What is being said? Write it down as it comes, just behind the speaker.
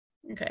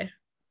Okay,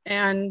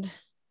 and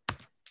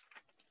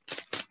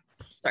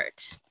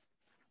start.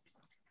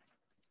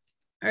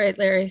 All right,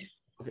 Larry.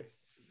 Okay.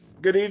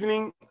 Good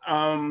evening.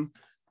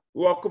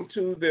 Welcome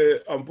to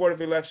the Board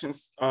of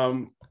Elections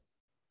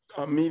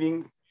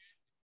meeting,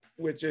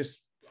 which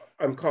is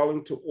I'm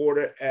calling to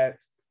order at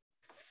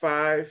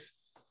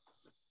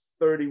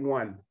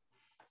 5:31.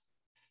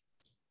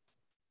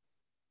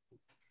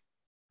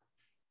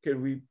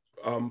 Can we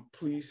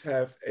please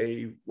have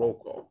a roll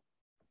call?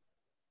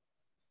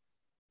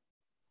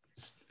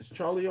 Is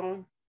Charlie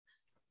on?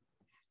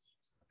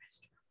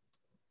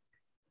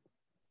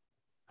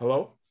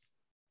 Hello?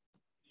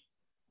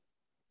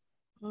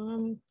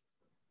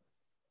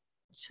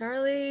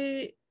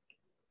 Charlie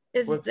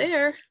is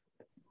there.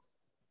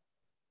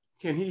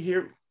 Can he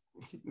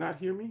not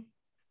hear me?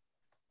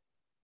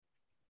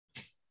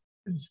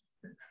 His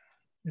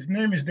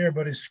name is there,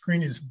 but his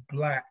screen is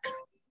black.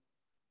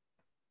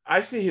 I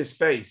see his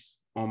face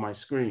on my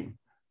screen,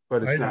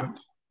 but it's not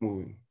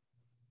moving.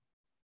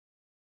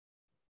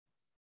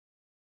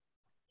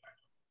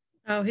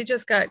 Oh, he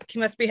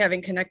must be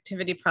having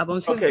connectivity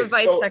problems. Who's the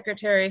vice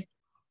secretary?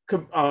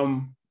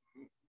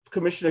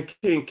 Commissioner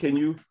King, can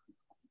you?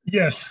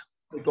 Yes.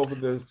 Take over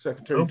the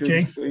secretary. Okay.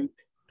 Duties, please.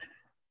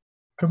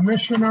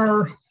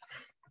 Commissioner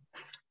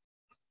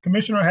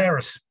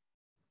Harris.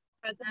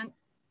 Present.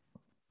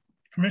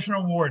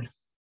 Commissioner Ward.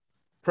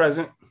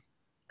 Present.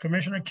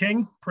 Commissioner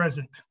King,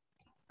 present.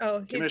 Oh,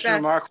 he's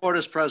Commissioner back. Marquardt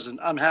is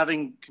present. I'm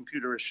having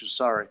computer issues,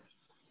 sorry.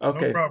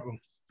 Okay. No problem.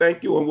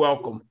 Thank you and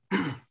welcome.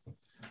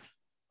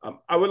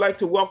 I would like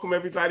to welcome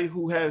everybody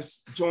who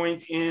has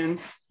joined in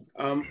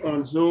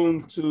on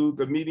Zoom to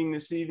the meeting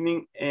this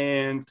evening,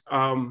 and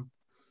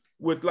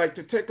would like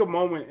to take a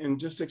moment and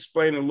just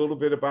explain a little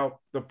bit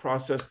about the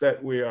process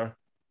that we are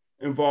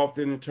involved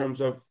in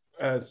terms of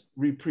as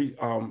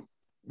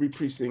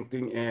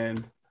re-precincting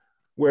and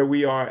where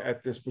we are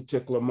at this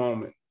particular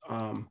moment.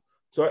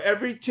 So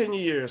every 10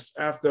 years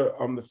after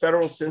the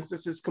federal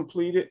census is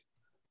completed,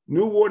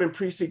 new ward and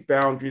precinct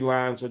boundary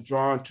lines are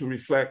drawn to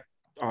reflect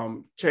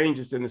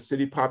changes in the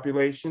city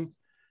population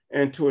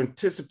and to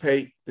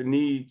anticipate the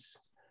needs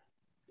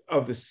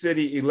of the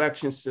city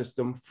election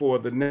system for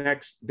the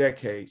next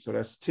decade. So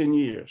that's 10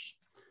 years.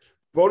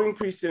 Voting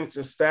precincts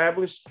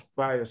established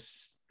by a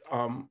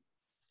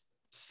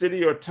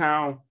city or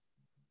town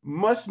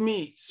must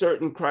meet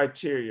certain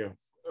criteria,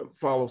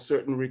 follow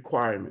certain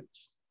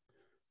requirements.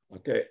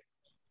 Okay.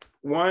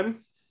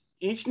 One,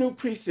 each new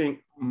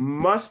precinct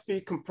must be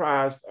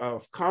comprised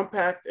of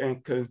compact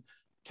and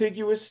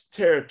contiguous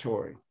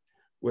territory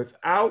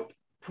without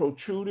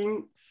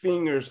protruding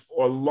fingers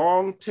or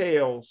long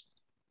tails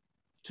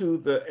to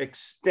the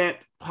extent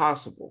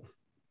possible.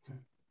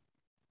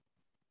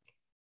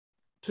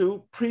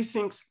 Two,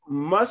 precincts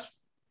must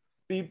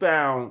be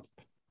bound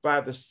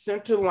by the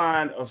center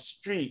line of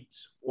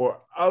streets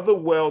or other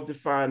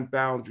well-defined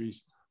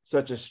boundaries,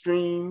 such as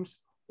streams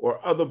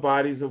or other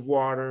bodies of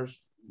waters,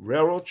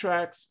 railroad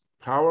tracks,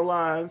 power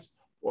lines,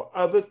 or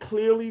other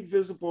clearly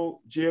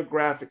visible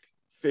geographic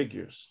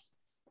figures.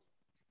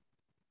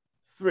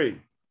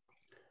 Three,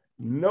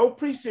 no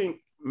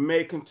precinct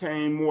may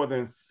contain more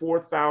than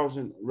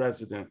 4,000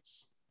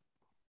 residents.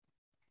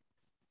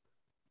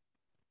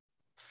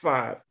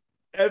 Five,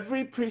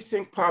 every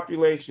precinct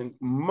population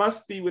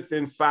must be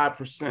within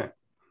 5%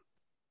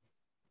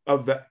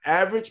 of the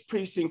average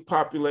precinct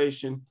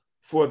population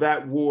for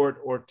that ward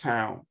or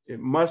town. It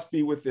must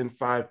be within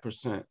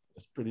 5%.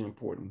 That's pretty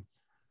important.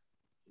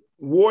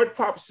 Ward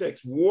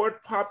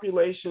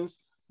populations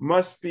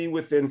must be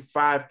within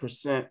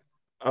 5%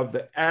 of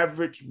the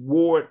average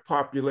ward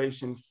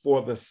population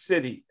for the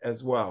city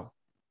as well.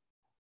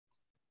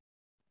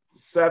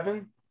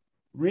 7,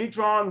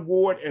 redrawn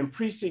ward and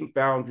precinct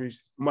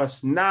boundaries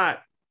must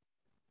not,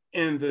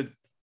 in the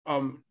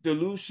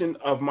dilution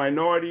of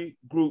minority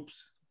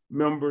groups'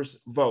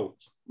 members'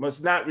 votes,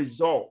 must not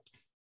result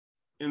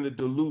in the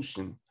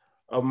dilution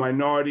of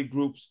minority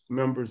groups'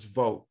 members'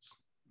 votes.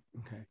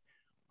 Okay.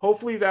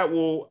 Hopefully that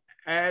will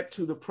add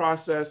to the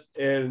process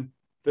and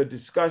the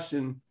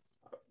discussion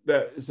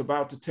that is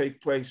about to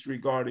take place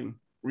regarding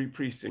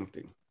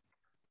re-precincting.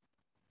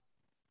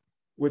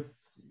 With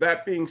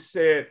that being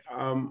said,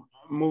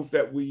 move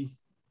that we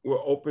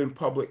will open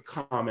public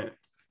comment.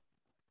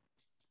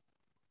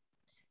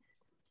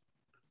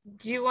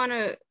 Do you want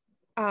to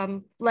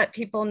let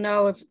people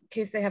know, in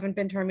case they haven't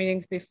been to our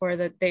meetings before,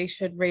 that they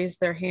should raise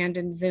their hand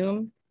in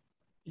Zoom?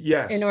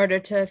 Yes. In order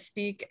to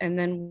speak, and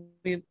then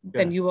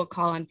you will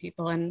call on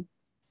people. And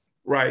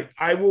right,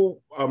 I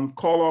will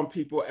call on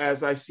people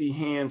as I see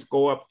hands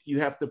go up. You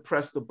have to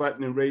press the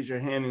button and raise your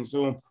hand in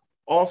Zoom.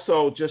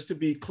 Also, just to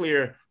be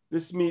clear,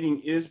 this meeting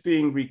is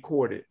being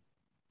recorded,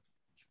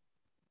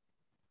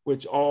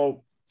 which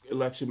all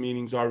election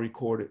meetings are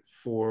recorded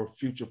for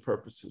future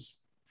purposes,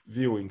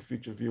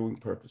 future viewing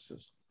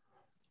purposes.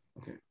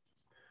 Okay,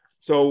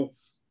 so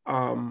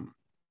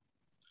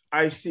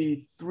I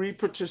see 3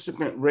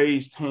 participant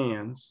raised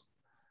hands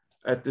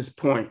at this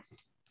point.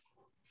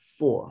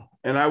 4,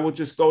 and I will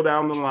just go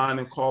down the line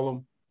and call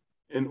them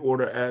in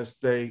order as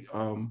they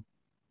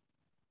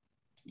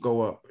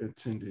go up in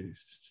 10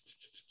 days.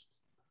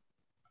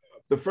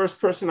 The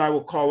first person I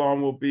will call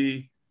on will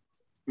be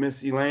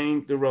Miss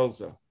Elaine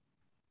DeRosa.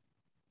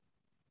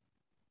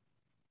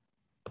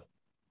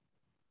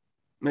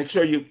 Make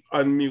sure you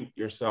unmute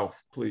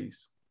yourself,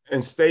 please,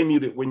 and stay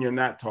muted when you're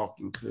not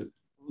talking to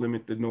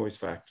limit the noise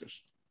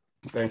factors.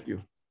 Thank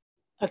you.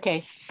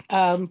 Okay,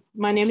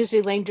 my name is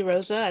Elaine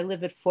DeRosa. I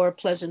live at 4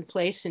 Pleasant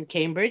Place in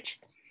Cambridge.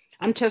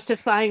 I'm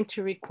testifying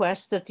to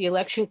request that the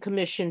Election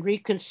Commission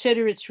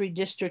reconsider its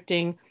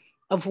redistricting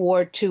of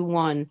Ward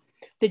 2-1.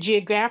 The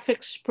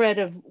geographic spread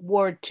of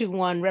Ward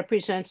 2-1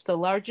 represents the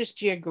largest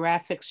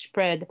geographic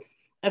spread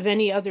of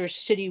any other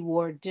city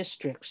ward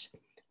districts.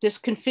 This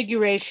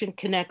configuration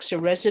connects a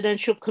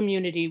residential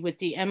community with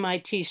the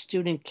MIT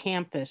student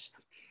campus.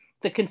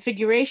 The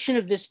configuration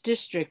of this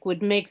district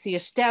would make the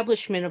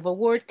establishment of a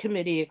ward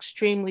committee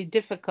extremely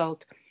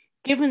difficult,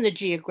 given the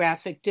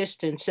geographic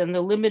distance and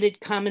the limited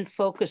common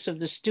focus of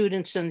the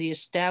students and the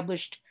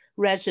established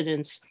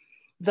residents,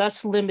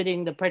 thus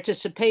limiting the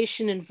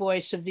participation and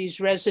voice of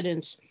these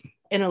residents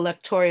in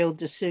electoral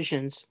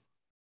decisions.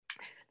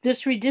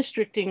 This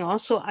redistricting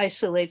also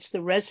isolates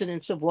the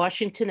residents of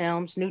Washington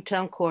Elms,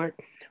 Newtown Court,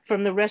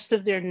 from the rest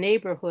of their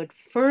neighborhood,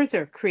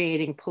 further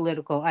creating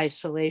political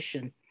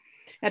isolation.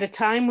 At a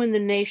time when the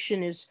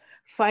nation is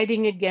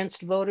fighting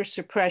against voter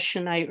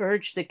suppression, I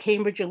urge the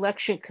Cambridge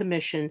Election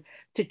Commission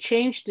to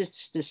change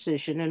this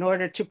decision in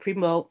order to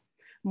promote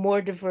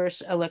more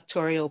diverse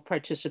electoral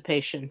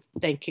participation.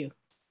 Thank you.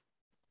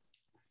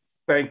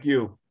 Thank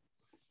you.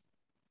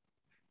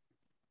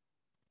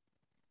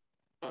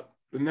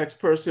 The next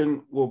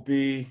person will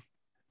be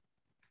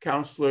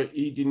Councilor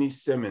E.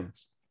 Denise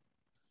Simmons.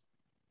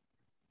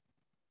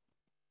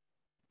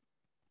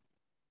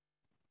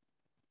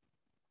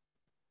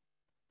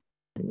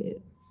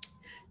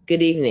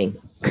 Good evening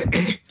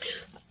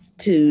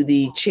to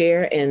the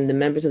chair and the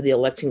members of the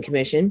Election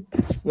Commission.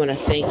 I want to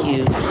thank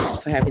you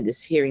for having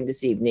this hearing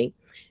this evening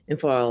and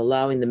for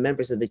allowing the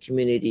members of the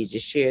community to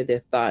share their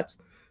thoughts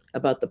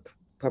about the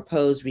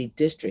proposed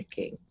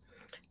redistricting.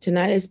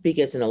 Tonight I speak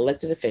as an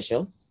elected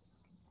official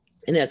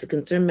and as a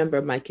concerned member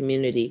of my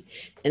community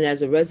and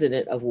as a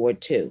resident of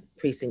Ward 2,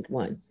 Precinct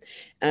 1.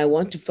 And I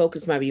want to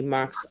focus my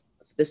remarks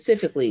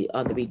specifically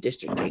on the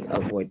redistricting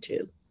of Ward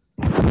 2.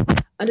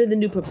 Under the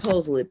new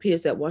proposal, it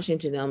appears that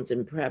Washington Elms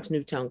and perhaps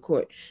Newtown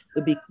Court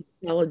would be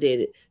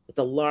consolidated with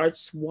a large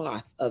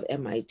swath of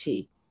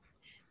MIT.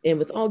 And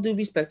with all due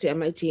respect to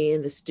MIT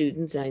and the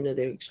students, I know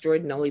they're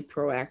extraordinarily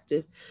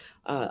proactive.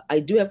 I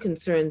do have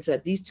concerns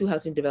that these two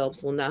housing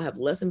developers will now have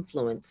less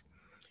influence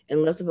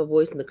and less of a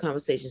voice in the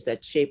conversations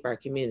that shape our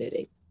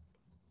community.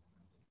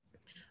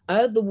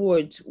 Out of the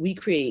wards we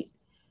create,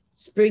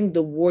 spring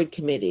the ward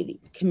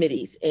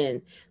committees,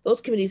 and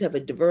those committees have a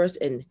diverse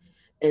and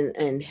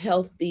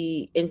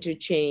healthy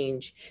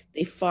interchange.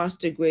 They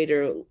foster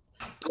greater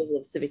level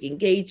of civic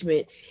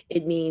engagement.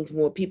 It means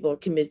more people are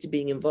committed to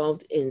being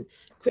involved in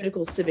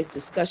critical civic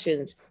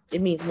discussions.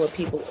 It means more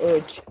people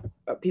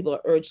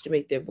are urged to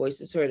make their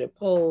voices heard at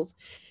polls.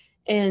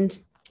 And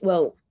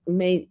well,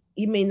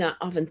 you may not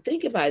often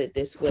think about it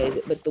this way,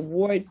 but the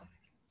ward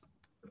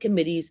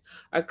committees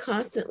are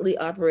constantly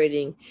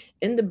operating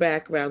in the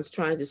backgrounds,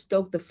 trying to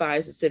stoke the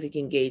fires of civic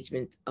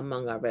engagement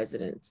among our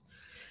residents.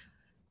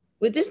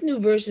 With this new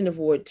version of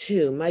Ward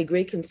 2, my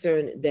great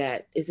concern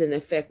that is in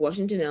effect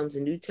Washington Elms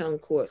and Newtown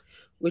Court,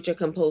 which are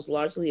composed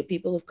largely of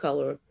people of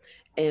color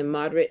and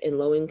moderate and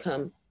low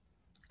income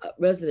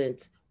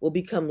residents, will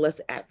become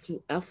less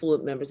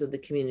affluent members of the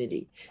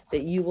community,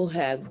 that you will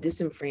have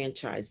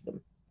disenfranchised them.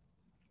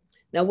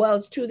 Now, while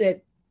it's true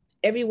that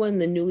everyone in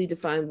the newly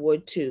defined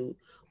Ward 2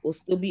 will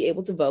still be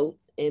able to vote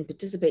and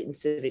participate in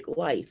civic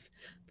life,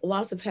 the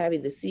loss of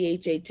having the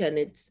CHA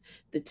tenants,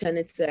 the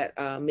tenants that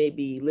may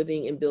be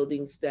living in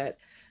buildings that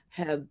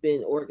have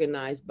been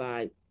organized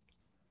by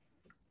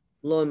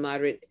low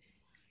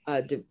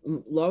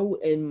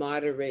and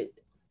moderate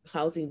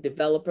housing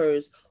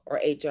developers or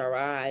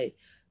HRI,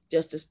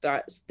 just to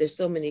start, there's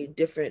so many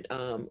different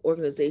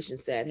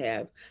organizations that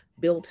have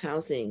built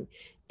housing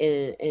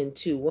in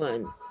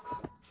 2-1,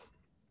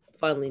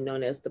 fondly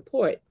known as the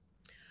Port.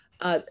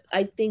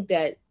 I think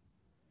that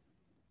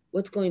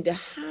what's going to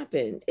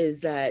happen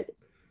is that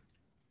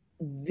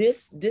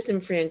this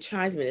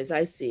disenfranchisement, as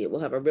I see it, will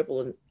have a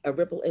ripple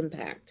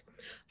impact.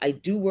 I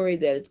do worry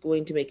that it's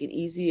going to make it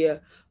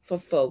easier for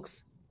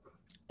folks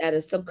at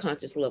a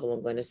subconscious level,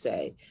 I'm going to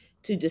say,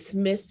 to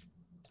dismiss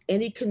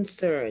any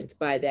concerns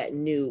by that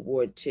new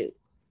Ward 2.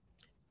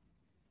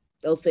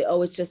 They'll say,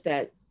 oh, it's just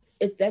that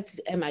that's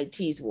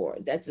MIT's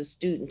ward, that's a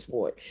student's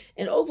ward,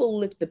 and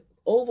overlook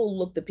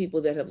the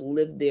people that have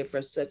lived there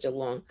for such a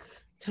long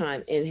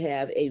time and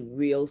have a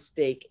real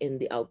stake in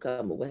the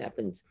outcome of what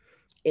happens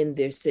in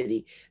their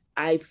city.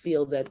 I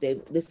feel that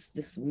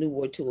this new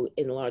Ward 2 will,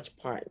 in large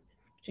part,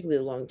 particularly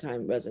the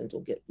long-time residents,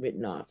 will get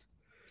written off.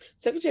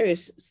 Secretary of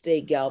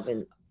State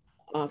Galvin's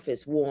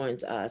office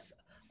warns us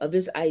of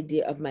this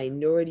idea of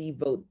minority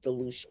vote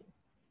dilution.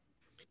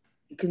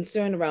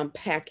 concern around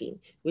packing,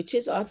 which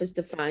his office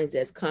defines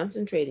as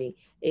concentrating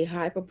a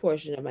high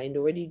proportion of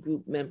minority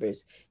group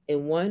members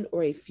in one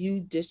or a few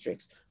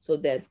districts so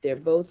that their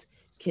votes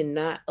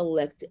cannot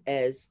elect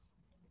as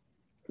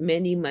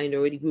many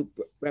minority group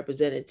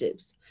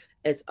representatives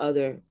as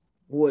other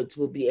wards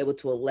will be able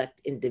to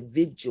elect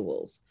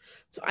individuals.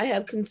 So I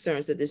have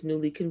concerns that this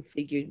newly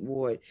configured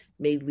ward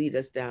may lead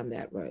us down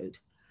that road.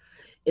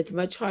 It's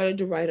much harder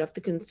to write off the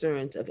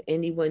concerns of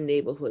any one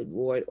neighborhood,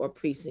 ward, or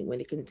precinct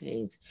when it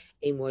contains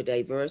a more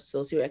diverse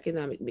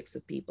socioeconomic mix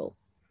of people.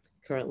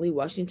 Currently,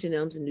 Washington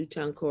Elms and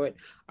Newtown Court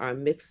are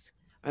mixed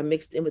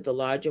in with the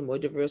larger, more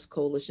diverse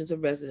coalitions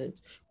of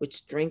residents, which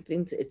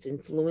strengthens its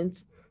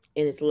influence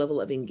and its level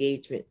of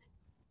engagement.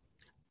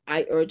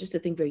 I urge us to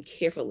think very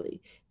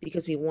carefully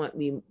because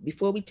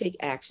before we take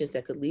actions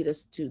that could lead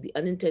us to the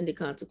unintended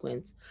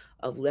consequence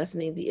of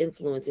lessening the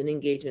influence and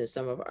engagement of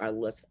some of our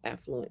less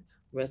affluent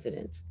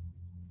residents.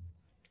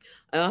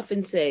 I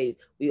often say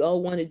we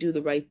all want to do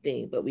the right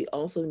thing, but we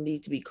also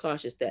need to be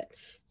cautious that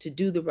to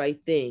do the right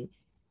thing,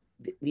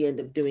 we end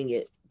up doing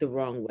it the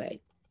wrong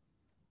way.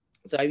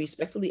 So I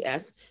respectfully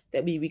ask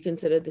that we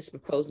reconsider this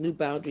proposed new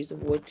boundaries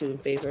of Ward 2 in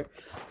favor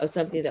of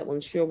something that will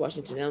ensure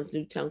Washington Elms,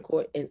 Newtown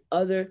Court, and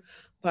other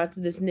parts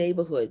of this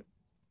neighborhood,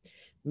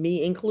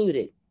 me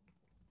included,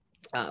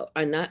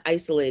 are not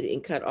isolated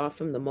and cut off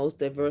from the most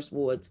diverse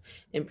wards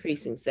and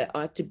precincts that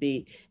ought to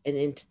be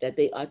that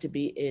they ought to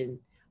be in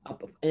an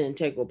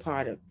integral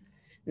part of.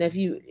 Now,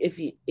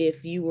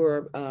 if you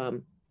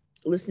were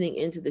listening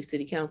into the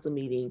city council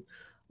meeting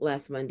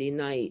last Monday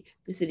night,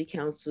 the city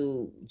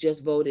council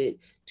just voted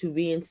to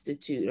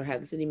reinstitute or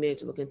have the city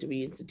manager look into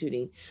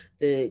reinstituting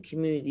the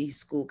community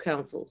school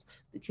councils.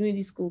 The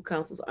community school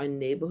councils are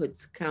neighborhood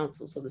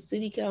councils. So the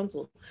city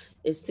council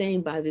is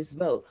saying by this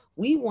vote,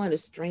 we want to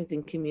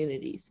strengthen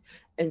communities.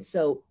 And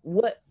so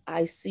what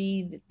I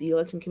see the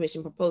election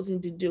commission proposing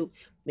to do,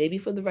 maybe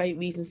for the right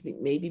reasons,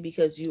 maybe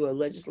because you are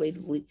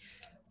legislatively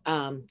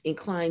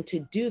inclined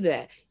to do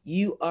that,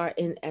 you are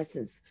in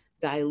essence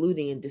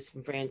diluting and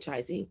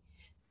disenfranchising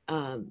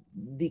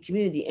the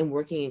community and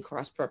working in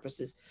cross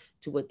purposes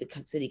to what the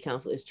city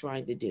council is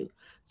trying to do.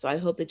 So I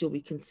hope that you'll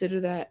reconsider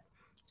that.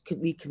 Could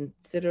we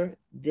consider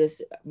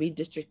this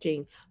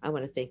redistricting? I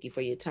want to thank you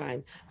for your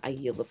time. I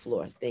yield the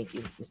floor. Thank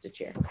you, Mr.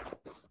 Chair.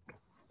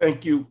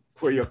 Thank you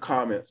for your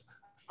comments.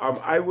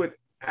 I would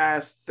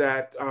ask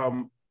that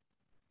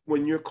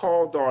when you're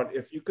called on,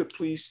 if you could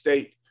please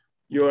state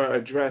your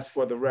address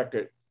for the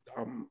record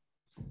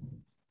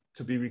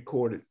to be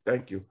recorded.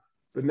 Thank you.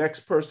 The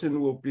next person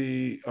will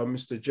be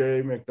Mr.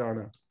 Jerry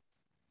McDonough.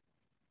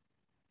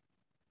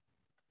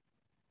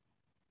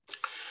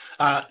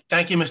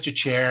 Thank you, Mr.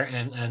 Chair,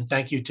 and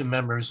thank you to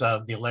members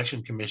of the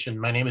Election Commission.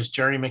 My name is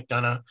Jerry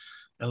McDonough.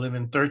 I live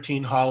in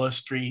 13 Hollis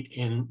Street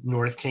in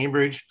North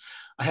Cambridge.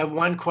 I have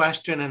one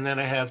question and then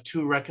I have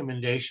two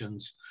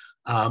recommendations.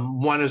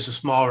 One is a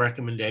small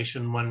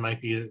recommendation, one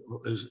might be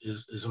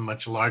is a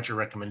much larger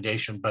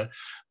recommendation. But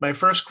my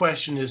first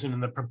question is in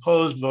the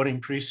proposed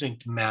voting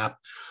precinct map,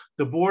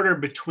 the border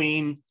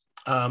between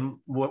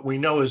what we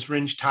know as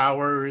Ringe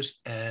Towers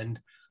and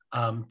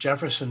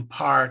Jefferson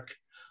Park,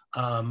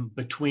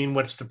 between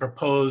what's the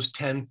proposed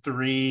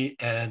 10-3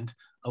 and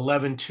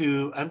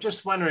 11-2. I'm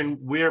just wondering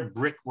where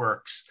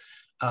Brickworks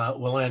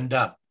will end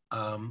up.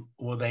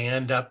 Will they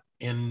end up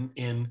in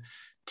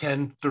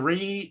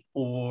 10-3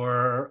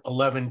 or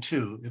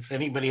 11-2? If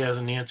anybody has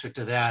an answer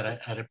to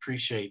that, I'd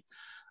appreciate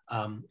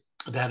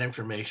that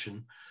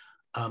information.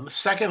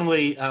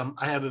 Secondly,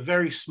 I have a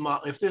very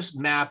small, if this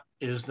map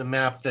is the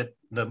map that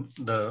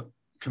the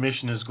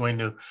commission is going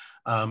to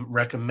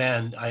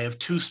recommend, I have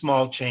two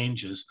small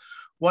changes.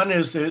 One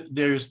is that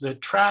there's the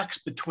tracks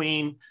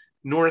between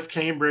North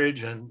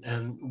Cambridge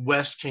and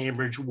West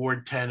Cambridge,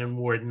 Ward 10 and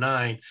Ward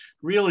 9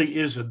 really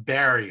is a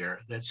barrier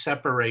that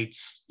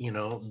separates,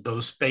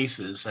 those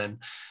spaces. And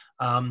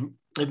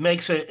it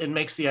makes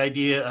the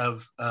idea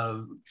of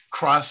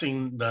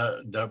crossing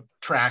the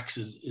tracks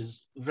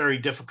is very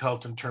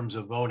difficult in terms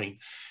of voting.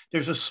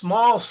 There's a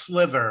small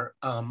sliver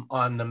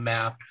on the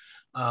map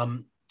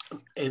that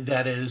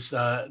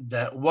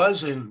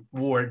was in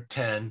Ward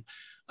 10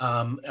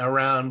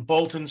 around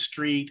Bolton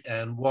Street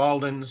and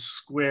Walden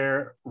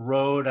Square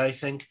Road, I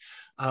think.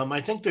 I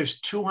think there's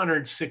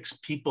 206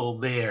 people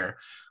there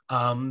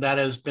that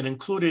has been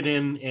included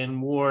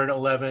in Ward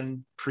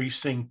 11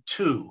 Precinct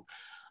 2.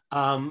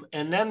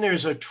 And then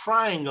there's a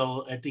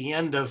triangle at the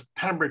end of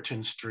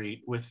Pemberton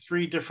Street with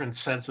 3 different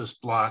census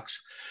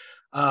blocks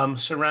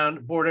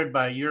bordered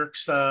by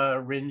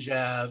Yerxa, Ringe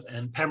Ave,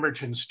 and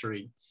Pemberton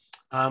Street.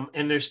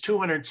 And there's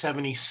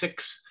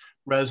 276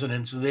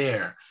 residents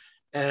there.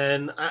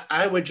 And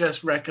I would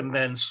just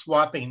recommend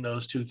swapping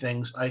those two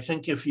things. I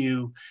think if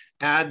you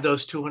add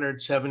those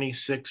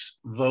 276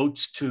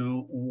 votes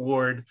to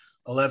Ward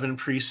 11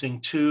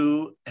 Precinct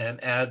 2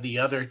 and add the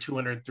other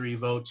 203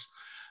 votes,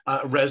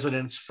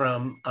 residents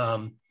from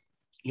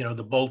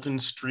the Bolton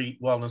Street,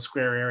 Walden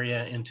Square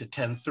area into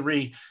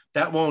 10-3,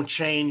 that will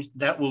change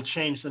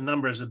the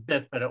numbers a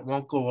bit, but it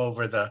won't go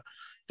over the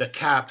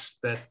caps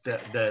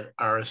that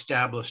are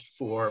established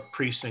for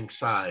precinct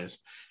size.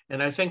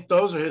 And I think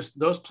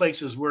those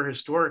places were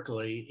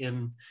historically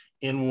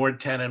in Ward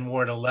 10 and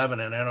Ward 11,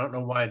 and I don't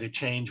know why the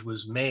change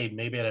was made.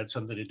 Maybe it had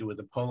something to do with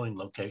the polling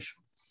location.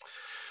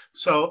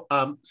 So,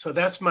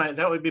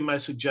 that would be my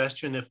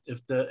suggestion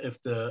if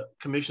the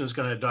commission is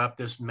going to adopt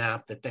this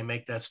map, that they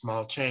make that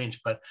small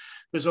change. But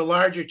there's a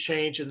larger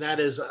change, and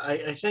that is,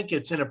 I think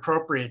it's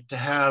inappropriate to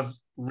have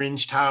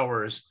Ringe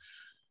Towers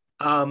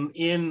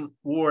in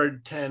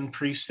Ward 10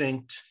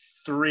 Precinct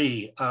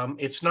 3.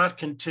 It's not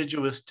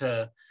contiguous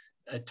to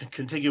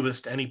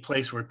any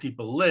place where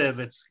people live.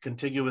 It's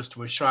contiguous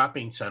to a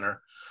shopping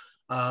center.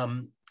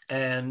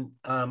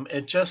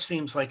 It just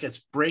seems like it's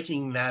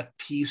breaking that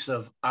piece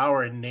of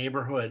our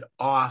neighborhood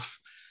off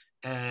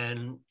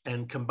and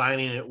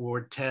combining it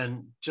Ward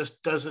 10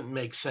 just doesn't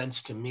make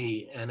sense to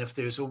me. And if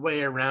there's a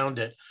way around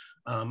it,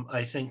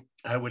 I think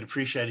I would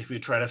appreciate if you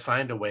try to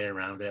find a way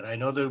around it. I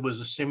know there was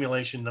a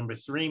simulation number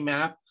 3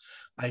 map,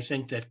 I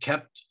think, that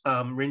kept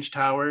Ringe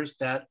Towers,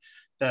 that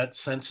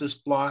census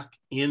block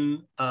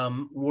in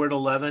Ward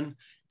 11.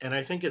 And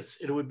I think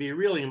it would be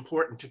really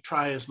important to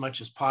try as much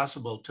as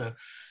possible to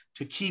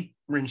keep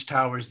Ringe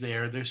Towers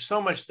there. There's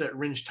so much that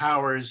Ringe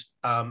Towers,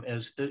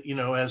 as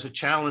a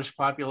challenged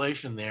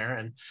population there,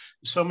 and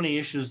so many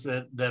issues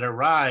that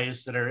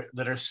arise that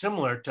are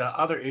similar to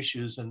other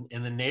issues in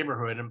the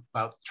neighborhood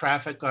about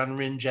traffic on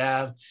Ringe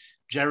Ave,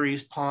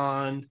 Jerry's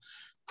Pond,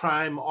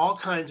 crime, all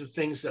kinds of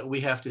things that we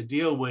have to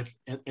deal with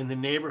in the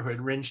neighborhood.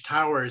 Ringe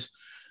Towers,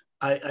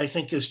 I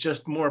think, is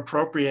just more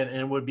appropriate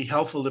and would be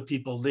helpful to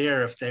people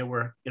there if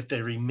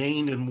they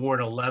remained in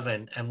Ward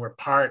 11 and were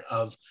part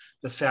of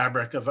the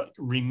fabric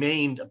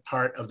remained a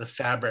part of the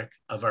fabric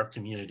of our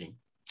community.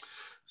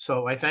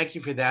 So I thank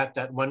you for that.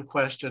 That one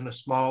question, a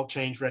small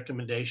change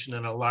recommendation,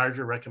 and a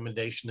larger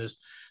recommendation is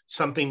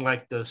something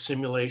like the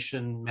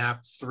simulation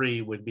map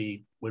 3 would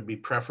be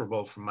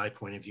preferable from my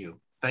point of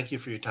view. Thank you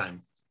for your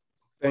time.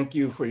 Thank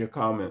you for your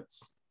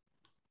comments.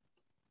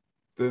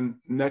 The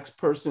next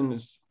person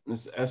is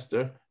Ms.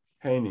 Esther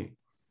Haney.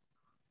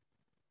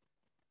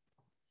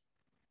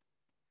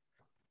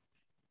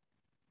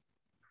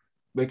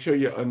 Make sure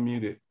you're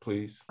unmuted,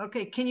 please.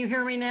 Okay, can you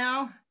hear me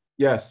now?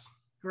 Yes.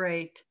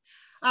 Great.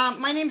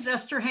 My name is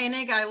Esther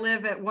Hainig. I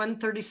live at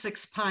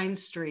 136 Pine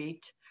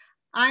Street.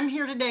 I'm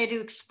here today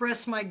to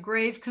express my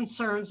grave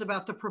concerns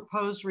about the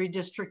proposed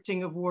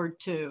redistricting of Ward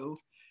 2.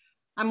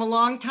 I'm a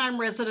longtime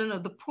resident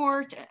of the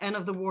Port and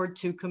of the Ward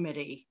 2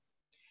 committee.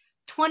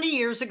 20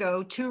 years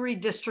ago, 2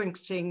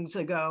 redistrictings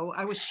ago,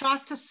 I was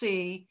shocked to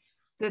see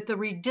that the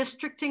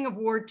redistricting of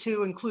Ward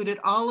 2 included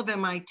all of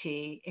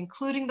MIT,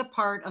 including the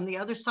part on the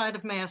other side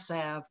of Mass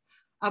Ave,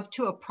 up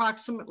to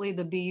approximately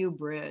the BU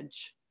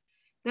Bridge.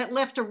 That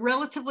left a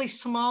relatively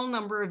small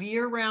number of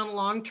year-round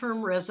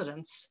long-term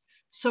residents,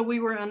 so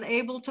we were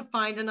unable to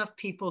find enough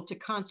people to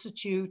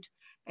constitute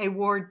a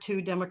Ward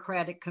 2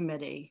 Democratic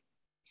Committee.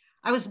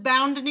 I was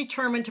bound and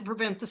determined to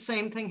prevent the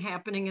same thing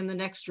happening in the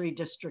next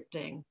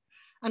redistricting.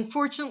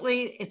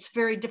 Unfortunately, it's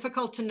very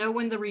difficult to know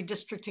when the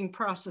redistricting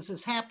process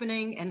is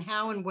happening and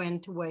how and when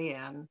to weigh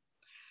in.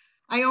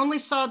 I only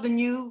saw the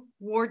new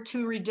Ward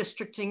 2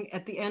 redistricting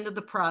at the end of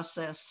the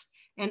process,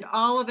 and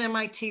all of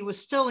MIT was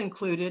still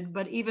included,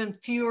 but even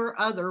fewer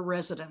other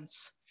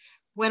residents.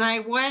 When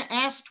I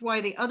asked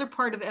why the other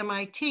part of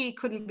MIT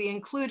couldn't be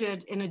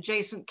included in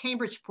adjacent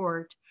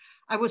Cambridgeport,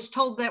 I was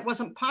told that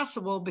wasn't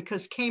possible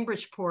because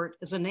Cambridgeport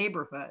is a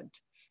neighborhood,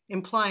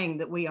 implying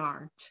that we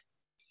aren't.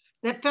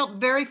 That felt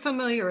very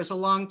familiar as a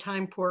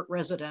longtime Port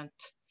resident.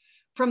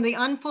 From the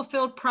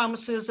unfulfilled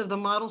promises of the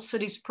Model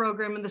Cities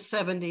program in the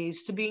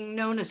 70s to being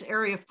known as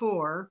Area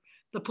 4,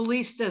 the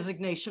police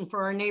designation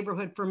for our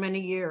neighborhood for many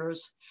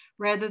years,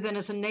 rather than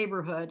as a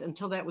neighborhood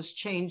until that was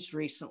changed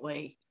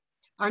recently.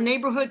 Our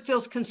neighborhood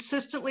feels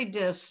consistently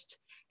dissed,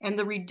 and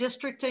the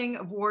redistricting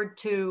of Ward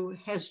 2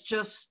 has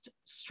just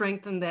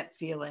strengthened that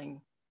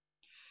feeling.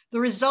 The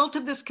result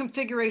of this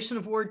configuration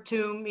of Ward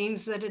 2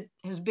 means that it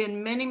has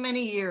been many,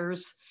 many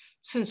years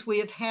since we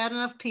have had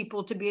enough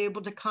people to be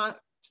able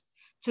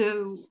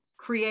to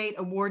create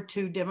a Ward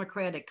 2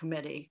 Democratic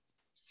Committee.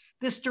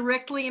 This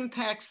directly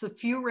impacts the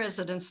few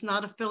residents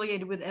not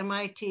affiliated with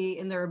MIT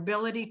in their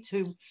ability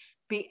to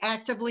be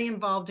actively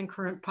involved in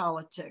current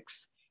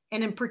politics,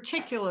 and in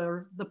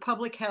particular, the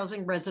public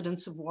housing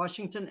residents of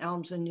Washington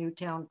Elms and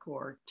Newtown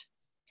Court.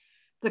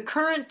 The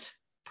current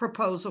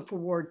proposal for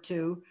Ward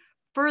 2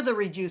 further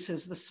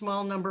reduces the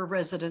small number of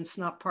residents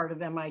not part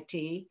of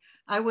MIT.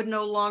 I would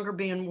no longer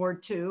be in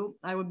Ward 2,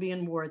 I would be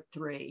in Ward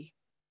 3.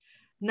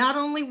 Not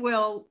only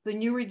will the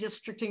new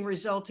redistricting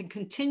result in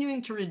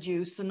continuing to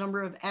reduce the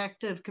number of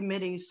active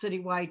committees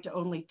citywide to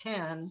only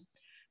 10,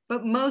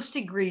 but most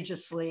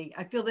egregiously,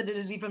 I feel that it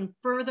has even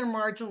further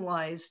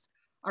marginalized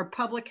our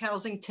public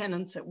housing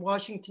tenants at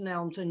Washington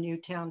Elms and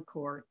Newtown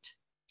Court.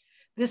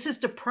 This has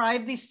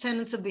deprived these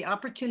tenants of the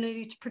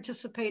opportunity to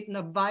participate in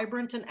a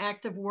vibrant and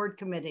active ward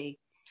committee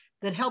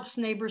that helps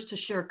neighbors to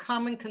share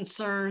common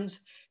concerns,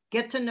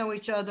 get to know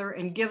each other,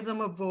 and give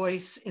them a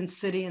voice in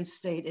city and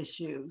state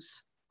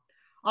issues.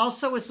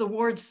 Also, as the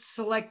wards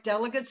select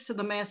delegates to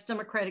the Mass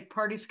Democratic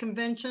Party's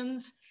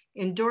conventions,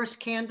 endorse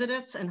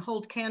candidates, and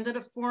hold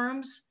candidate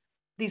forums,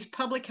 these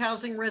public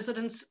housing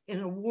residents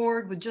in a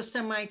ward with just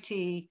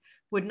MIT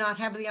would not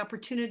have the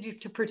opportunity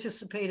to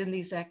participate in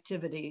these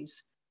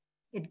activities.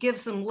 It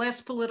gives them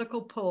less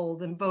political pull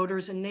than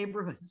voters in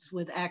neighborhoods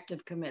with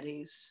active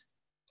committees.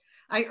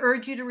 I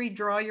urge you to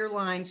redraw your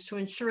lines to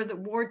ensure that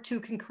Ward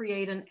 2 can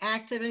create an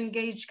active and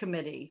engaged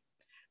committee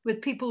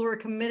with people who are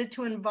committed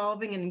to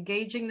involving and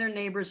engaging their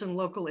neighbors in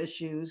local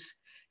issues,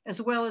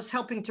 as well as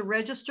helping to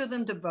register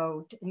them to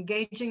vote,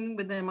 engaging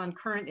with them on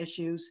current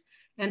issues,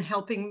 and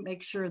helping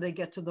make sure they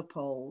get to the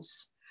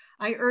polls.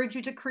 I urge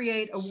you to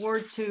create a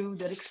Ward 2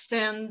 that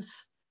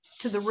extends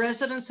to the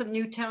residents of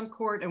Newtown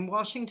Court and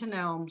Washington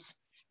Elms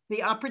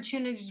the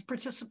opportunity to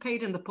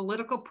participate in the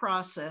political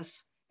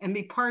process and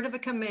be part of a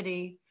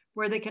committee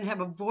where they can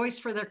have a voice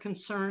for their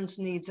concerns,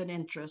 needs, and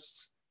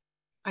interests.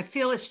 I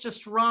feel it's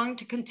just wrong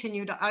to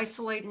continue to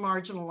isolate,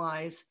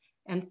 marginalize,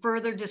 and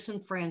further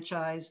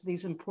disenfranchise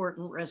these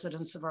important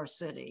residents of our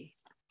city.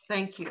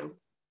 Thank you.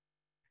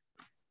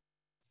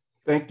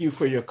 Thank you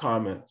for your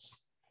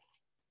comments.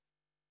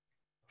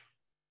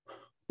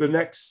 The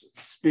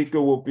next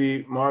speaker will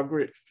be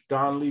Margaret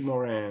Donnelly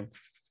Moran.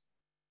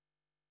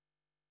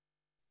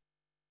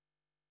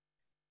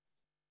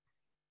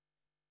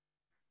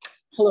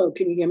 Hello,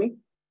 can you hear me?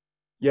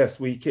 Yes,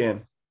 we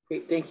can.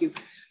 Great, thank you.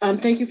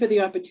 Thank you for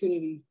the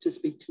opportunity to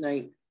speak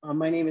tonight.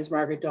 My name is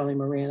Margaret Donnelly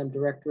Moran. I'm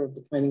Director of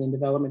the Planning and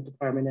Development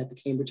Department at the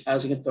Cambridge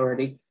Housing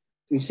Authority,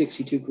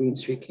 362 Green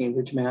Street,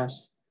 Cambridge,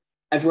 Mass.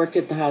 I've worked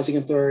at the Housing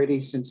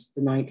Authority since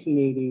the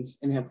 1980s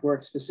and have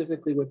worked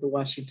specifically with the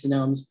Washington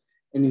Elms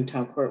and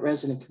Newtown Court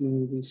resident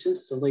community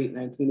since the late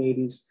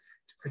 1980s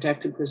to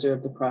protect and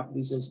preserve the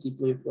properties as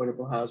deeply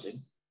affordable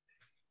housing.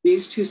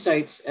 These two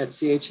sites at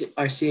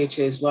are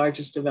CHA's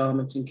largest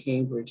developments in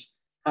Cambridge,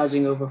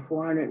 housing over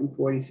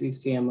 443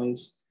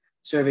 families,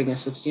 serving a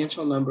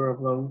substantial number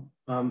of low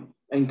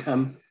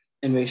income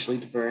and racially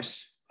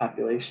diverse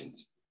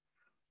populations.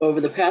 Over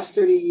the past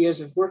 30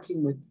 years of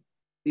working with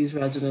these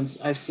residents,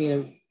 I've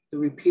seen the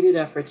repeated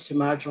efforts to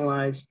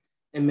marginalize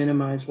and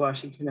minimize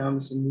Washington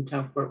Elms and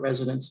Newtown Court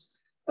residents'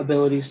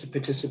 abilities to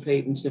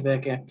participate in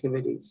civic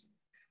activities.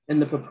 And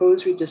the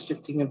proposed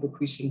redistricting of the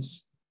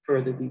precincts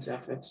furthered these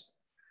efforts.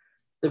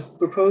 The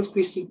proposed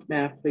precinct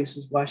map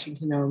places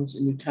Washington Elms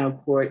and Newtown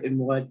Court in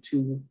Ward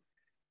 2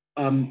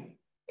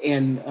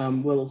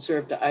 and will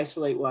serve to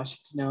isolate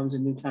Washington Elms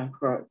and Newtown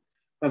Court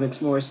from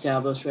its more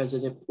established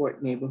resident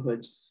port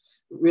neighborhoods.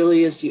 It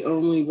really is the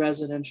only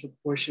residential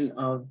portion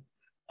of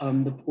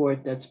the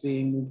port that's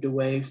being moved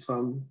away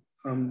from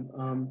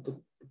the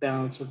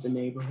balance of the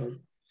neighborhood.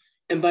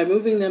 And by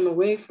moving them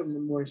away from the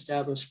more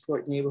established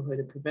port neighborhood,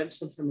 it prevents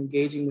them from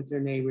engaging with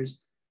their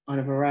neighbors on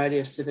a variety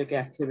of civic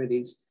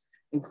activities,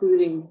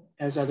 including,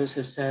 as others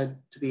have said,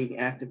 to being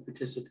active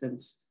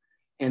participants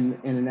in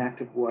an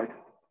active ward.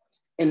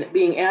 And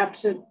being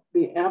absent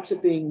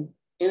being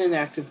in an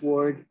active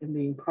ward and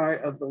being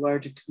part of the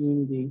larger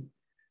community,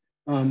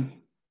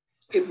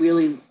 it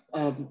really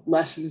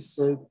lessens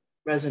the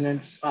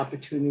residents'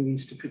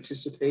 opportunities to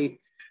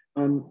participate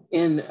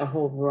in a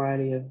whole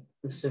variety of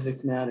the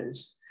civic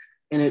matters.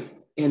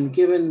 And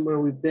given where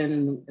we've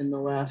been in the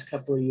last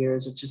couple of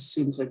years, it just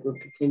seems like we're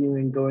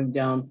continuing going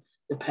down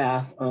the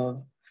path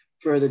of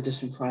further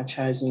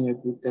disenfranchising a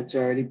group that's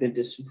already been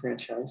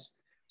disenfranchised.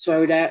 So I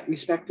would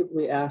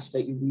respectively ask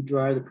that you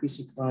redraw the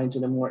precinct lines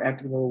in a more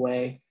equitable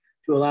way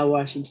to allow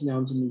Washington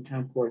Elms and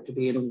Newtown Court to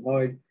be in a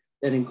ward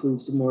that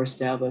includes the more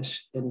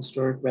established and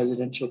historic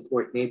residential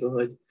port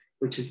neighborhood,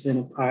 which has been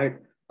a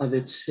part of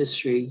its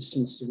history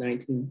since the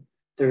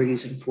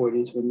 1930s and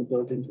 40s when the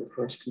buildings were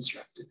first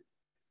constructed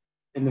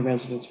and the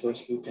residents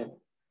first moved in.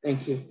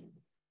 Thank you.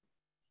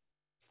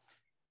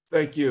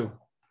 Thank you.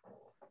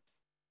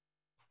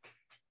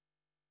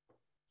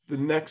 The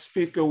next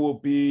speaker will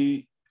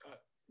be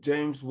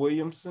James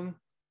Williamson.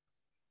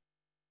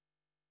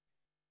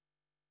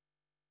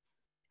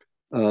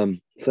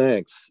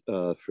 Thanks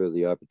for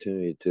the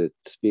opportunity to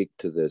speak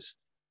to this.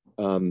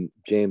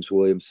 James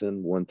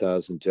Williamson,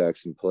 1000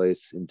 Jackson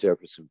Place in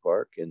Jefferson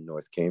Park in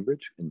North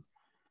Cambridge, and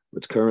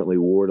what's currently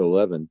Ward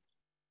 11.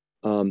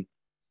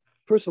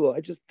 First of all,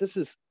 this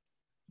is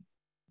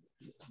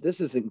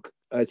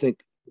I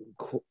think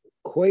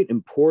quite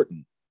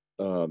important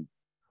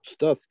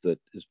stuff that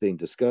is being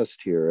discussed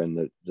here,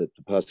 and the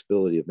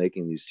possibility of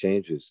making these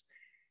changes.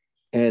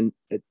 And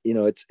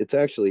it's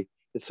actually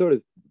sort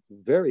of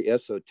very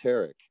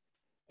esoteric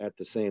at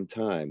the same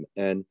time.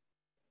 And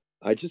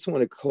I just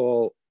want to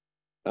call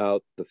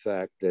out the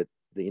fact that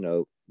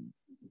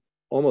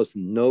almost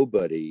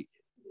nobody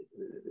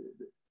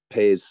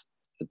pays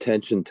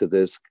attention to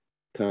this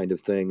kind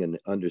of thing and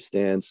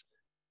understands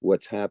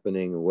what's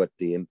happening and what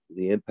the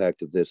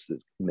impact of this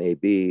may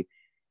be.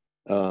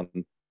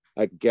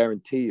 I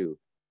guarantee you,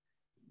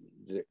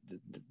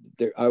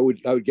 I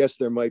would guess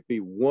there might be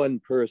one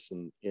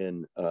person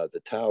in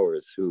the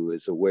towers who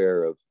is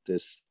aware of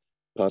this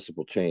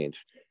possible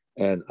change,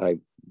 and I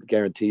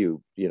guarantee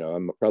you,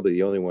 I'm probably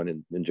the only one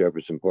in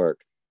Jefferson Park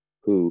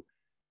who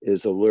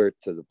is alert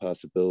to the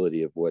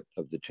possibility of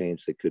the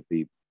change that could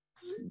be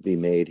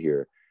made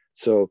here.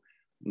 So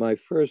my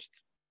first,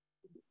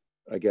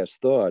 I guess,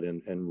 thought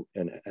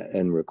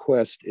and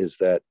request is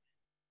that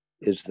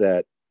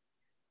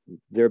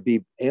there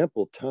be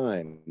ample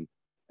time,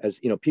 as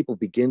you know, people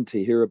begin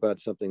to hear about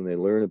something, they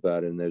learn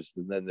about it, and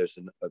then there's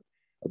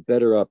a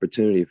better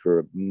opportunity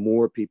for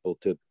more people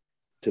to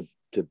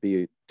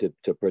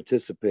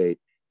participate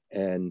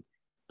and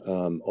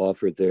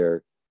offer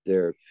their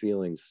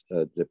feelings,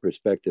 their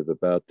perspective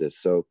about this.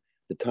 So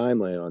the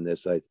timeline on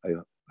this, I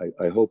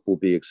hope, will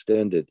be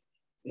extended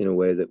in a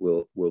way that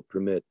will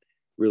permit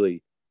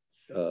really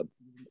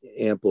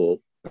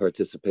ample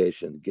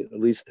participation, at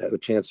least have a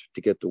chance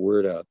to get the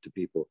word out to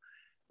people.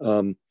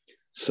 I'd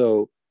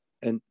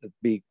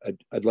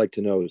like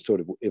to know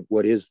sort of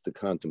what is the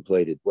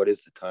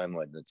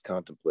timeline that's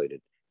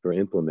contemplated for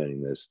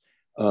implementing this.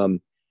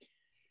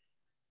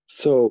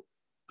 So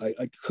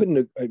I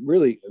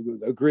really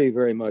agree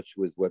very much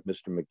with what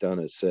Mr.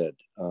 McDonough said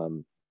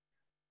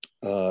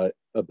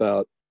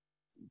about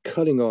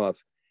cutting off.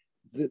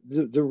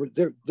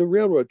 The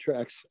railroad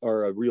tracks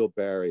are a real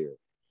barrier.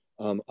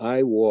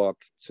 I walk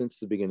since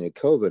the beginning of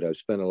COVID. I've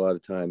spent a lot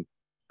of time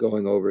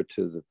going over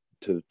to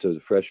the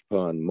Fresh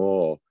Pond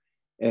Mall,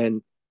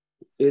 and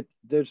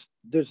there's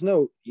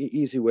no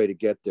easy way to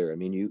get there. I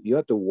mean, you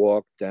have to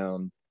walk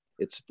down.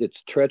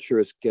 It's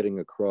treacherous getting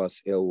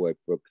across Alewife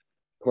Brook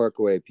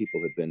Parkway.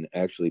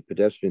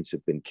 Pedestrians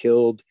have been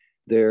killed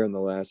there in the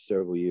last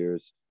several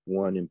years.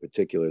 One in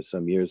particular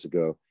some years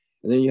ago,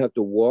 and then you have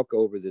to walk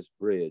over this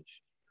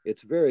bridge.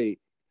 It's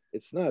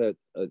not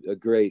a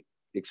great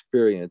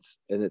experience,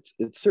 and it's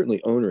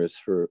certainly onerous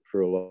for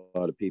a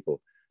lot of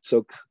people.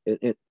 So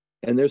and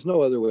there's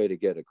no other way to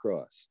get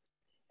across.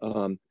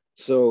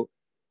 So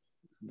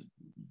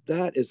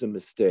that is a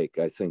mistake,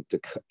 I think,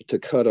 to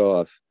cut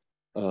off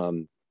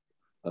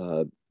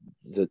the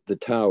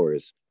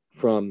towers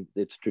from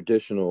its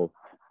traditional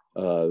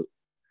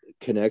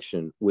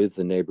connection with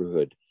the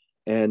neighborhood.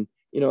 And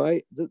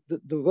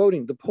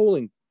the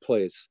polling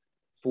place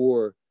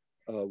for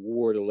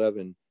Ward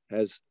 11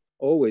 has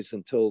always,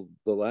 until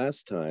the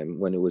last time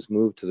when it was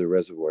moved to the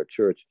Reservoir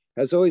Church,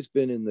 has always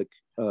been in the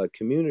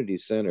community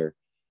center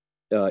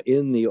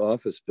in the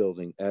office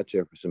building at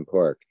Jefferson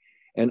Park.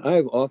 And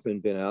I've often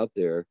been out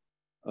there,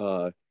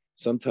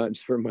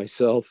 sometimes for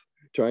myself,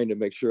 trying to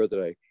make sure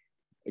that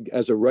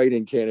as a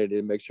write-in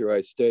candidate, make sure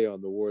I stay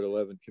on the Ward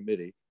 11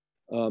 committee.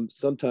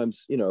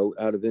 Sometimes,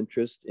 out of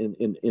interest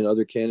in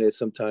other candidates,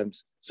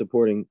 sometimes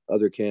supporting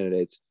other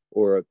candidates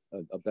or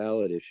a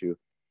ballot issue.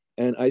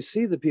 And I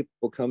see the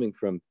people coming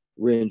from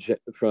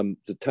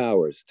the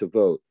towers to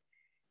vote.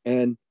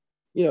 And,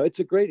 it's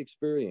a great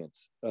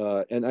experience.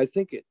 And I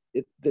think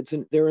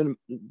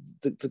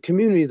the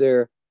community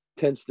there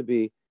tends to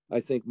be,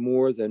 I think,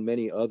 more than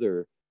many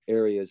other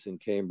areas in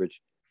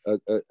Cambridge,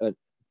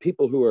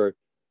 people who are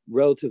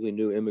relatively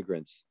new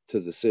immigrants to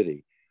the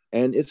city.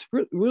 And it's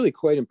really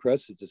quite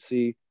impressive to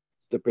see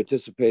the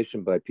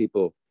participation by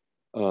people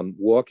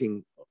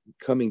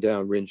coming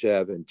down Ringe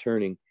Ave and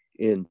turning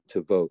in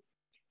to vote.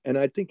 And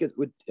I think it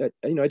would,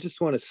 I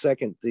just want to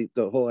second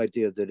the whole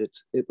idea that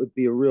it would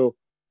be a real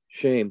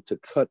shame to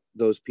cut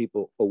those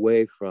people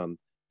away from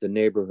the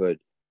neighborhood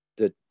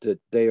that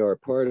they are a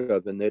part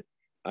of, and that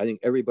I think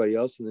everybody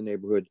else in the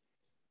neighborhood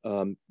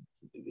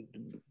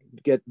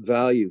get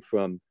value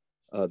from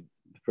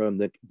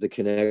the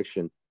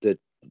connection that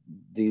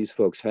these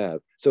folks have.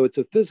 So it's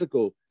a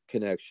physical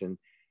connection,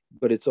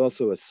 but it's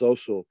also a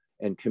social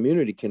and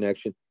community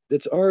connection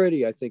that's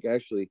already, I think,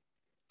 actually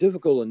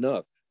difficult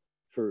enough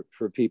for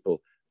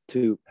people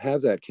to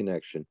have that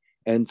connection.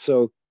 And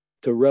so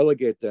to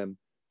relegate them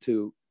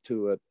to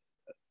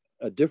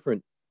a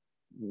different,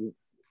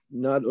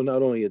 not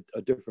only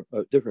a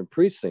different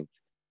precinct,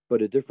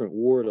 but a different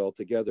ward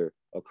altogether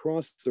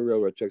across the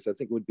railroad tracks, I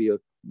think would be a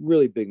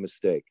really big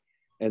mistake.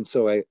 And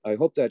so I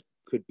hope that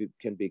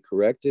can be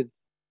corrected.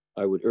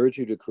 I would urge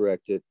you to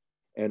correct it.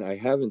 And I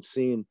haven't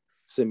seen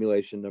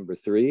simulation number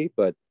 3,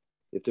 but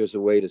if there's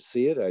a way to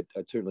see it,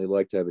 I'd certainly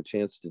like to have a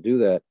chance to do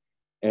that.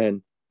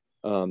 And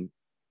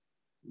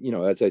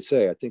as I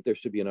say, I think there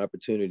should be an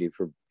opportunity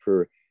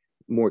for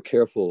more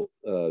careful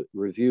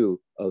review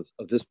of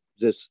this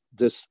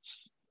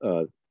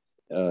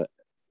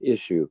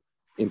issue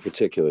in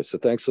particular. So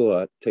thanks a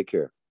lot. Take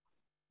care.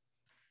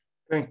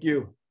 Thank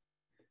you.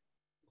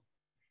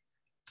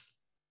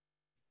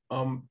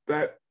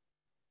 That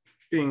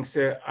being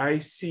said, I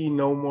see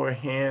no more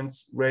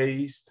hands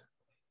raised.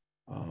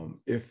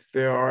 If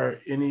there are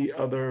any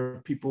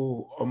other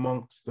people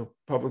amongst the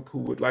public who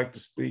would like to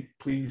speak,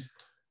 please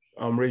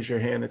raise your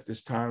hand at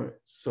this time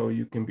so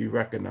you can be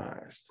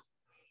recognized.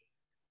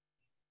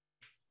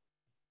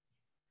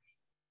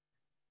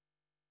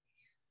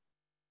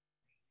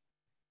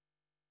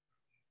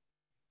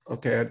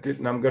 Okay, I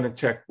didn't. I'm going to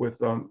check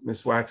with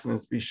Ms. Waxman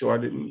to be sure I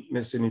didn't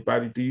miss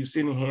anybody. Do you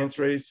see any hands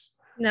raised?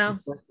 No.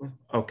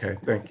 Okay,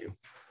 thank you.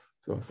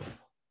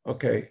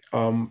 Okay,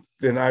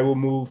 then I will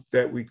move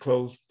that we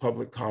close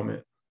public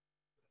comment.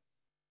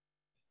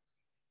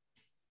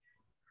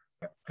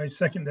 I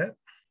second that.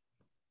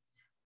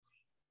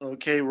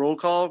 Okay, roll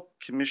call.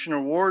 Commissioner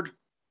Ward,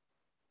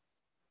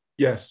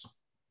 Yes.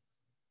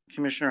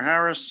 Commissioner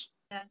Harris,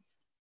 Yes.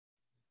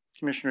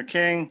 Commissioner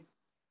King,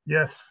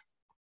 Yes.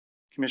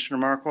 Commissioner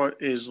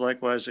Marquardt is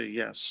likewise a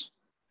yes.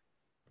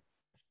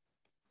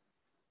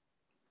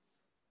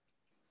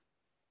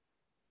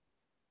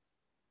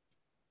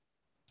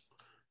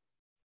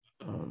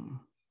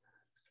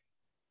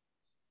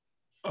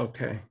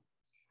 Okay.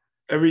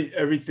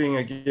 Everything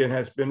again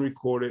has been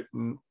recorded,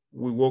 and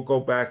we will go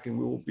back and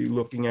we will be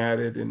looking at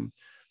it and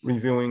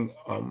reviewing.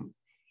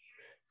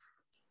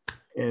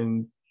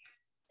 And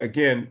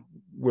again,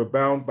 we're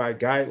bound by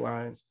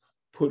guidelines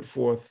put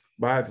forth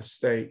by the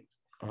state,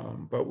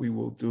 but we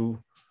will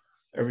do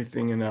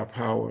everything in our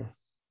power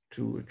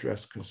to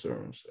address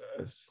concerns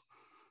as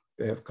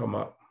they have come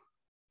up.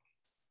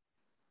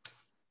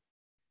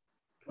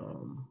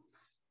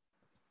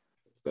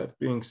 That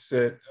being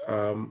said,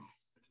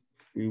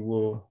 we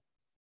will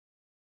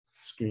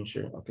screen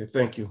share. Okay,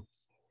 thank you.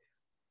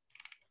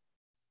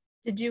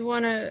 Did you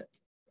want to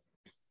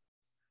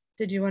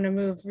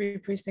move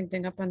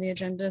re-precincting up on the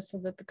agenda so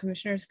that the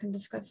commissioners can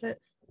discuss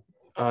it?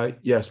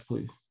 Yes,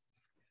 please.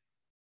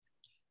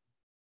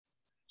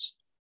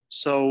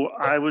 So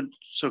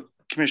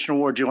Commissioner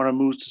Ward, do you want to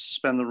move to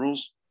suspend the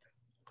rules?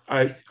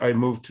 I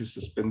move to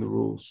suspend the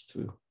rules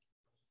to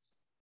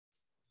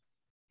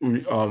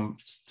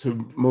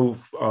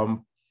move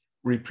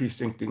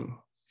re-precincting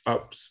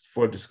up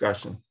for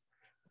discussion.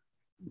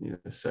 Need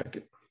a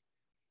second.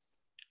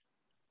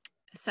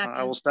 Second.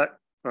 I will start.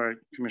 All right,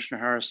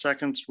 Commissioner Harris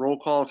seconds. Roll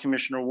call.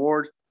 Commissioner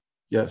Ward,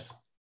 Yes.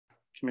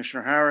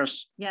 Commissioner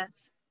Harris,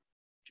 Yes.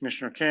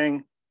 Commissioner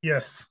King,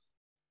 Yes.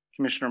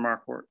 Commissioner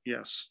Marquardt,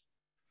 yes.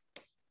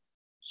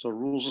 So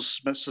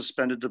rules are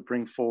suspended to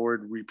bring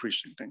forward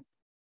re-precincting.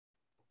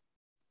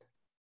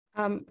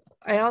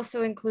 I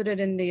also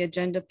included in the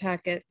agenda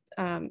packet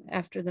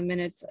after the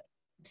minutes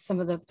some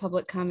of the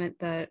public comment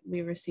that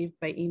we received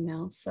by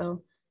email.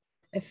 So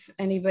if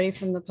anybody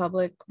from the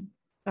public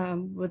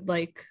would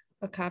like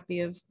a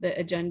copy of the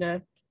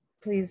agenda,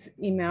 please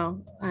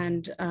email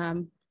and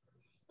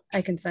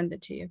I can send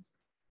it to you.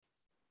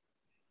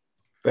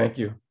 Thank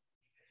you.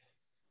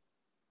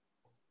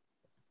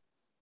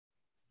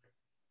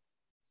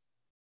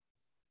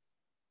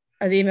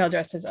 The email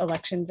address is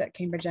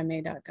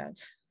elections@cambridgema.gov.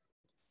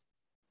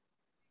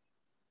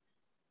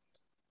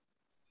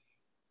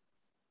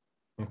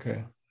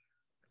 Okay.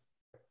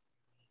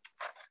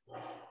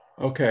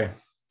 Okay.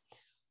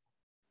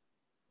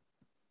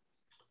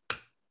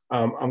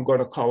 I'm going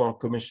to call on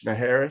Commissioner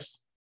Harris.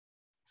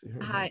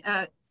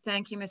 Hi,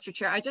 thank you, Mr.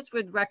 Chair. I just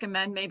would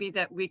recommend maybe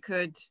that we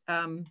could,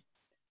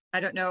 I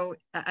don't know,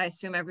 I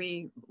assume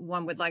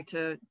everyone would like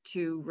to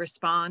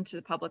respond to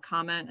the public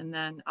comment. And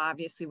then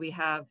obviously we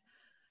have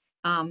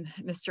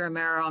Mr.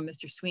 Amaro and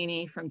Mr.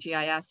 Sweeney from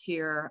GIS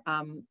here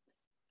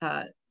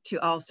to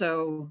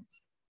also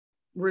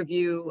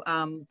review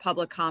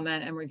public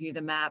comment and review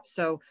the map.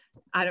 So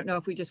I don't know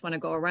if we just want to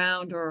go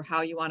around or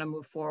how you want to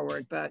move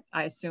forward, but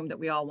I assume that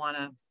we all want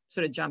to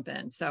sort of jump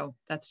in. So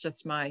that's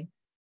just my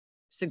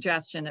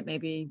suggestion, that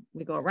maybe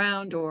we go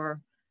around,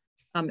 or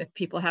if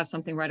people have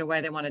something right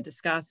away they want to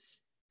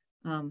discuss.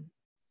 I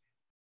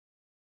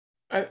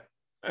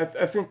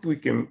think we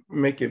can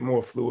make it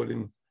more fluid,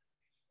 and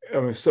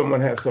if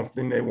someone has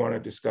something they want to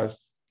discuss,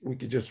 we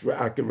could just,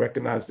 I could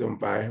recognize them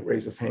by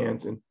raise of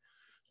hands and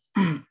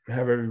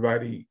have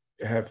everybody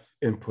have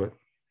input.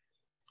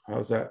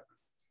 How's that?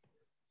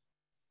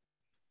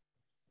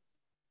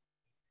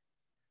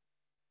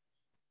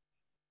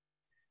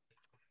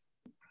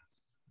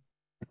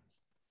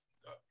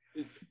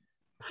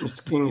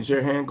 Mr. King, is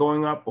your hand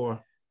going up or?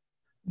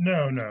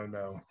 No.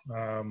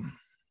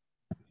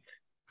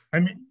 I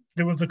mean,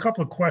 there was a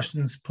couple of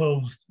questions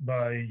posed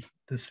by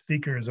the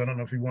speakers. I don't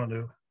know if you want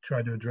to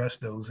try to address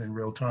those in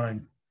real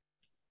time.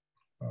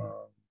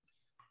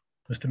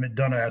 Mr.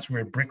 McDonough asked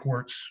where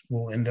Brickworks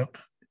will end up,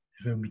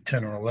 if it'll be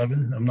 10 or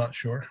 11, I'm not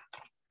sure.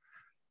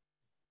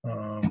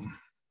 I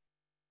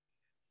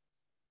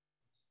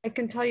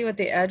can tell you what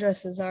the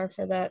addresses are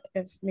for that,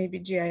 if maybe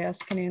GIS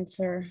can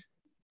answer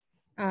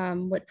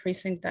what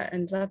precinct that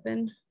ends up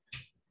in,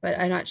 but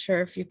I'm not sure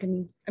if you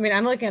can. I mean,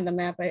 I'm looking at the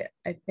map. I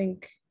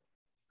think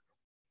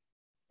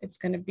it's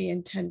going to be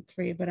in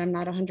 10-3, but I'm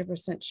not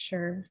 100%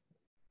 sure.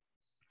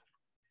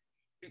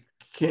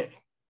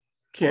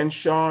 Can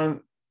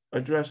Sean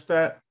address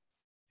that?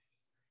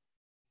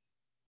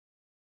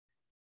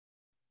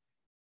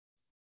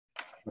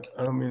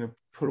 I don't mean to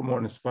put him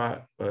on the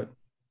spot, but.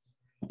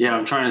 Yeah,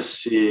 I'm trying to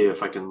see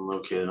if I can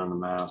locate it on the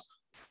map.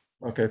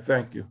 Okay,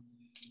 thank you.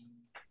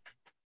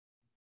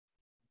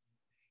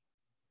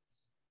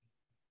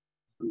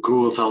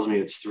 Google tells me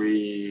it's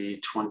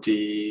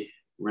 320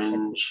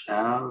 Ringe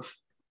Ave.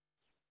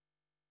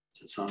 Does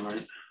that sound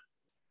right?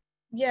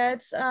 Yeah,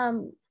 it's I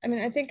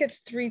mean, I think it's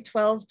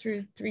 312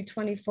 through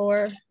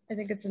 324. I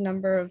think it's a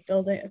number of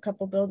a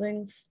couple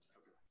buildings.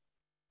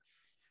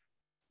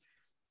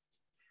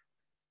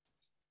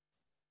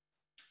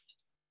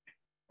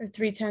 or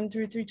 310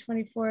 through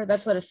 324.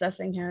 That's what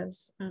assessing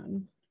has,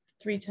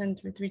 310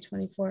 through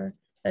 324.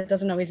 That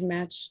doesn't always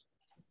match,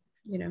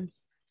 you know.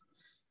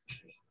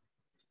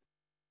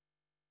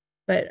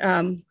 But,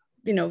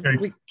 you know,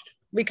 Okay.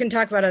 we can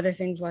talk about other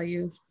things while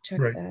you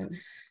check Right. that.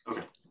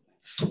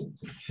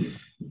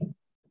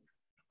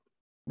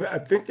 But I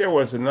think there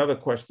was another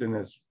question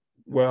as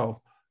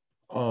well.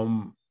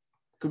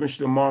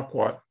 Commissioner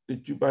Marquardt,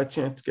 did you by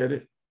chance get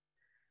it?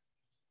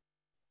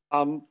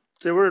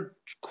 There were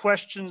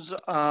questions.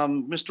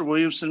 Mr.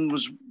 Williamson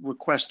was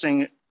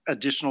requesting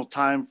additional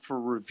time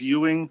for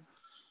reviewing.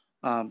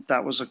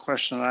 That was a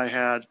question that I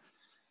had.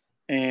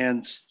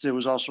 And there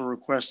was also a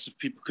request if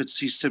people could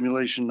see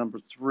simulation number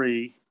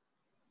 3.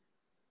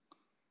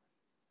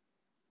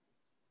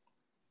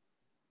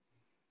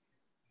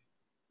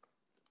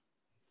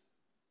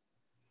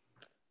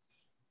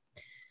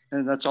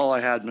 And that's all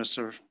I had,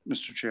 Mr.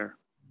 Chair.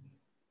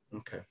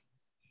 Okay.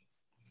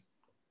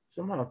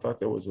 Somehow I thought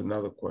there was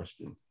another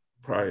question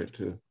prior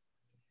to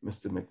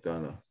Mr.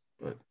 McDonough,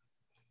 but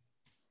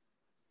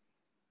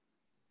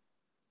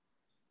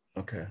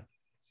okay.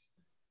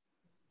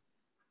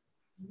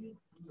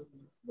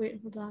 Wait,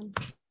 hold on.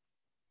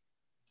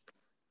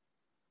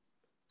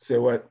 Say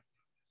what?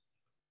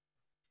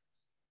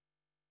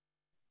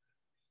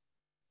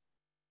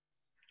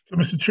 So,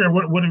 Mr. Chair,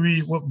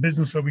 what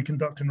business are we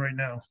conducting right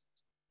now?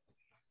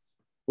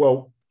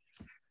 Well,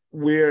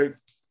 we're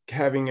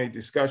having a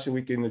discussion.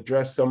 We can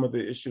address some of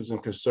the issues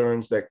and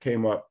concerns that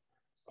came up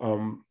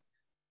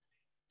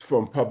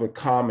from public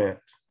comment.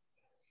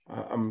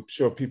 I'm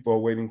sure people are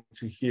waiting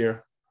to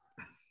hear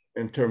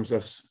in terms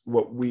of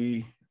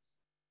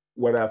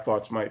what our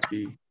thoughts might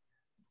be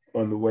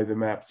on the way the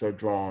maps are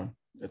drawn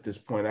at this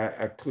point.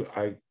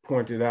 I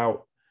pointed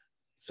out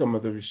some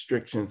of the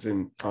restrictions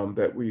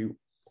that we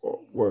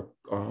were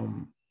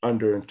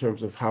under in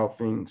terms of how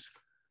things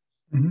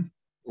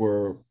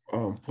were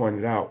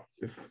pointed out.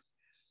 If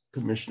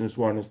commissioners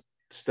want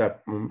to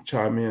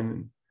chime in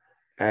and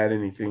add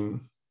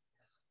anything.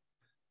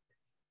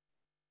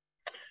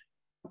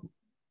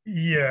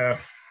 Yeah.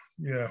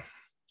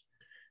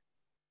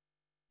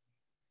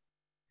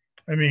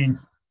 I mean,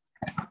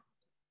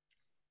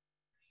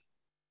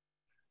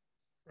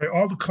 right,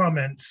 all the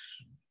comments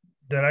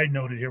that I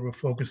noted here were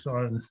focused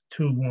on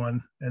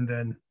 2-1, and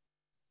then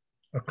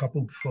a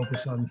couple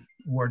focused on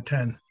Ward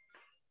 10.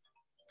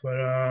 But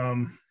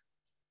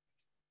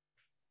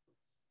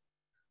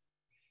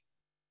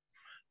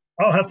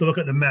I'll have to look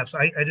at the maps.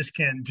 I just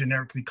can't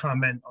generically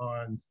comment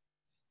on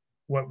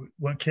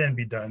what can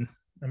be done.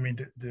 I mean,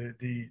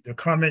 the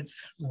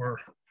comments were,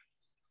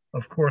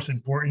 of course,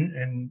 important,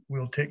 and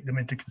we'll take them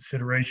into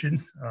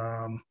consideration.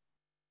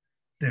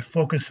 They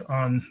focus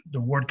on the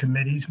ward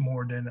committees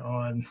more than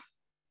on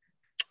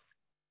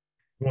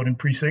voting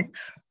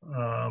precincts.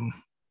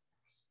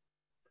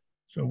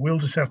 So we'll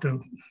just have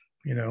to,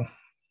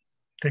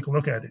 take a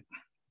look at it.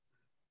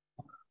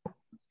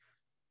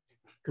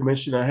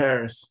 Commissioner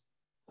Harris.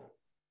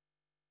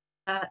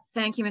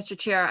 Thank you, Mr.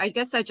 Chair. I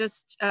guess I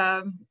just,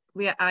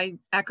 I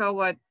echo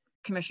what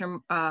Commissioner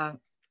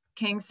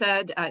King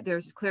said.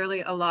 There's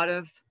clearly a lot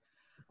of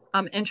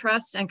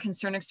interest and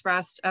concern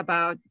expressed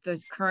about the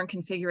current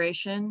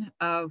configuration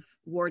of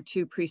Ward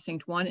 2,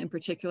 Precinct 1, in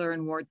particular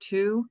in Ward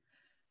 2.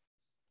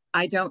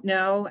 I don't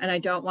know, and I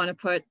don't want to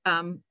put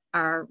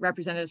our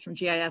representatives from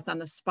GIS on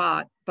the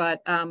spot,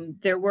 but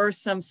there were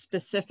some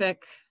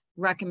specific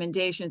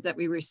recommendations that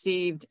we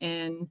received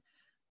in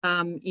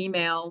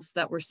emails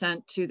that were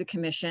sent to the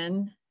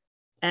commission.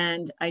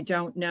 And I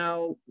don't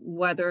know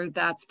whether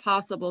that's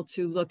possible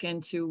to look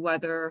into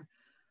whether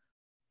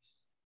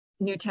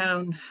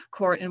Newtown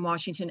Court and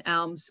Washington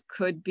Elms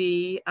could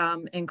be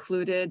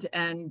included.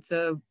 And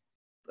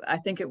I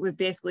think it would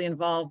basically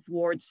involve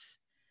wards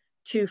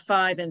 2,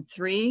 5, and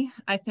 3,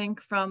 I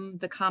think, from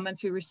the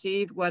comments we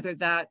received, whether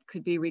that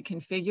could be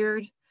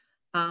reconfigured.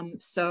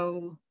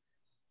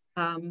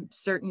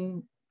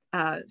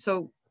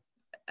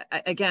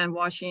 Again,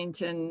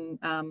 Washington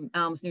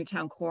Elms,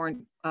 Newtown Court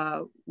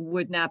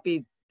would not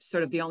be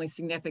sort of the only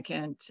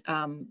significant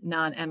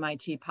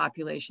non-MIT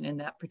population in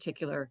that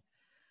particular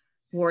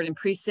ward and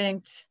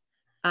precinct.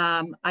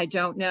 I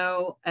don't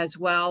know as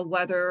well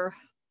whether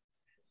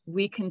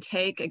we can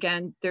take,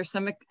 again, there's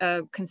some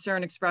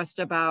concern expressed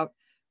about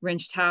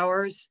Ringe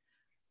Towers.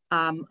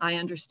 I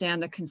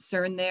understand the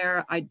concern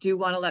there. I do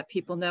want to let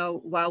people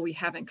know, while we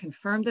haven't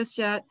confirmed this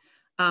yet,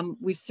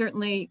 we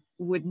certainly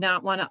would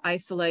not want to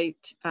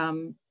isolate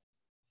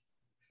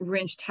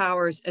Ringe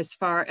Towers as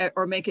far,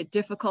 or make it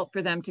difficult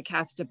for them to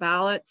cast a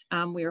ballot.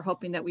 We are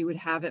hoping that we would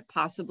have it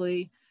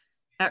possibly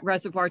at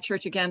Reservoir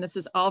Church. Again, this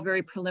is all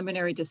very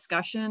preliminary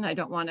discussion. I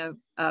don't want to,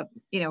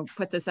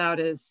 put this out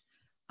as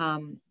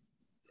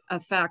a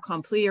fait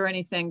accompli or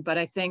anything, but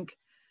I think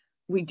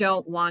we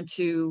don't want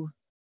to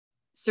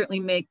certainly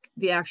make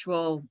the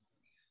actual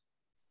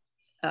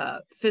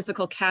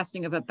physical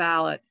casting of a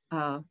ballot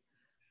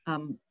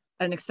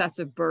an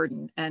excessive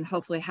burden, and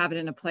hopefully have it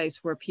in a place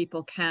where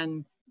people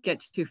can get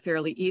to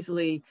fairly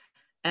easily,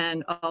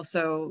 and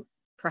also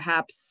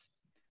perhaps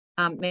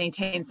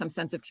maintain some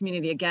sense of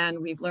community.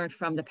 Again, we've learned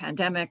from the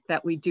pandemic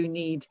that we do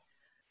need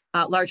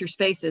larger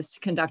spaces to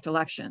conduct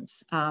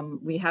elections.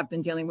 We have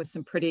been dealing with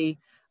some pretty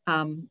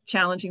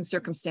challenging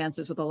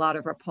circumstances with a lot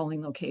of our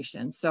polling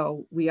locations.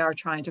 So we are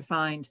trying to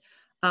find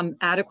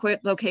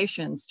adequate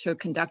locations to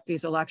conduct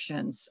these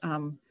elections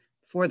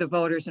for the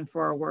voters and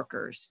for our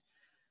workers.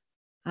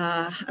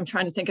 I'm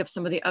trying to think of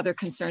some of the other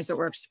concerns that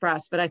were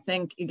expressed, but I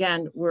think,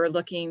 again, we're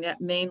looking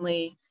at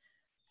mainly,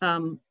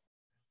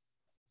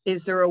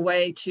 is there a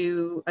way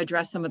to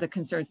address some of the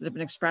concerns that have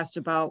been expressed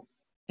about,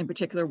 in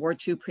particular, Ward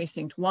 2,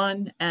 Precinct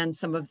 1, and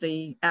some of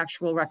the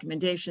actual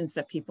recommendations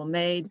that people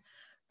made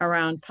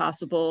around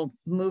possible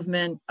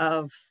movement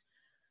of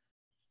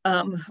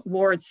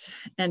wards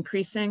and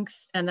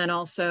precincts? And then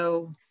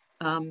also,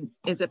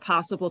 is it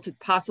possible to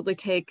possibly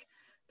take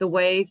the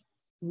way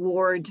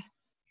Ward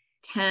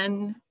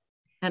 10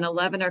 and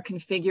 11 are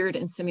configured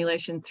in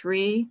simulation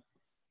 3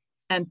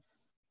 and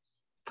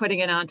putting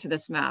it onto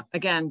this map?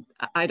 Again,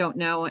 I don't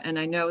know. And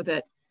I know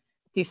that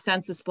these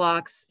census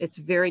blocks, it's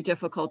very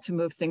difficult to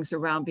move things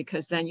around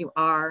because then you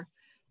are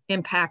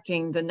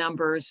impacting the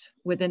numbers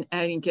within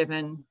any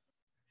given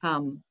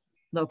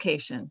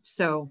location.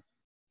 So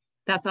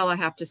that's all I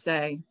have to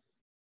say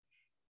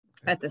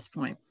at this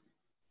point.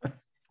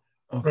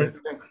 Okay. Right.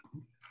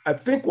 I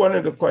think one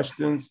of the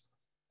questions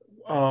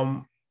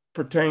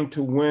pertain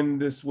to when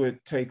this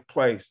would take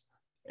place.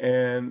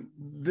 And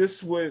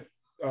this would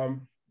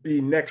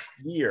be next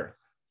year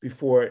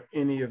before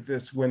any of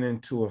this went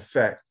into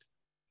effect.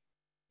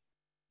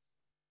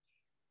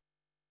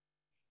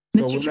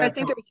 Mr. Chair, I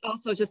think there was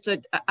also just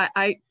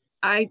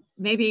I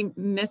maybe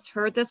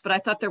misheard this, but I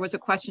thought there was a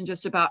question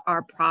just about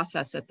our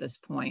process at this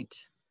point,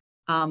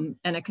 and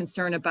a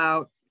concern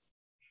about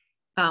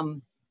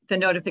the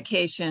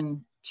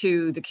notification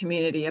to the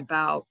community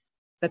about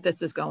that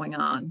this is going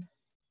on.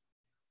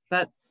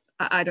 But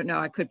I don't know,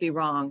 I could be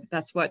wrong.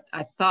 That's what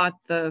I thought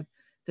the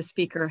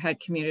speaker had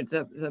communicated,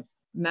 the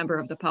member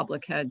of the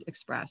public had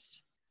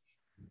expressed.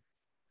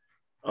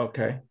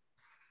 Okay.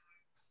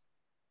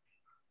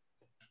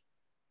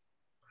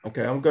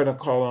 Okay, I'm gonna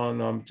call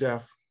on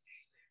Jeff.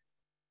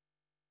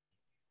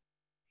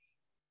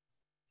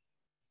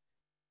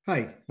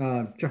 Hi,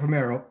 Jeff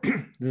Romero,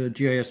 the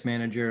GIS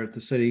manager at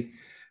the city.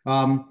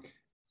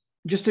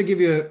 Just to give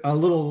you a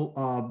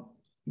little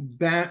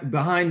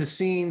behind the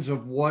scenes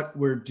of what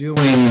we're doing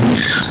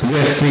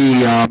with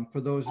the,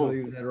 for those of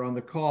you that are on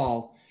the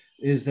call,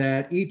 is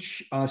that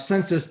each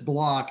census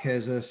block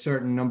has a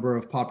certain number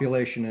of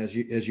population,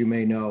 as you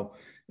may know.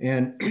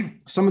 And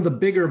some of the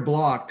bigger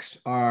blocks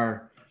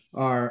are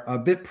a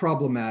bit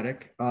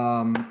problematic,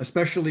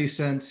 especially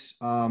since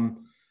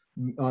some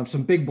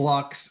big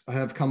blocks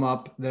have come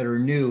up that are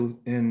new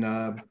in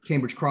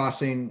Cambridge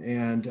Crossing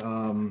and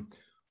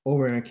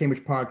over in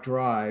Cambridge Park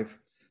Drive.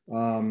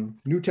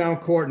 Newtown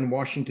Court and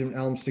Washington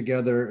Elms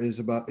together is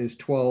about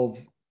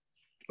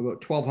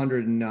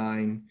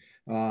 1,209.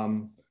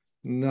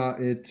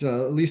 It's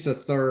at least a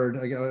third.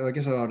 I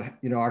guess about,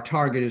 our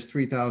target is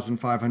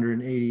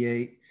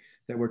 3,588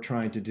 that we're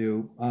trying to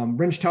do.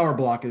 Ringe Tower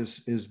block is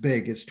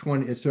big. It's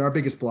our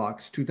biggest block.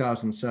 It's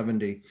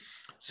 2,070.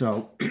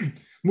 So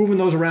moving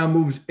those around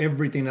moves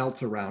everything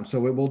else around.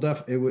 So it will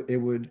it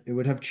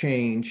would have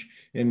change.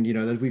 And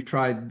that we've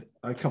tried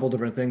a couple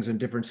different things in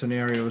different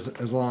scenarios,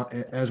 as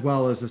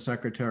well as the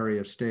Secretary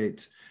of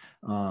State's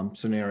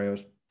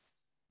scenarios.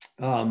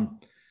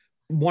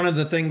 One of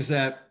the things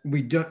that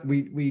we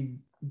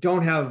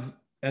don't have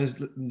as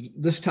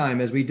this time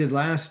as we did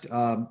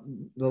the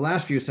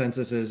last few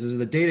censuses is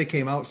the data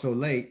came out so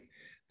late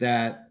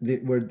that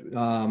we're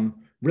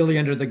really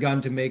under the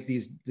gun to make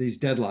these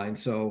deadlines.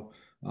 So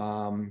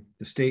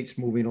the state's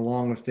moving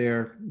along with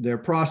their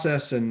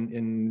process,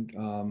 and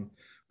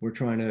we're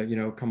trying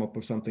to come up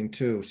with something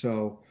too.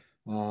 So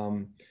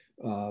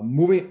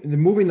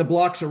moving the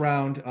blocks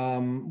around,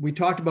 we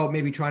talked about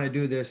maybe trying to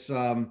do this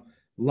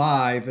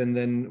live, and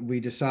then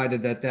we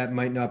decided that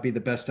might not be the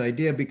best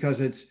idea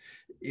because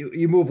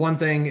you move one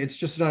thing, it's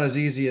just not as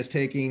easy as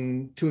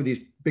taking two of these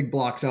big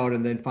blocks out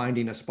and then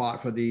finding a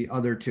spot for the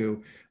other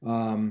two,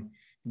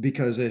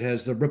 because it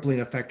has the rippling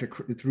effect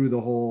through the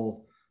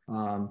whole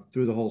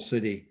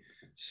city.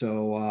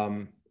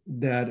 So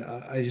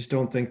that I just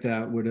don't think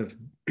that would have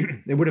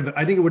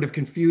I think it would have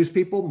confused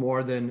people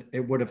more than it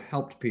would have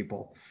helped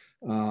people.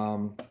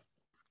 So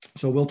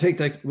we'll take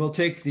the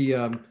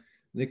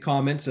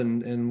comments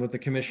and with the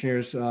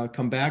commissioners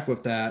come back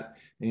with that,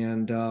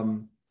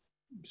 and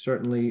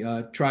certainly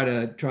try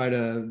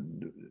to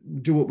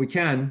do what we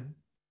can.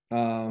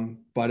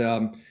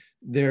 But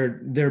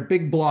they're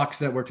big blocks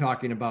that we're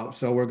talking about.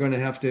 So we're going to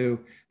have to,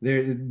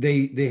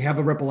 they have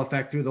a ripple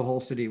effect through the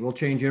whole city. We'll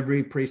change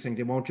every precinct.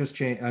 It won't just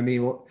change. I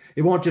mean,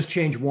 it won't just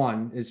change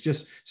one.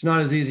 It's not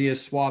as easy as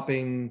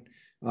swapping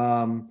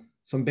some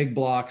big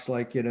blocks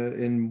like,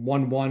 in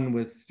 1-1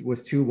 with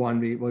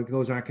 2-1. Like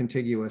those aren't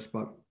contiguous,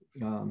 but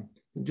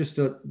just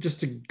to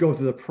go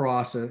through the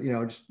process,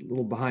 just a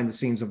little behind the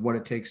scenes of what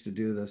it takes to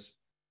do this.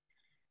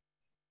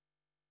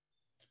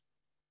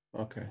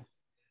 Okay.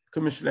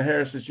 Commissioner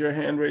Harris, is your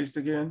hand raised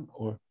again,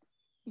 or?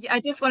 Yeah, I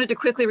just wanted to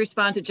quickly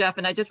respond to Jeff,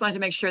 and I just wanted to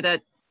make sure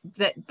that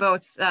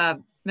both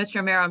Mr.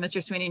 Romero and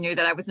Mr. Sweeney knew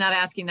that I was not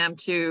asking them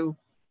to,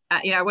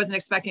 I wasn't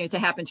expecting it to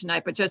happen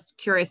tonight, but just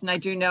curious. And I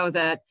do know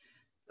that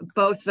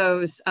both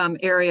those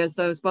areas,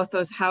 both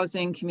those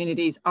housing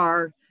communities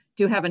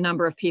do have a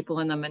number of people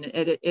in them, and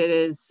it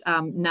is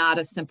not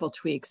a simple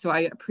tweak. So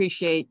I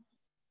appreciate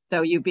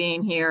though you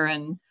being here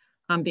and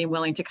being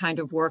willing to kind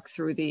of work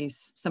through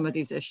some of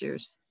these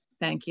issues.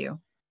 Thank you.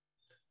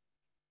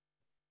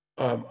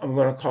 I'm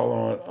going to call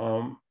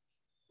on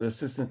the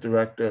assistant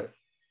director.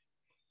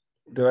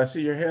 Did I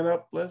see your hand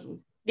up, Leslie?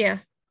 Yeah.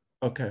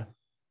 Okay.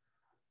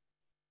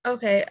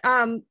 Okay.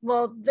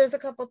 Well, there's a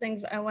couple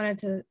things I wanted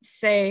to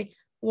say.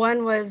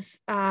 One was,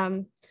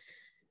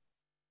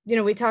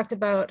 we talked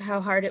about how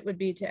hard it would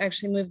be to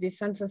actually move these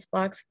census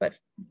blocks, but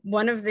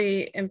one of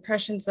the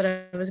impressions that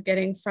I was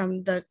getting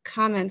from the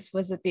comments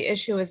was that the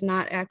issue is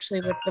not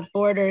actually with the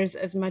borders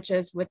as much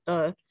as with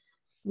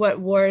what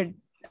ward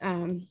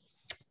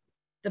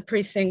the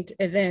precinct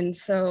is in.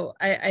 So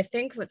I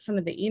think what some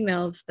of the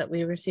emails that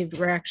we received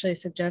were actually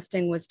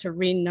suggesting was to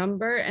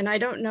renumber, and I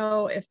don't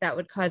know if that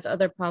would cause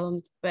other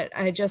problems, but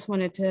I just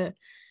wanted to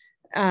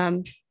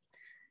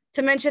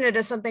mention it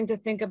as something to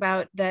think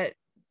about, that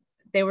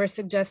they were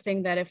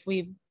suggesting that if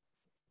we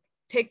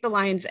take the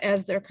lines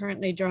as they're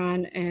currently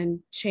drawn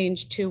and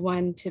change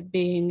 2-1 to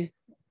being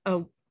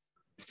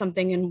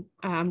something in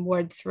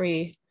Ward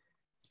 3,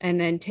 and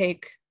then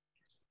take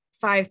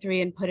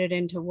 5-3 and put it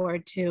into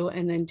Ward 2,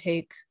 and then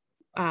take,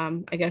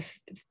 I guess,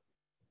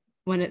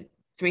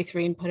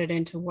 3-3 and put it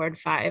into Ward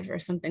 5 or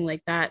something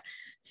like that.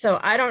 So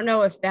I don't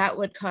know if that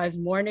would cause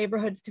more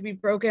neighborhoods to be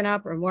broken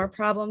up or more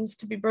problems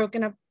to be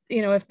broken up,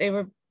 if they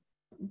were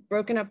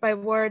broken up by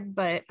ward,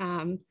 but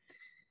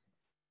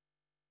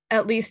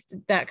at least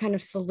that kind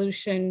of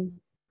solution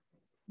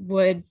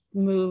would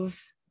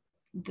move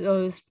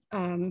those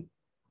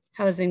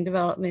housing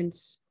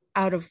developments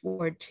out of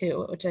Ward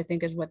 2, which I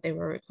think is what they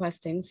were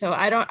requesting. So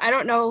I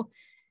don't know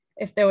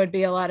if there would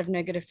be a lot of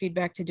negative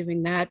feedback to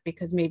doing that,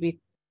 because maybe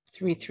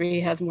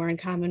 3-3 has more in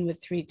common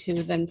with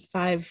 3-2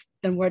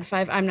 than Ward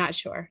 5. I'm not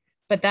sure,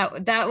 but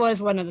that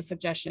was one of the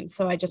suggestions.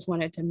 So I just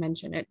wanted to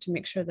mention it to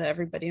make sure that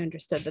everybody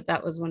understood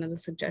that was one of the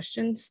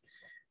suggestions.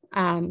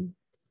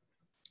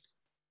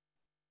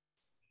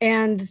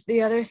 And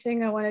the other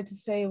thing I wanted to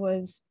say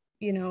was,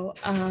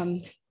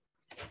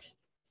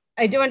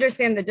 I do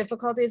understand the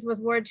difficulties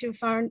with Ward 2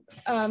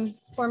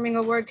 forming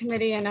a ward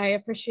committee, and I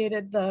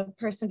appreciated the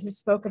person who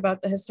spoke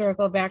about the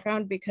historical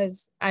background,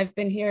 because I've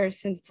been here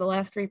since the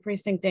last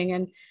re-precincting,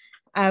 and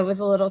I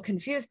was a little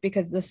confused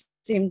because this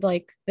seemed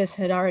like this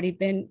had already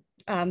been,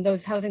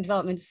 those housing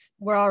developments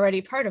were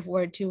already part of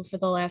Ward 2 for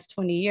the last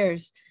 20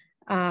 years.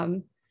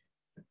 And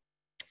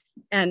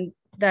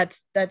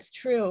that's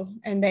true,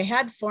 and they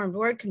had formed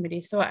ward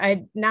committees. So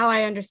now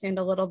I understand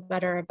a little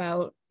better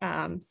about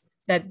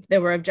that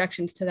there were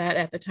objections to that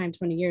at the time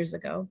 20 years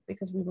ago,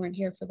 because we weren't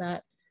here for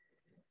that.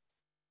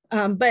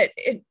 But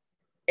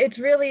it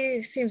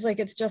really seems like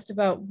it's just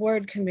about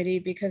ward committee,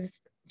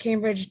 because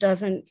Cambridge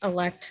doesn't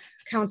elect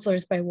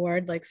counselors by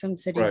ward like some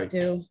cities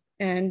do.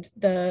 And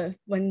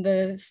when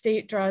the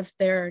state draws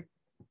their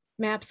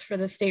maps for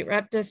the state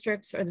rep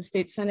districts or the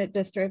state senate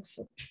districts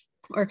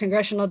or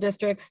congressional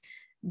districts,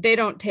 they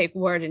don't take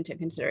ward into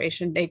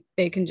consideration.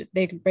 They can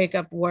break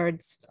up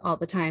wards all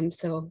the time.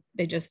 So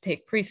they just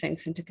take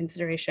precincts into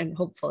consideration,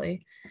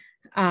 hopefully.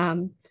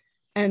 And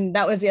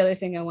that was the other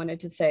thing I wanted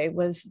to say,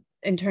 was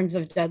in terms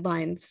of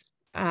deadlines.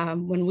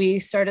 When we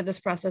started this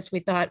process, we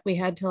thought we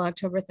had till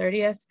October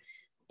 30th,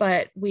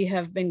 but we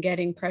have been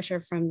getting pressure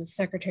from the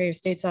Secretary of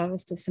State's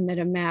office to submit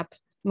a map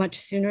much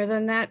sooner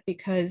than that,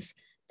 because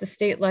the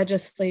state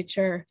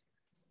legislature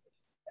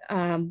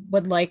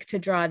would like to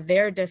draw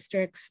their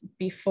districts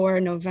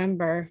before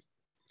November,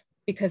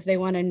 because they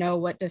want to know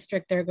what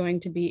district they're going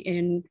to be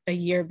in a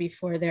year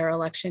before their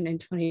election in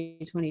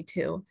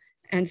 2022.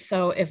 And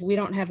so if we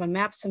don't have a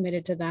map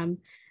submitted to them,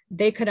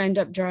 they could end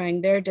up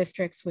drawing their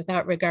districts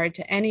without regard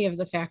to any of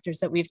the factors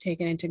that we've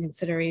taken into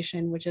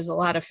consideration, which is a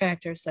lot of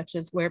factors, such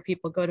as where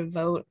people go to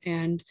vote,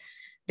 and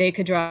they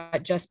could draw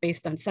it just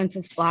based on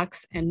census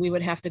blocks, and we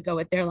would have to go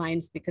with their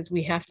lines because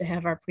we have to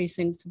have our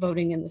precincts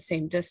voting in the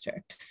same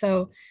district.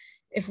 So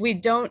if we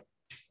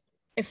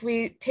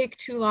take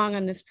too long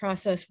on this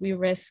process, we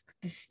risk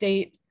the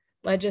state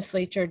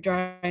legislature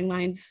drawing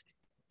lines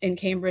in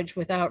Cambridge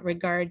without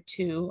regard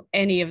to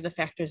any of the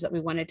factors that we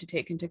wanted to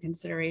take into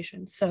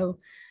consideration. So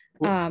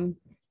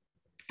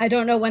I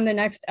don't know when the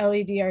next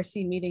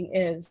LEDRC meeting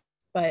is,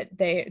 but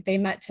they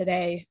met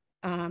today,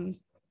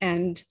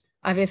 and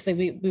obviously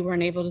we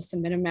weren't able to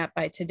submit a map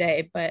by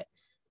today, but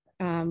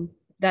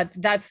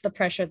that's the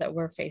pressure that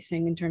we're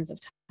facing in terms of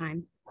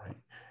time. Right.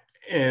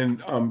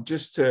 And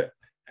just to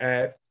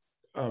add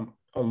a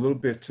little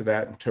bit to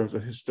that in terms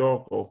of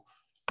historical,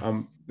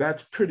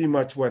 that's pretty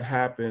much what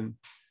happened.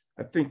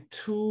 I think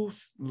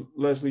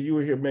Leslie, you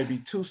were here maybe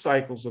 2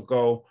 cycles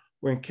ago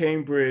when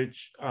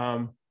Cambridge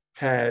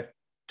had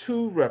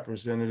 2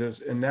 representatives,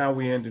 and now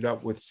we ended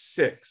up with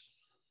 6.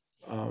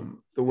 The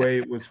way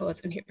it was. I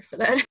wasn't here for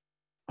that.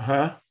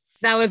 Huh?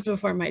 That was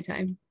before my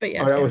time, but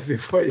yes. Oh, that was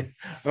before you.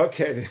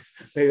 Okay,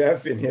 maybe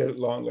I've been here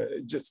longer,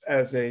 just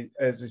as a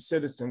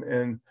citizen,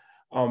 and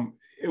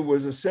it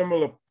was a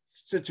similar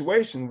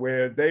situation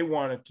where they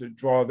wanted to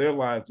draw their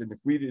lines, and if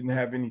we didn't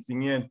have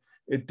anything in,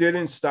 it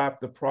didn't stop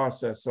the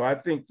process. So I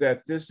think that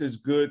this is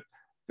good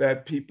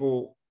that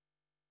people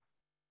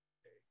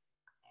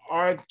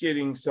are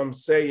getting some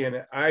say in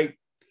it. I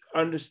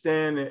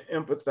understand and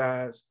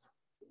empathize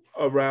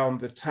around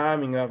the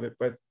timing of it,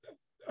 but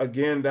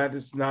again, that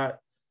is not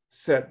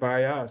set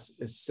by us,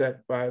 it's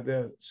set by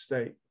the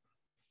state.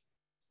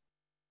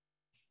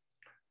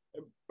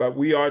 But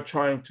we are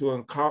trying to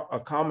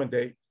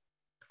accommodate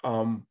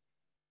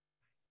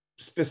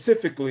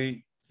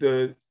specifically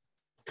the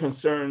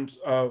concerns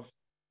of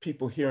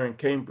people here in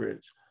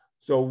Cambridge.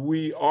 So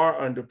we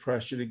are under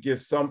pressure to get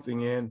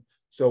something in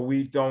so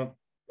we don't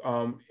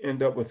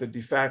end up with a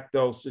de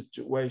facto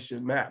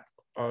situation map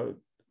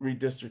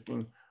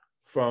redistricting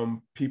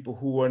from people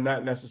who are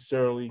not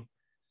necessarily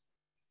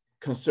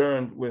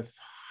concerned with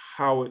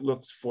how it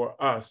looks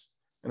for us,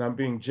 and I'm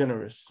being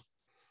generous,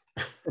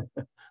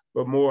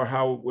 but more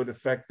how it would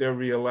affect their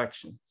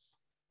re-elections.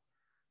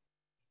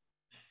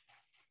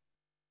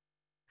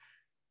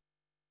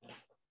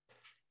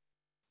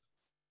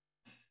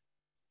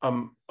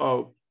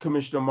 Oh,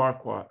 Commissioner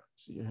Marquardt,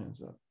 see your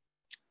hands up.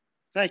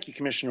 Thank you,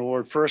 Commissioner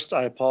Ward. First,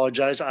 I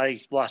apologize.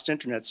 I lost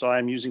internet, so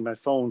I'm using my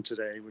phone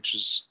today, which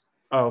is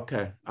Oh,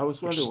 okay. I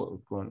was wondering what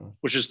was going on.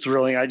 Which is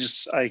thrilling. I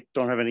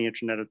don't have any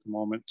internet at the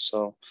moment.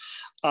 So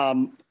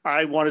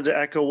I wanted to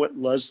echo what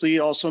Leslie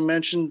also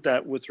mentioned,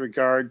 that with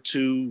regard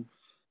to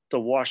the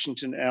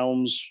Washington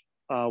Elms,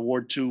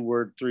 Ward 2,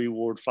 Ward 3,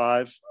 Ward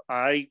 5,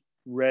 I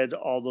read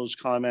all those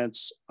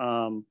comments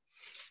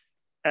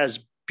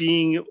as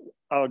being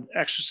an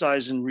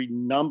exercise in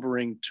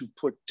renumbering to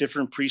put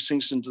different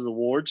precincts into the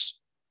wards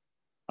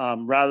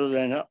rather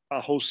than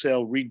a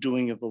wholesale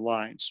redoing of the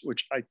lines,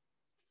 which I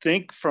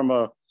think from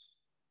a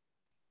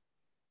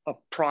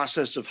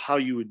process of how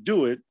you would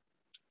do it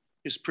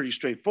is pretty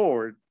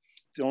straightforward.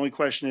 The only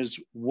question is,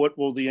 what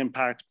will the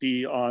impact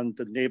be on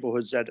the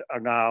neighborhoods that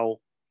are now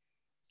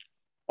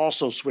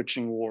also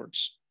switching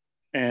wards?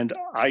 And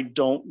I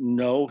don't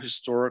know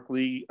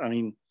historically. I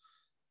mean,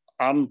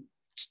 I'm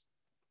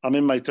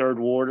in my third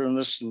ward on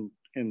this,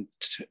 and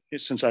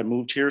since I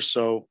moved here,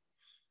 so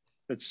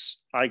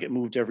I get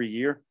moved every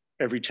year,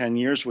 every 10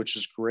 years, which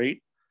is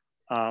great.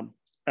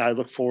 I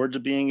look forward to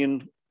being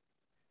in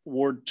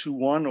Ward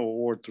 2-1 or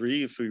Ward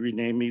 3, if we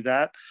rename me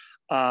that.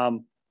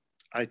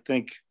 I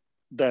think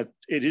that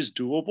it is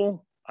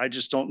doable. I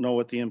just don't know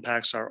what the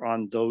impacts are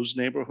on those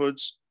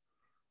neighborhoods.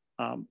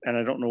 And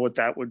I don't know what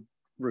that would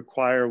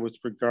require with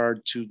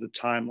regard to the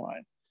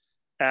timeline.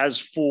 As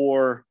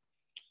for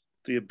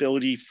the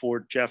ability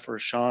for Jeff or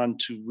Sean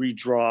to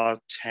redraw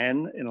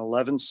 10 and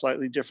 11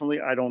 slightly differently,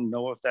 I don't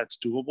know if that's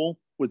doable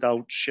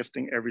without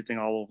shifting everything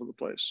all over the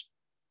place.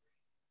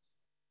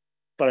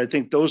 But I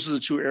think those are the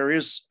two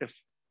areas,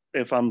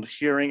 if I'm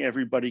hearing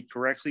everybody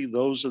correctly,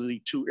 those are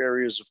the two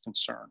areas of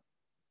concern.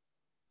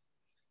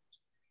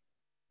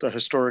 The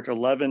historic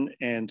 11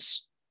 and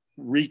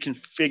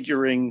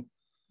reconfiguring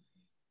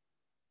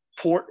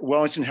Port,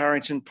 Wellington,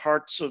 Harrington,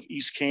 parts of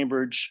East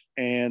Cambridge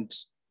and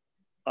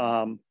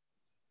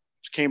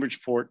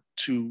Cambridgeport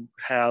to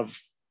have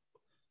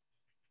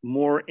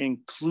more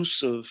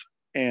inclusive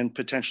and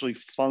potentially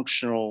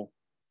functional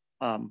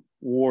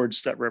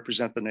wards that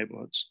represent the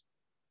neighborhoods.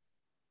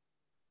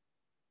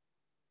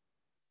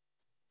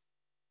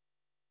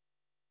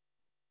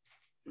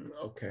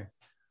 Okay.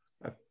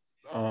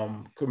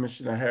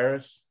 Commissioner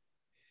Harris.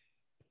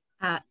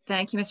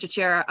 Thank you, Mr.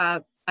 Chair.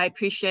 I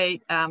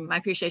appreciate my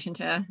appreciation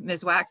to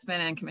Ms. Waxman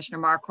and Commissioner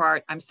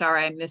Marquardt. I'm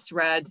sorry I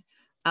misread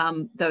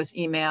those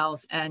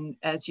emails. And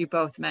as you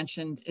both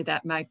mentioned,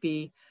 that might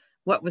be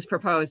what was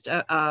proposed,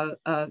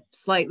 a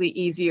slightly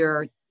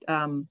easier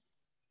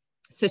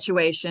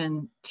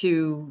situation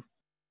to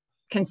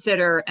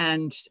consider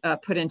and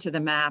put into the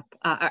map,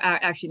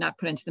 actually not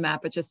put into the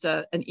map, but just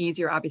an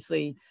easier,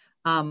 obviously,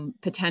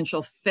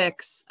 potential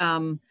fix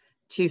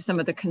to some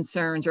of the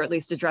concerns, or at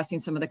least addressing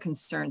some of the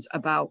concerns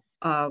about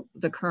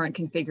the current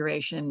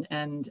configuration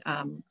and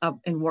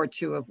in Ward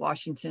 2 of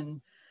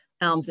Washington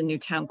Elms and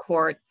Newtown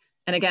Court.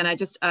 And again, I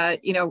just,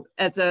 you know,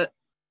 as a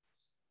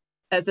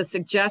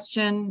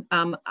suggestion,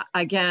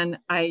 again,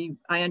 I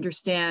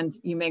understand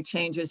you make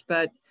changes,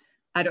 but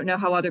I don't know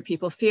how other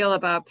people feel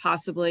about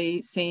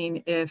possibly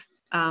seeing if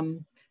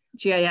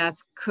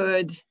GIS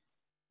could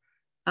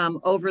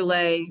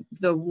overlay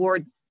the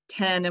Ward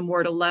 10 and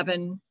Ward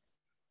 11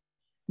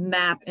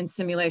 map in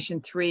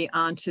simulation 3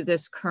 onto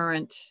this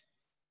current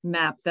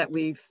map that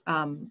we've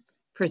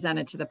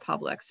presented to the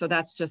public. So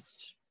that's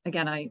just,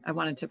 again, I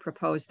wanted to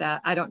propose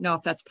that. I don't know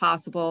if that's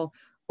possible,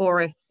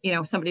 or if, you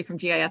know, somebody from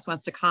GIS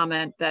wants to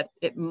comment that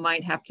it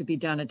might have to be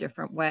done a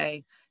different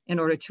way in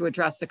order to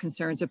address the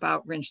concerns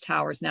about Ringe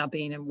Towers now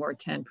being in Ward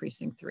 10,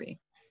 Precinct 3.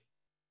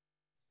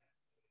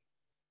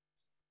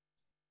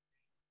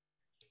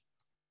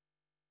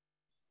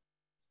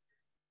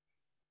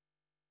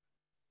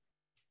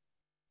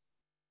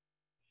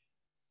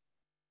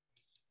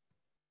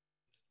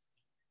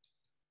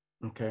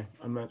 Okay,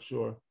 I'm not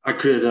sure. I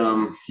could,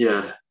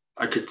 yeah,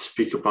 I could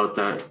speak about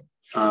that.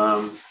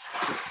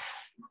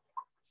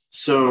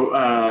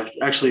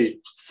 Actually,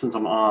 since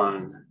I'm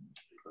on,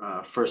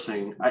 first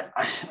thing,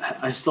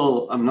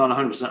 I'm not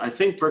 100%. I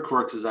think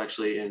Brickworks is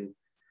actually in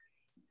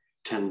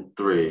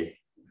 10.3,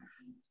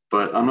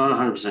 but I'm not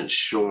 100%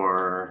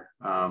 sure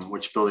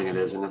which building it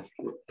is. And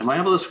am I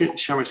able to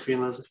share my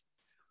screen, Leslie?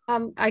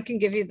 I can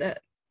give you the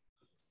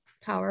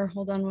power.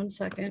 Hold on one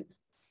second.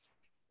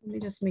 Let me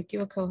just make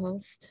you a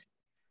co-host.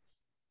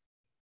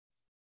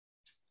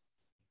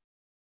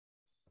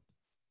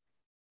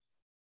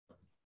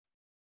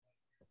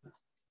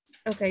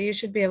 Okay, you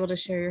should be able to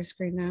share your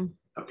screen now.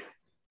 Okay.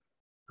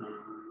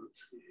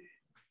 Let's see.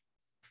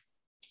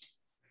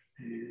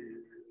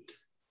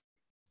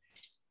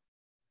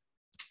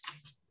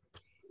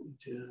 And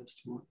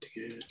just want to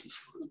get this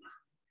one.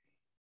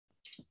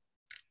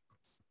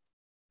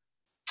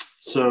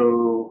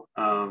 So,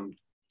 yeah,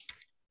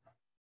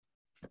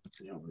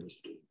 where is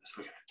it doing this?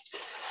 Okay.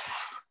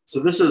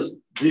 So this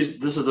is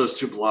those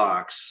two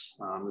blocks.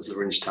 This is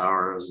Ridge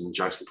Towers and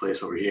Jackson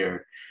Place over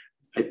here.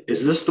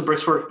 Is this the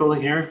Brickworks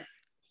building here?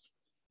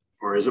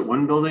 Or is it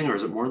one building, or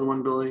is it more than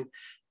one building?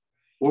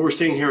 What we're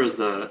seeing here is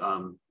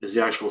the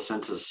actual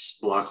census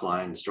block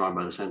lines drawn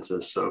by the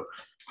census. So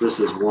this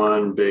is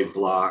one big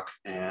block,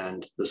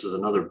 and this is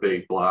another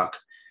big block.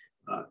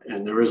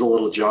 And there is a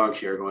little jog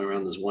here going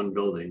around this one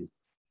building.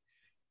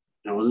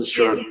 And I wasn't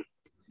sure. Yeah.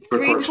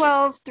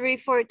 312,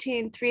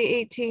 314,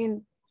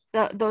 318,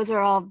 those are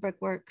all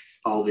Brickworks.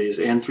 All these,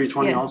 and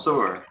 320 also,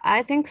 or?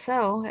 I think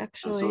so,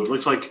 actually. So it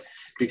looks like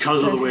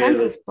because of the way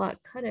census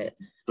block cut it.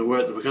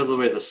 Because of the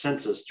way the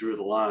census drew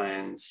the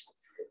lines,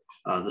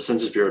 the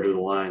Census Bureau drew the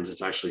lines,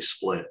 it's actually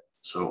split.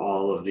 So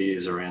all of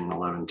these are in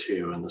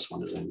 11.2 and this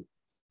one is in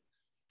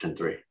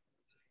 10.3,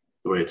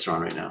 the way it's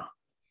drawn right now.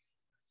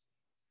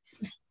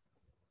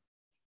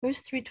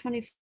 Where's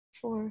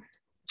 324?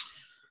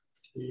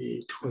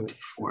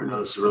 324. No,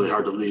 this is really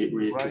hard to read.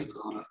 Right.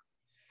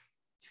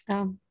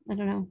 Oh, I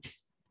don't know.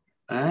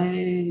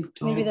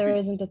 Maybe there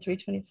isn't a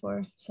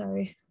 324.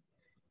 Sorry.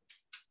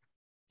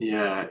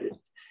 Yeah.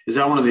 Is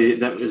that one of the,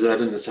 is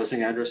that an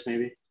assessing address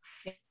maybe?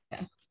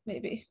 Yeah,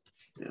 maybe.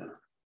 Yeah.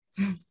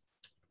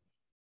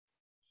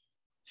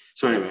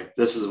 So anyway,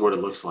 this is what it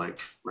looks like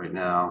right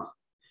now.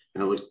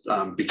 And it looks,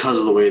 because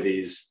of the way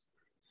the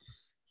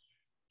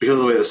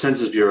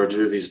Census Bureau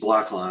drew these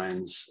block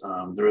lines,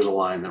 there is a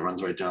line that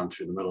runs right down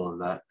through the middle of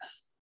that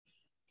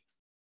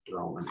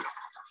development.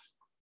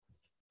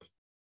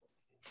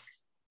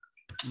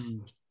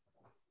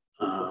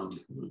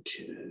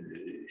 Okay.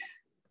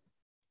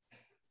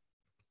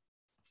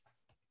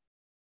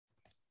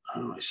 How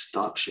do I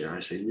stop share?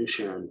 I say new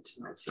share.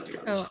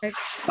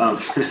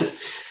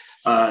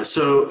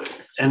 So,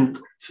 and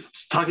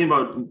talking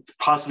about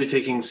possibly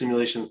taking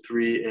simulation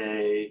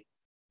 3A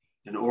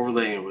and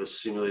overlaying it with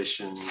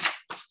simulation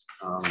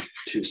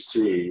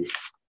 2C.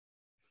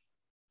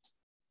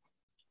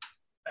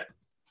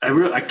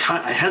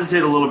 I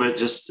hesitate a little bit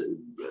just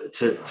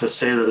to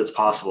say that it's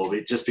possible,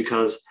 just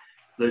because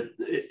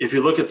if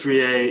you look at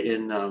 3A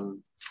in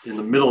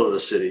the middle of the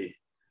city,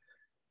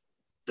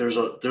 there's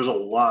a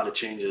lot of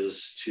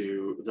changes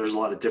there's a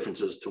lot of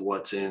differences to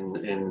what's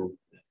in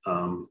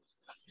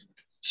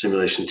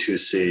simulation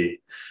 2C.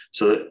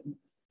 So that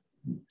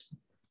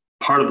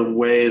part of the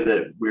way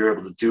that we were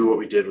able to do what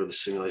we did with the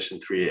simulation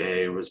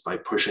 3A was by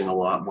pushing a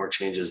lot more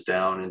changes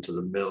down into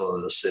the middle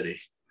of the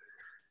city.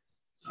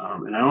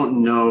 And I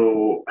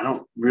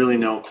don't really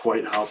know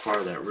quite how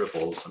far that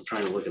ripples. I'm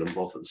trying to look at them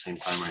both at the same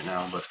time right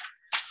now, but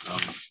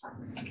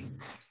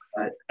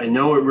I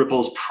know it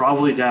ripples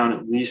probably down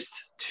at least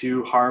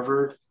to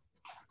Harvard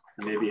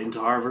and maybe into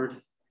Harvard.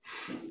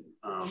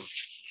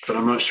 But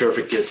I'm not sure if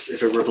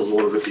it ripples a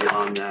little bit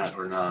beyond that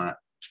or not.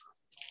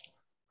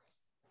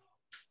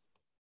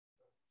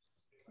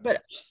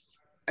 But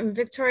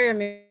Victoria,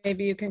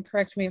 maybe you can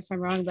correct me if I'm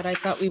wrong, but I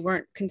thought we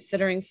weren't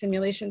considering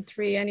simulation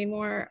 3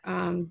 anymore.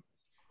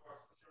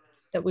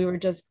 That we were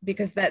just,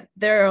 because there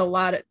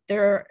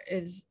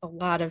is a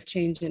lot of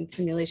change in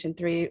simulation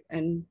 3,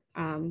 and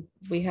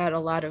we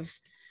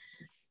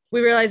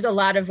realized a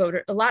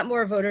lot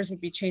more voters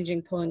would be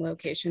changing polling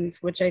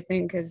locations, which I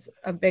think is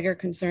a bigger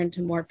concern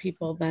to more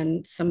people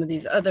than some of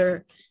these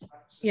other,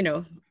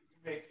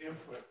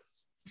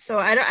 So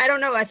I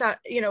don't know. I thought,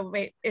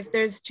 if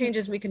there's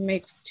changes we can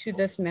make to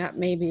this map,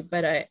 maybe,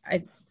 but I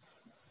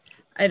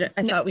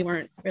thought we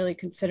weren't really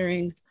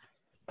considering.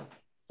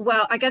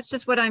 Well, I guess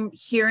just what I'm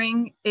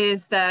hearing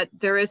is that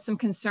there is some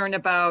concern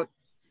about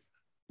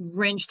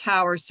Ringe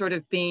Towers sort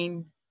of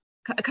being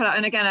cut out.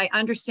 And again, I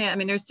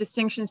understand, there's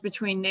distinctions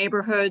between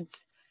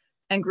neighborhoods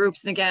and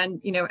groups. And again,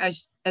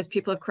 as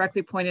people have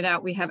correctly pointed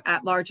out, we have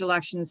at-large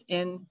elections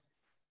in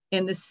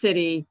the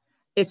city.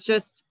 It's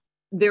just,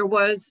 there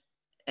was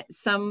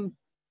some,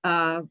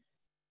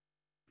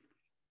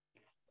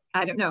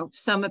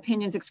 some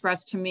opinions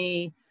expressed to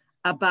me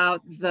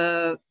about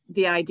the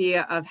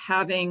idea of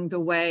having the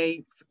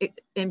way,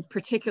 in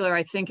particular,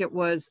 I think it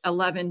was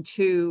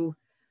 11.2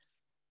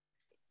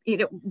 you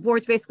know,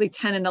 wards basically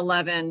 10 and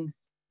 11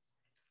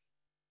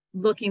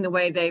 looking the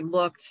way they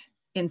looked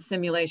in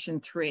simulation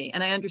 3.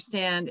 And I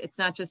understand it's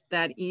not just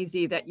that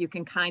easy that you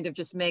can kind of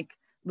just make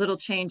little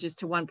changes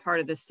to one part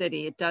of the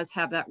city. It does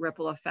have that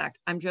ripple effect.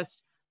 I'm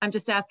just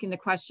asking the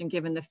question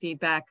given the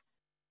feedback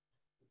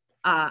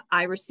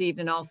I received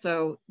and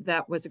also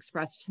that was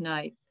expressed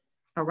tonight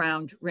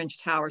around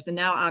Rinch Towers. And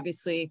now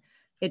obviously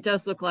it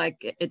does look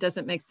like it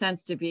doesn't make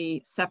sense to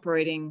be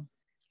separating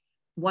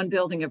one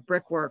building of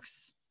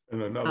brickworks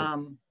and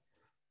another.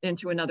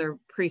 Into another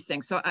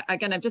precinct. So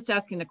again, I'm just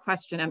asking the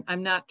question.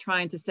 I'm not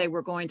trying to say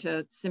we're going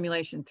to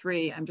simulation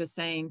 3. I'm just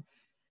saying,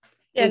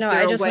 Yeah, is no, there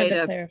I a just way wanted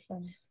to to clarify.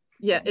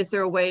 Yeah, is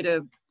there a way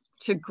to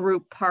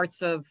group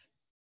parts of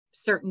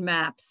certain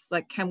maps?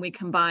 Like, can we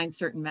combine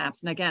certain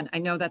maps? And again, I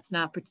know that's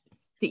not,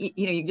 you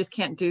know, you just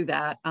can't do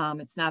that.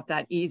 It's not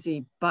that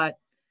easy, but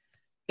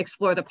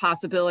explore the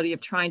possibility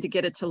of trying to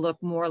get it to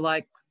look more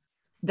like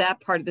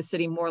that part of the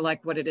city, more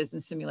like what it is in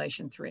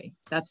simulation 3.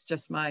 That's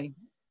just my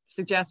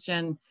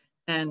suggestion.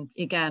 And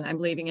again, I'm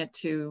leaving it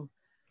to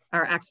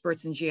our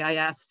experts in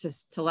GIS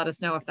to let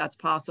us know if that's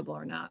possible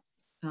or not.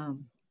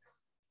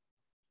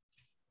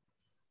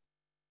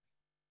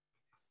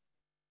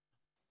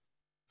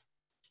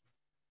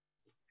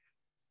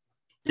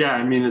 Yeah,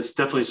 I mean, it's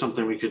definitely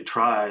something we could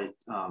try.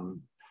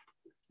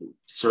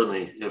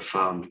 Certainly, if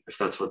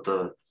that's what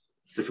the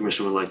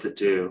commission would like to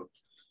do.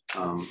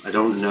 I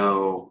don't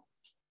know.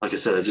 Like I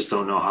said, I just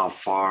don't know how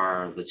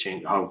far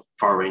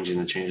ranging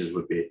the changes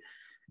would be.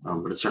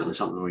 But it's certainly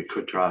something we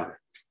could try.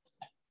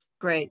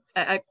 Great.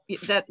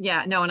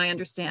 Yeah, no, and I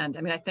understand.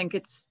 I mean, I think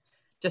it's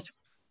just,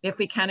 if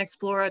we can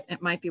explore it,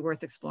 it might be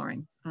worth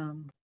exploring.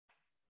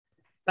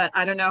 But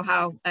I don't know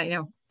how,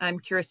 I'm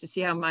curious to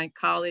see how my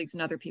colleagues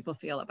and other people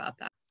feel about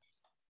that.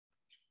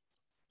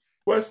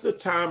 What's the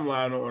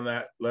timeline on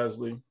that,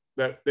 Leslie,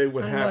 that they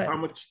would have? How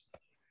much?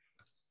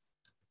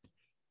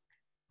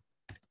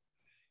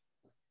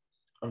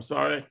 I'm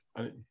sorry.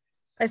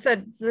 I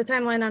said the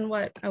timeline on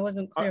what? I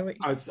wasn't clear.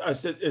 I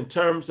said in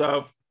terms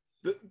of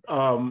the,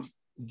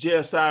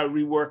 GSI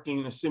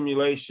reworking the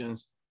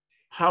simulations,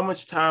 how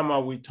much time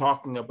are we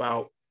talking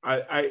about?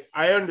 I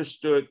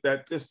understood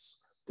that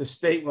the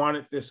state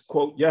wanted this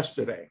quote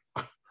yesterday.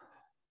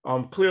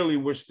 Clearly,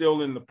 we're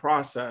still in the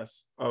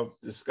process of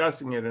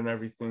discussing it and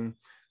everything.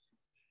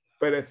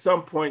 But at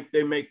some point,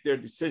 they make their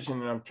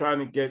decision, and I'm trying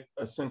to get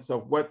a sense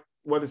of what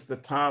is the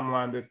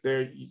timeline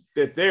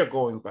that they're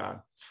going by.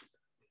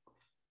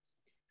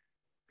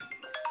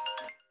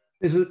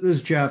 This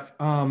is Jeff.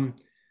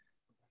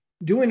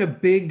 Doing a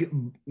big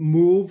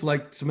move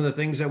like some of the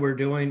things that we're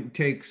doing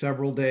take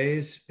several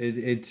days.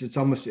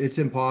 It's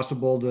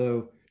impossible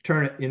to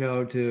turn it,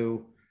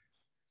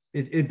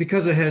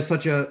 because it has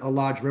such a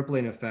large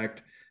rippling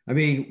effect. I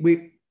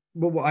mean,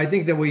 I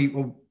think that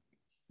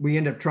we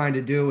end up trying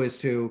to do is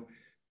to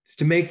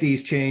make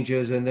these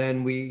changes, and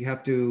then we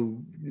have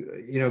to,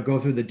 go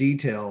through the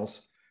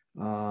details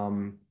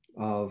of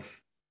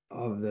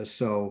this.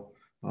 So,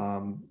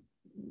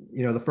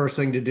 the first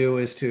thing to do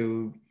is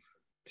to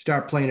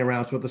start playing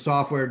around. So what the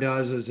software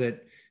does is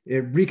it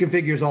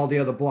reconfigures all the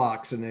other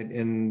blocks,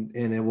 and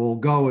it will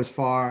go as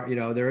far,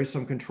 there is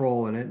some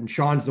control in it. And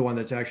Sean's the one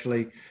that's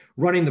actually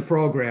running the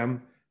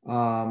program.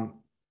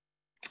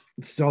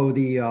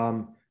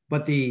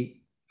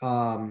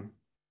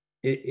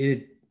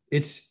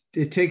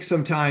 It takes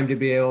some time to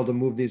be able to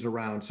move these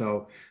around.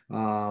 So,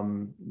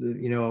 Sean,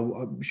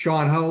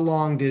 how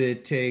long did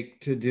it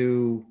take to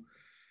do,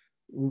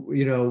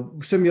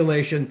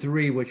 simulation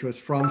 3, which was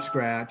from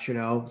scratch,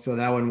 so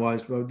that one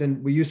was, well,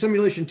 then we use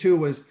simulation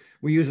 2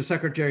 we use a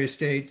Secretary of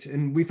State,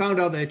 and we found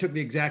out that it took the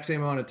exact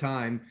same amount of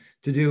time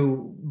to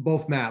do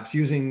both maps,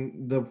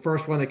 using the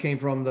first one that came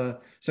from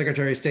the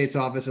Secretary of State's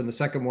office and the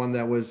second one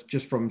that was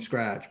just from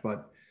scratch.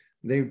 But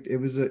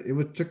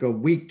it took a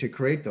week to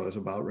create those,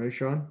 about, right,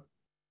 Sean?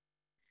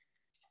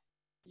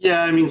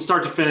 Yeah, I mean,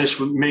 start to finish,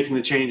 making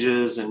the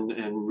changes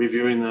and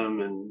reviewing them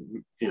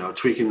and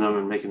tweaking them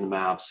and making the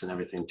maps and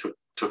everything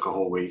took a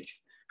whole week.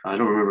 I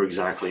don't remember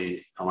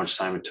exactly how much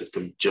time it took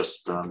to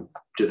just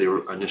do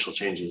the initial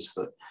changes,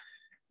 but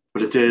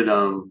it did.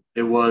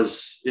 It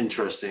was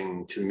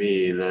interesting to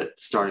me that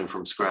starting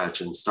from scratch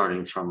and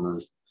starting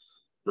from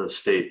the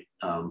state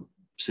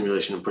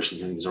simulation and pushing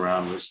things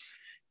around was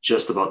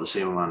just about the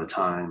same amount of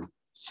time.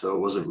 So it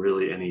wasn't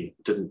really it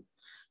didn't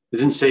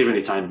save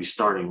any time to be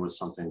starting with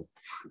something,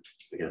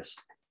 I guess.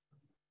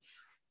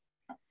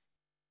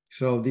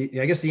 So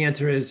I guess the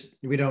answer is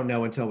we don't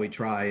know until we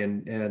try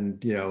and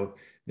do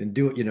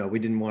it. We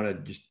didn't want to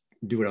just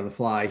do it on the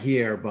fly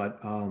here,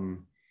 but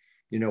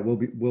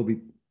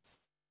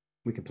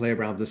we can play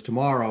around with this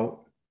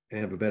tomorrow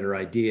and have a better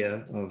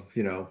idea of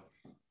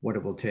what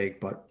it will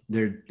take. But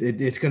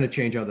it's going to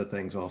change other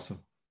things also.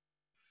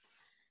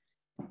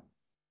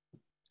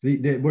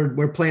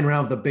 We're playing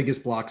around with the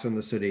biggest blocks in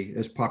the city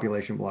as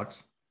population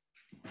blocks.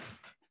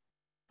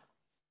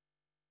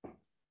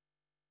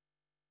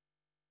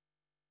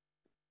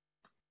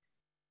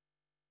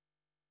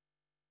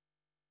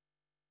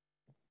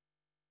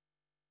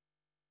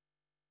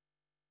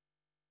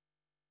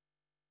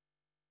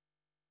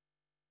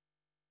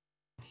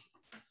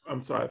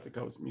 I'm sorry, I think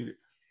I was muted.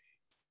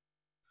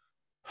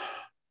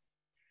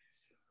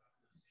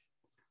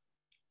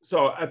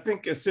 So I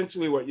think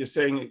essentially what you're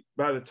saying,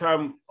 by the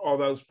time all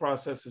those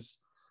processes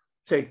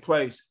take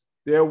place,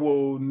 there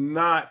will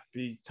not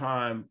be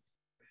time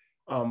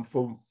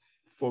for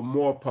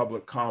more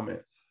public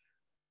comment.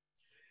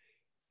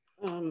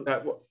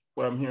 That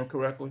what I'm hearing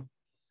correctly?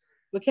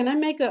 But can I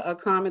make a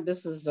comment?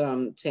 This is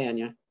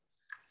Tanya.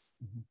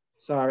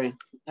 Sorry,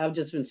 I've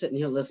just been sitting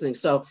here listening.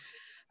 So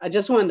I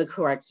just wanted to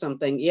correct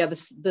something. Yeah,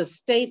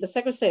 the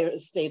Secretary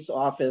of State's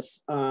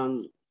office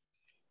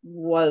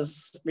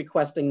was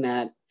requesting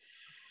that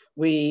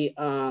we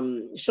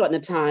shorten the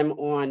time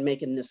on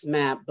making this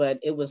map, but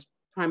it was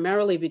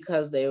primarily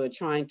because they were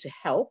trying to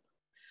help.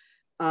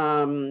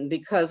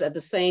 Because at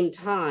the same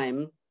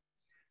time,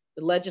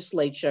 the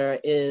legislature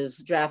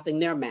is drafting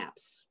their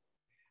maps.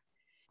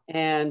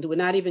 And we're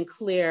not even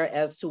clear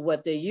as to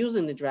what they're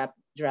using to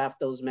draft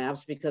those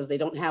maps, because they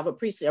don't have a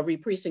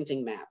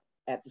re-precincting map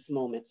at this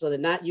moment. So they're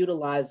not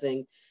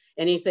utilizing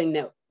anything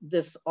that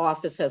this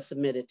office has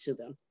submitted to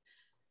them.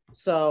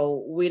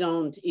 So we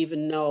don't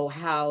even know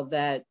how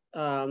that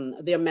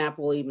their map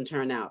will even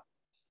turn out.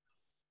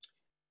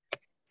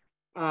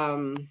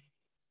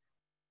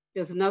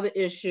 There's another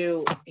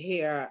issue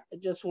here. I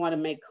just want to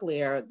make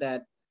clear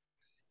that,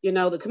 you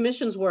know, the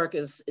commission's work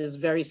is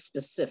very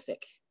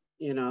specific,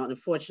 you know, and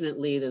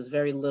unfortunately there's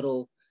very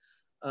little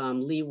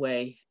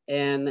leeway,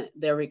 and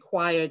they're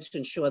required to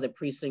ensure that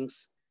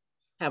precincts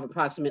have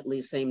approximately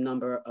the same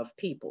number of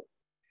people.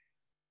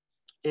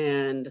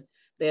 And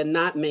they're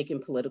not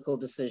making political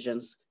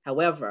decisions.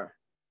 However,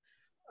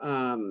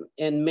 in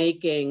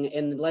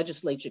the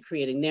legislature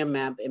creating their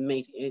map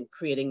and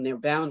creating their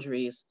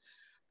boundaries,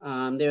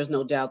 there's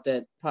no doubt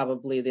that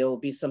probably there will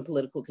be some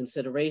political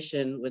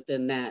consideration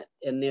within that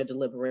in their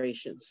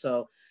deliberations.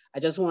 So I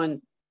just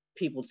wanted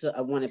people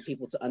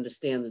to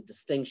understand the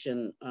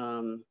distinction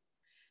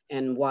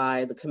and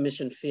why the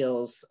commission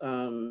feels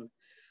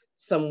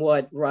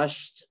somewhat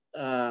rushed.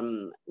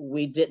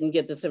 We didn't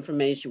get this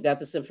information. We got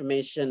this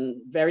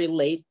information very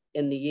late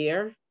in the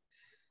year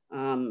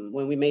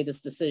when we made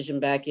this decision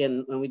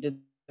when we did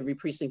the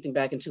re-precincting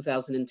back in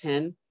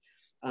 2010.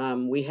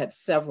 We had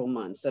several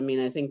months. I mean,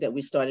 I think that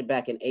we started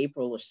back in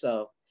April or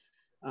so.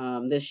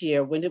 This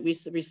year, when did we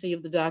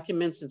receive the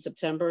documents? In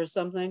September or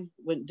something?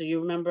 Do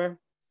you remember?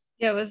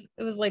 Yeah,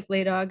 it was like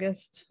late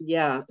August.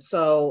 Yeah,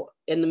 so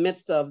in the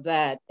midst of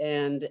that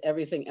and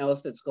everything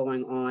else that's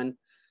going on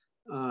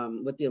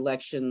with the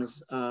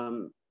elections,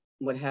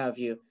 what have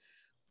you,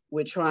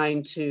 we're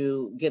trying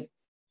to get,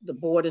 the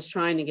board is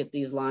trying to get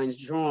these lines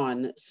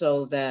drawn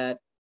so that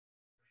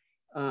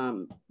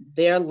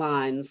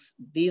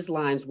these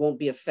lines won't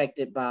be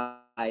affected by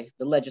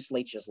the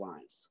legislature's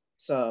lines.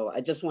 So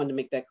I just wanted to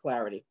make that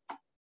clarity.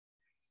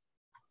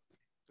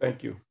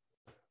 Thank you.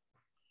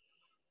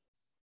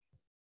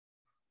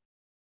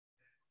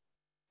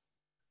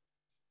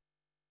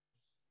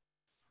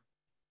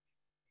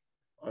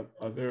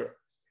 Are there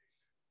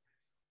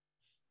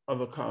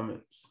other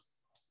comments?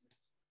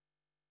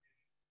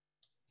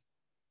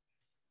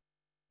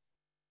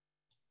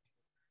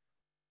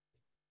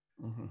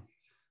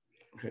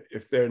 Okay,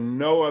 if there are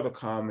no other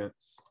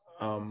comments,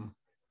 I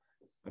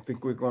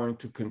think we're going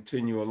to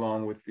continue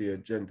along with the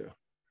agenda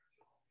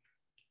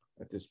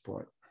at this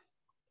point.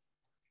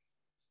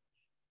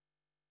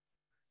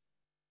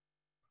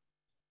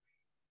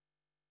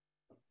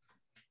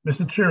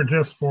 Mr. Chair,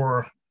 just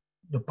for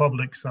the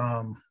public's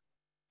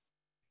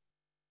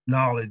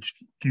knowledge,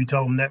 can you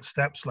tell them next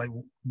steps, like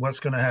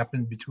what's going to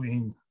happen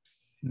between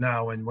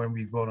now and when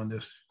we vote on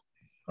this?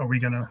 Are we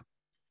going to?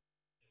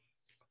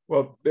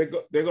 Well, they're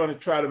going to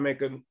try to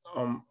make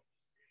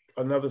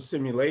another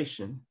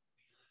simulation.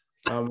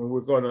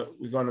 We're going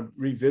to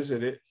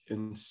revisit it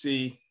and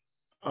see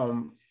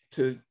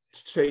to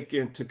take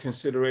into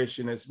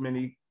consideration as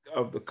many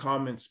of the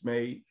comments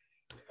made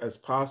as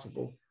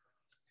possible.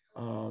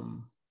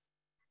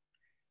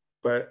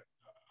 But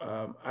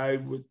I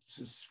would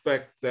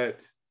suspect that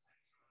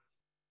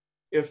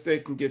if they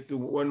can get through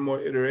one more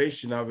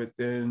iteration of it,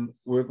 then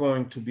we're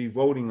going to be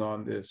voting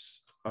on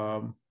this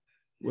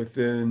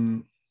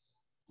within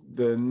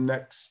the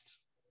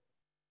next,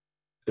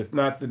 if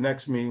not the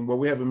next meeting, well,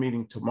 we have a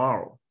meeting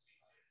tomorrow,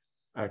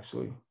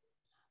 actually.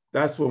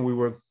 That's when we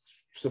were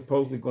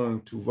supposedly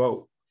going to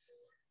vote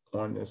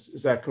on this.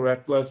 Is that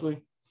correct,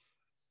 Leslie?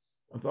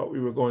 I thought we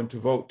were going to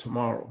vote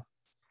tomorrow.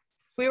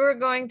 We were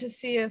going to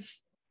see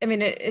if, I mean,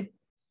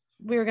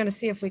 we were going to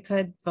see if we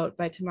could vote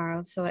by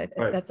tomorrow. So right.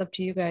 That's up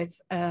to you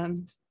guys.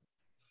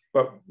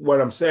 But what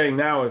I'm saying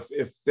now,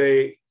 if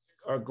they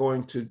are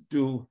going to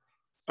do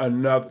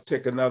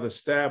take another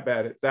stab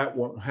at it, that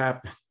won't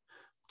happen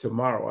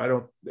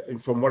tomorrow.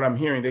 From what I'm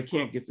hearing, they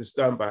can't get this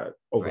done by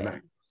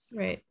overnight.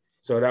 Right.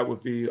 So that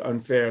would be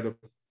unfair to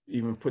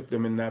even put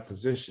them in that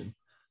position.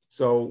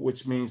 So,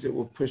 which means it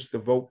will push the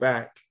vote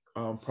back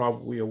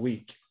probably a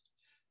week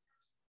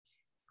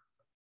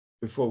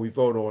before we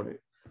vote on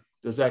it.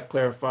 Does that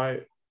clarify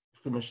it,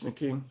 Commissioner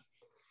King?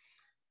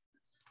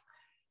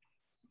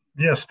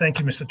 Yes, thank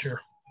you, Mr.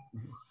 Chair.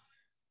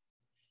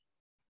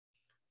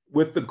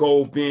 with the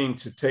goal being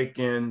to take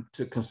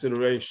into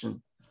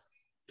consideration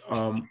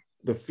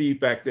the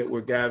feedback that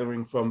we're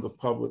gathering from the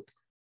public,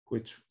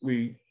 which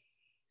we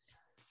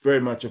very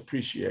much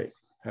appreciate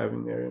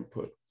having their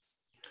input.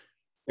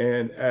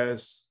 And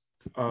as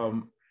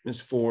Ms.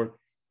 Ford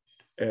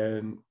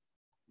and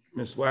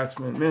Ms.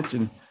 Waxman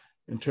mentioned,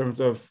 in terms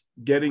of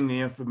getting the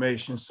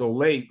information so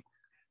late,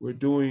 we're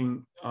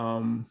doing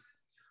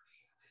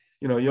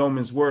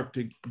yeoman's work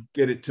to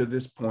get it to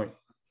this point,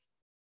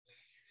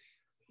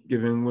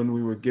 given when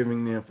we were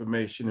giving the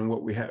information and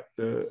what we have,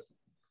 the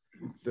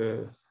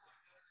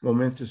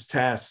momentous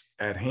task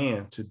at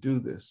hand to do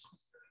this.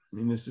 I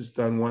mean, this is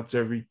done once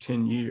every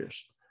 10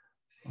 years.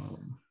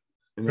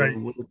 Right. It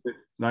would have been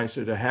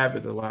nicer to have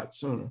it a lot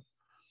sooner,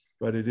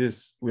 but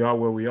we are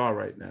where we are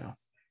right now.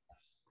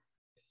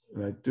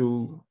 And I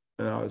do,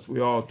 as we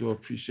all do,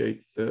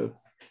 appreciate the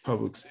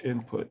public's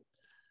input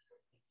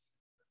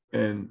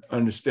and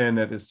understand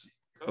that it's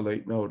a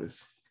late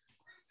notice.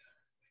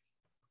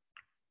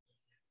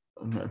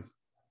 Okay.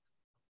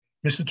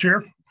 Mr.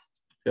 Chair?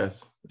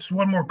 Yes. Just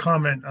one more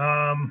comment.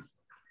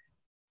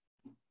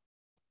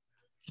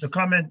 The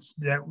comments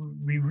that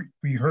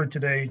we heard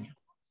today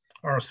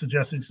are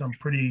suggesting some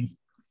pretty,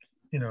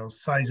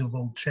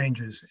 sizable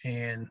changes,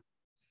 and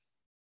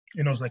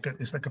it's like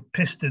a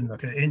piston,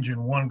 like an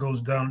engine. One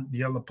goes down,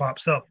 the other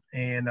pops up,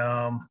 and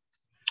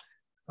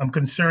I'm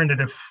concerned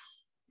that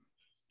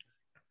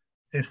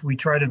if we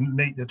try to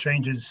make the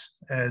changes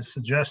as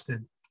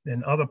suggested,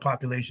 then other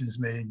populations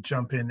may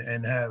jump in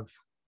and have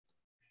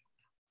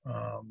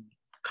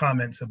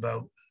comments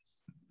about,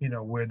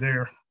 where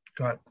they're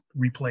got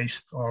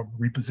replaced or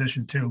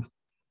repositioned to.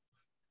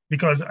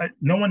 Because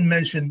no one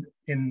mentioned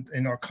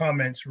in our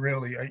comments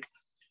really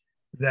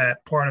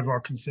that part of our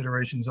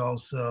considerations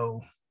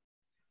also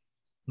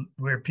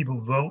where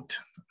people vote.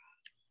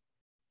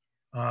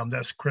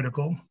 That's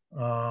critical.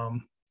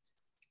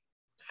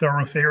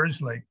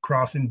 Thoroughfares like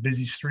crossing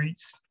busy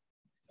streets,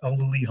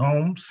 elderly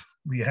homes,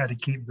 we had to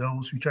keep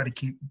those. We try to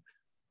keep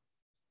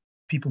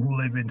people who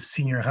live in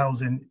senior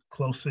housing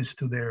closest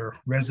to their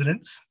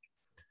residents.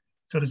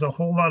 So there's a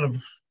whole lot of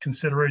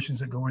considerations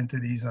that go into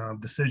these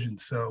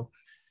decisions. So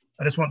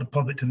I just want the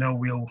public to know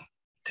we'll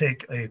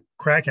take a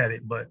crack at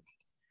it, but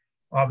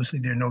obviously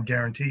there are no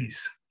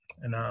guarantees.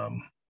 And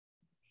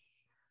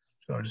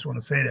so I just want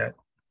to say that.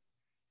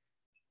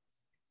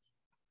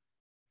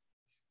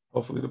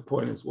 Hopefully the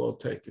point is well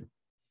taken.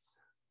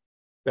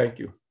 Thank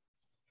you.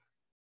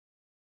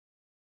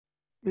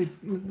 This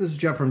is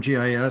Jeff from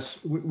GIS.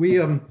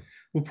 We'll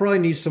probably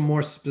need some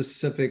more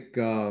specific,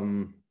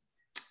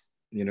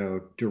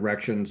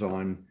 directions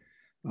on,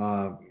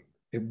 what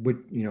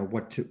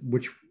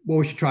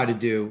we should try to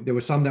do. There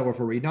were some that were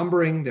for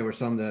renumbering. There were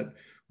some that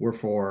were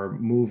for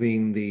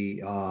moving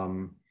the,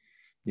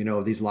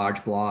 these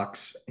large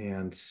blocks.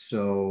 And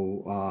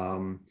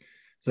so,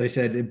 so they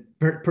said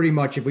pretty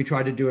much if we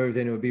tried to do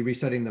everything, it would be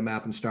resetting the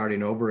map and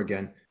starting over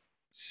again.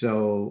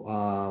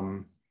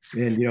 So,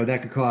 and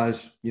that could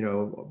cause,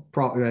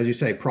 as you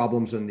say,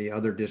 problems in the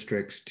other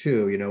districts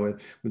too,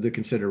 with the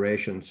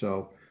consideration.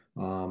 So,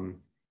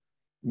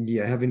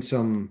 yeah, having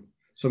some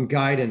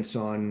guidance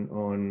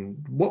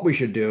on what we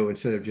should do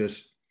instead of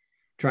just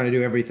trying to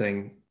do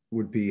everything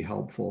would be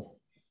helpful.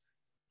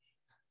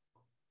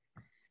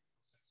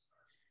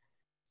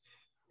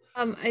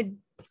 I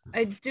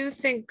do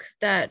think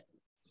that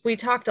we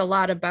talked a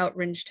lot about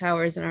Ringe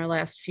Towers in our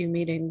last few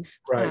meetings.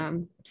 Right.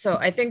 So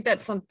I think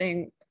that's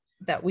something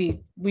that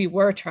we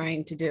were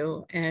trying to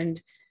do. And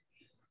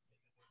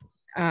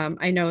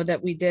I know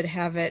that we did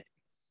have it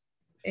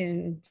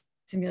in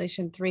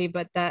simulation 3,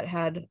 but that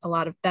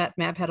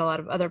map had a lot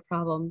of other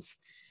problems.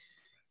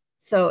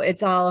 So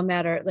it's all a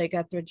matter, like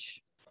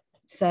Etheridge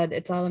said,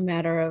 it's all a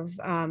matter of,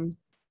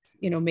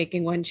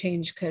 making one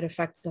change could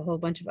affect a whole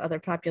bunch of other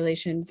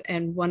populations.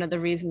 And one of the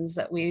reasons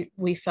that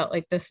we felt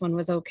like this one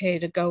was okay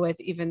to go with,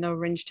 even though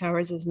Ringe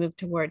Towers is moved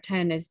to Ward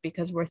 10, is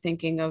because we're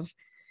thinking of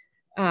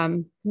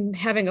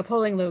having a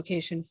polling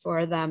location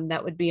for them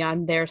that would be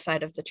on their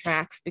side of the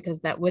tracks,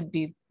 because that would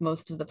be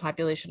most of the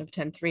population of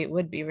 10-3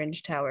 would be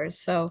Ringe Towers.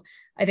 So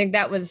I think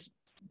that was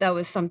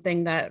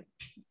something that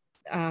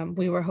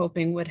we were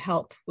hoping would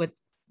help with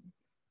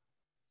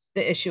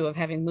the issue of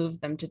having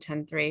moved them to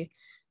 10-3.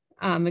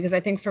 Because I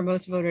think for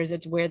most voters,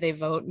 it's where they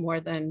vote more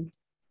than,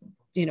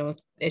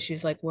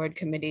 issues like ward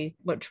committee,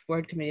 which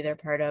ward committee they're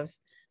part of,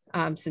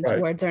 since Right.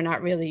 wards are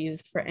not really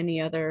used for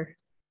any other,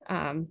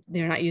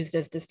 they're not used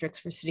as districts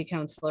for city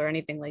council or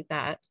anything like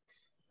that.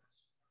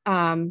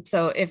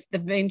 So if the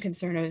main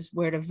concern is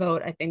where to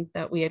vote, I think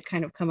that we had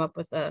kind of come up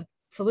with a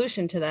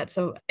solution to that.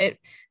 So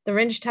the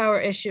Ringe Tower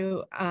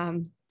issue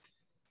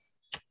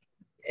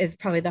is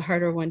probably the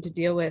harder one to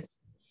deal with.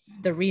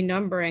 The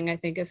renumbering, I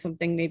think, is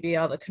something maybe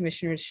all the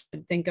commissioners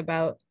should think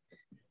about,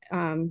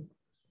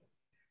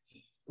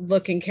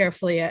 looking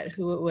carefully at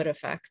who it would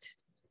affect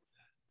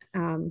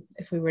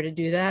if we were to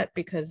do that,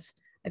 because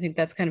I think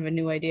that's kind of a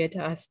new idea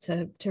to us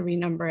to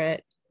renumber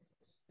it,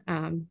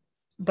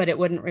 but it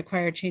wouldn't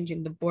require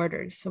changing the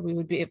borders. So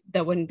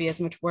that wouldn't be as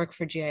much work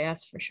for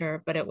GIS for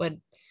sure, but it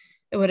would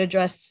it would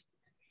address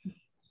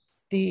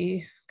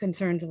the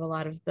concerns of a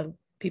lot of the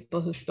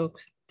people who spoke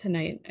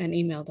tonight and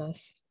emailed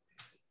us.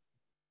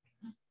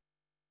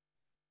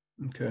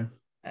 Okay.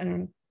 I don't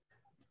know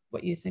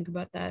what you think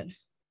about that.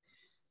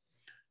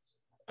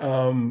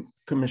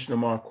 Commissioner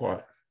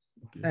Marquardt.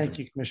 Thank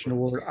you, Commissioner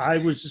Ward. I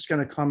was just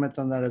going to comment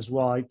on that as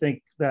well. I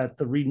think that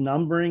the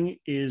renumbering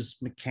is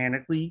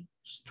mechanically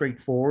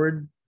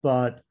straightforward,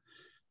 but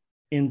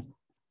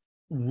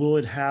will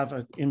it have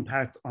an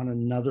impact on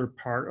another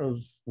part of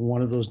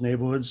one of those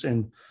neighborhoods?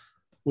 And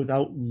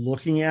without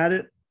looking at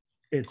it,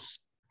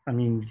 I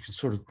mean, you can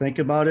sort of think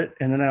about it.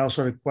 And then I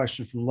also had a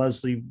question from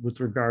Leslie with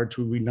regard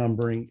to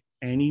renumbering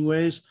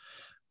anyways.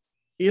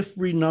 If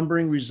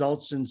renumbering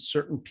results in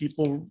certain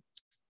people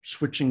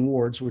switching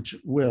wards, which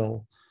it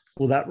will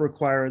that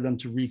require them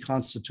to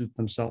reconstitute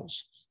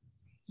themselves?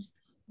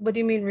 What do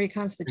you mean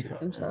reconstitute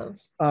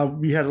themselves?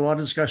 We had a lot of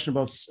discussion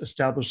about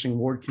establishing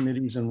ward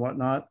committees and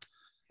whatnot.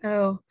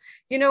 Oh,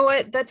 you know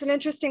what? That's an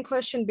interesting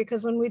question,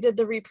 because when we did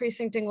the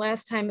re-precincting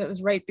last time, it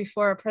was right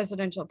before a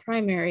presidential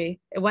primary.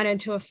 It went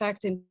into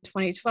effect in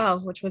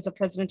 2012, which was a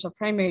presidential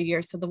primary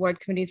year. So the ward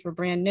committees were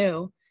brand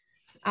new.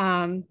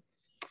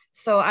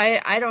 So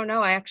I don't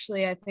know. I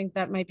think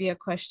that might be a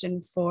question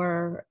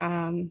for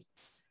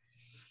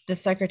the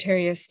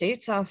Secretary of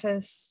State's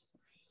office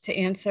to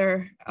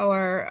answer,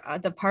 or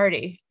the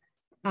parties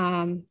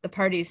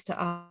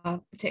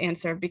to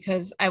answer,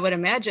 because I would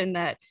imagine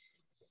that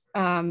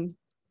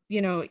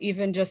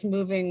even just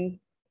moving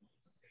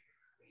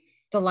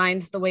the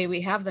lines the way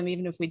we have them,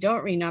 even if we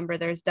don't renumber,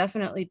 there's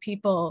definitely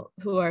people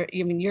who are,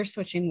 you're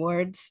switching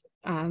wards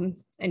and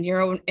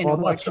you're in a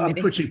ward committee.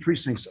 I'm switching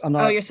precincts.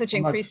 You're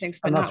switching precincts,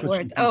 but not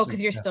wards. Oh,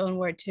 because you're still in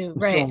Ward 2,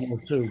 right?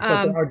 Ward 2.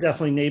 But there are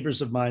definitely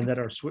neighbors of mine that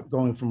are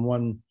going from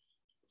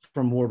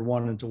Ward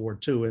 1 into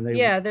Ward 2.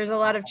 And there's a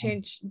lot of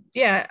change.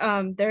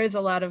 There is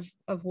a lot of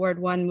Ward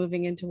 1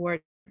 moving into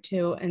Ward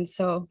 2. And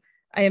so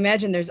I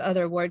imagine there's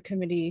other ward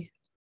committee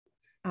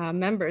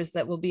members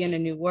that will be in a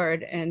new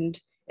ward, and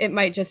it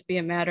might just be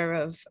a matter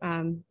of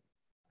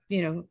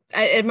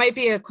it might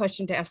be a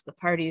question to ask the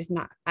parties,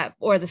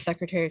 or the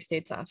Secretary of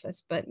State's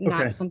office, but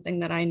not something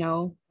that I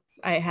know.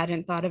 I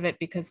hadn't thought of it,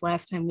 because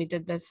last time we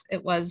did this,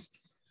 it was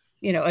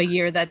a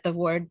year that the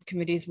ward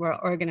committees were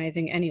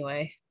organizing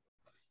anyway.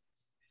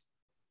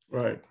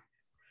 Right.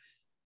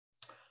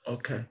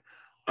 Okay.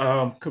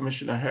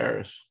 Commissioner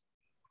Harris.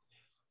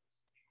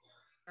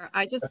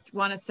 I just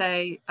want to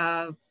say,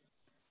 I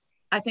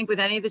think with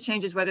any of the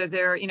changes, whether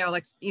they're,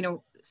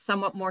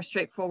 somewhat more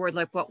straightforward,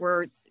 like what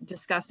we're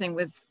discussing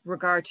with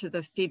regard to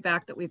the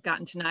feedback that we've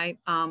gotten tonight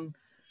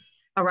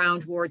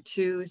around Ward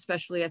 2,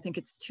 especially I think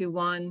it's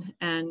 2-1,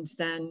 and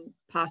then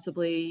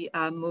possibly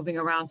moving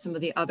around some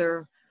of the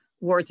other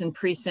wards and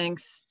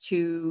precincts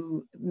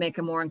to make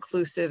a more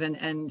inclusive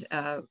and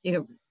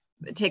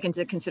take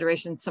into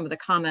consideration some of the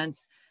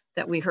comments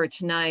that we heard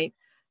tonight.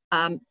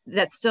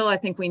 That still, I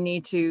think we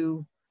need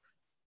to,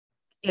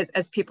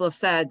 as people have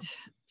said,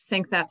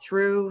 think that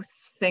through,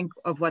 think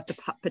of what the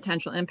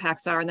potential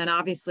impacts are, and then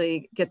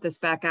obviously get this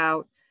back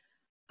out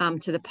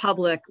to the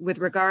public. With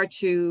regard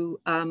to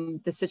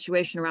the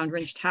situation around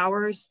Ringe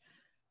Towers,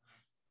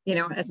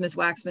 as Ms.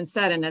 Waxman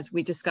said, and as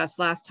we discussed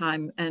last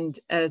time, and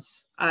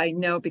as I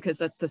know, because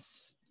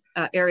that's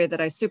the area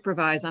that I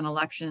supervise on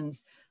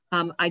elections,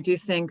 I do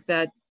think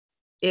that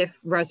if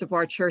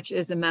Reservoir Church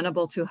is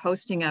amenable to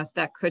hosting us,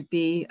 that could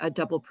be a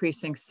double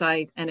precinct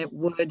site, and it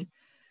would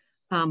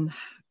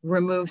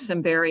remove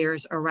some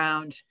barriers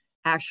around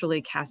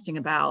actually casting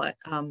a ballot,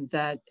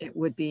 that it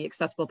would be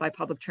accessible by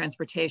public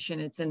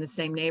transportation. It's in the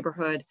same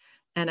neighborhood.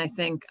 And I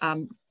think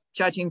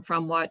judging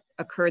from what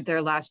occurred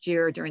there last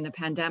year during the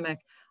pandemic,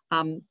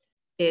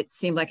 it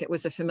seemed like it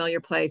was a familiar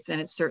place, and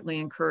it certainly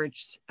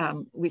encouraged,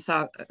 we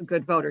saw a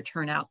good voter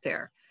turnout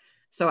there.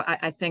 So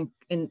I think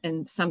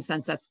in some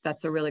sense,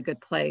 that's a really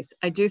good place.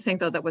 I do think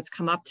though that what's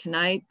come up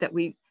tonight that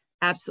we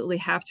absolutely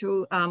have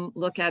to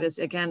look at is,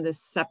 again, this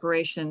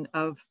separation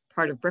of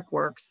part of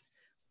Brickworks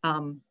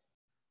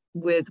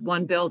with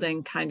one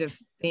building kind of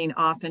being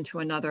off into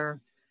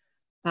another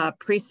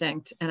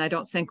precinct. And I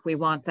don't think we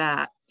want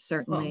that,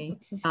 certainly. Well,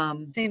 it's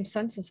the same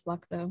census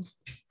block though,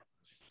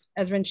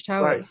 as Ringe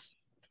Towers. Right.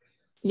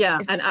 Yeah,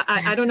 and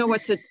I don't know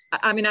what to,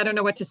 I don't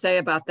know what to say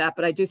about that,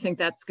 but I do think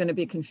that's going to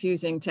be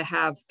confusing to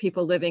have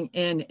people living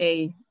in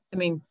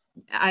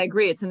I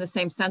agree, it's in the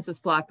same census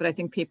block, but I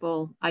think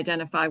people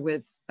identify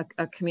with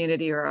a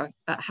community or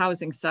a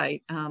housing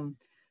site.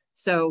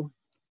 So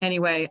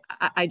anyway,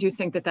 I do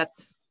think that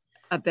that's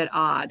a bit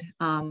odd.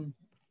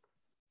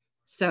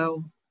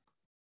 So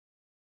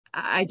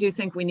I do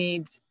think we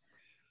need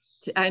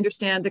to, I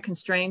understand the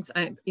constraints.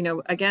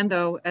 Again,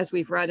 though, as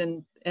we've read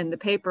in the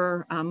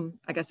paper,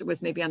 I guess it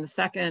was maybe on the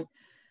 2nd,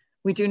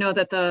 we do know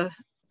that the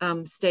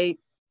state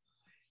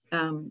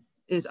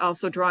is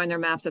also drawing their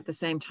maps at the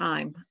same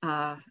time.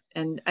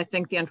 And I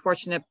think the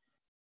unfortunate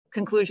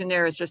conclusion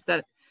there is just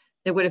that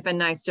it would have been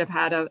nice to have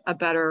had a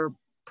better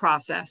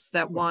process,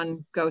 that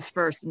one goes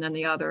first and then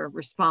the other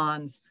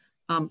responds,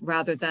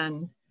 rather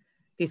than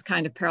these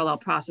kind of parallel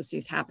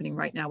processes happening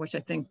right now, which I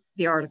think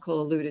the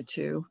article alluded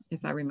to,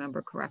 if I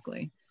remember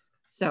correctly.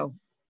 So,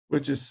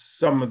 which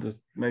is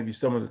maybe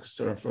some of the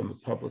concern from the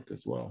public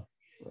as well.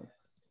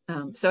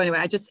 So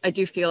anyway, I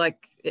do feel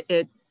like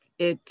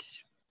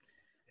it's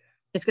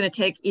going to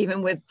take,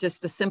 even with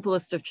just the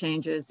simplest of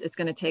changes, it's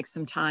going to take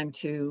some time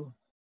to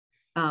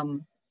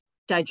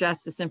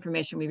digest this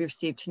information we've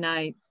received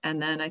tonight, and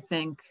then I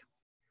think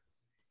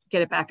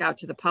get it back out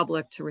to the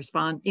public to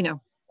respond,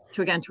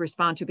 to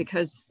respond to,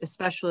 because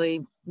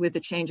especially with the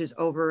changes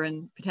over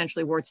in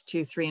potentially wards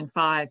 2, 3, and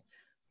 5,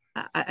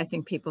 I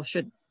think people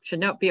should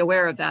be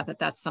aware of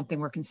that's something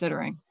we're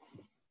considering.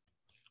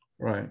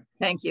 Right.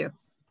 Thank you.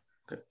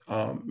 Okay.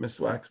 Ms.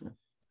 Waxman.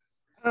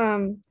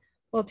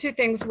 Well, two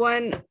things.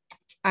 One,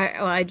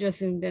 I just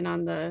zoomed in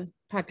on the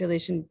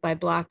population by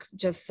block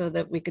just so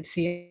that we could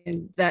see,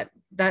 and that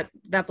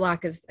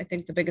block is, I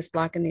think, the biggest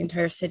block in the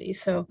entire city.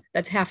 So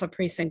that's half a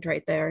precinct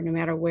right there, no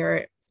matter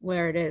where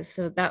it is.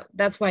 So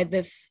that's why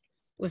this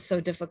was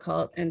so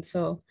difficult. And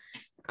so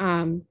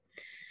the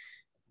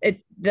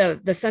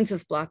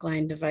census block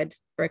line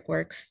divides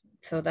Brickworks.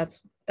 So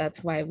that's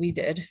why we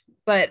did.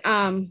 But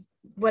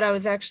what I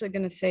was actually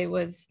going to say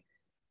was,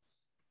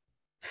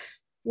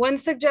 one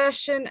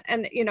suggestion,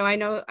 and I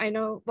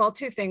know, well,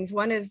 two things.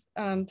 One is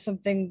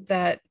something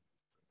that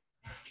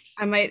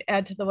I might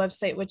add to the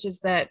website, which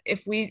is that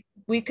if we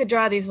could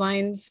draw these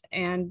lines,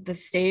 and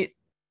if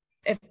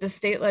the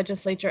state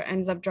legislature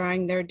ends up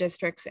drawing their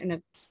districts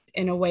in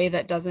a way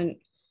that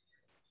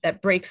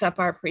breaks up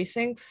our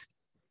precincts,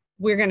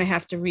 we're going to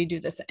have to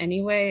redo this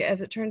anyway,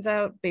 as it turns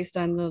out, based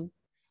on the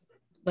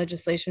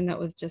legislation that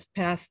was just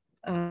passed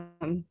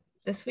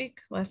last week.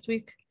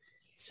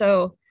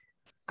 So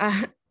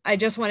I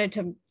just wanted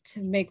to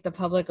make the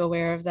public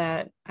aware of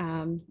that,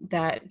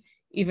 that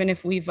even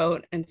if we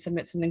vote and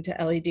submit something to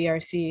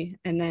LEDRC,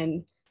 and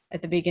then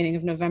at the beginning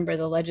of November,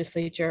 the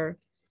legislature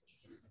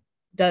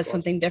does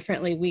something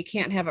differently, we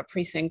can't have a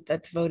precinct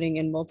that's voting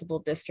in multiple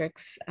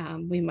districts.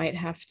 We might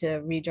have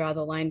to redraw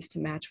the lines to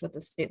match what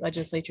the state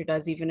legislature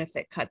does, even if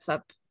it cuts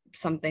up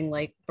something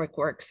like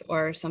Brickworks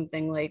or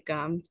something like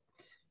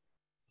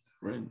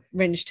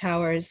Ringe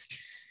Towers.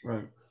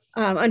 Right.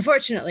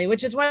 Unfortunately,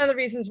 which is one of the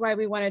reasons why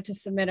we wanted to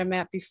submit a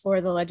map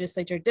before the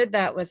legislature did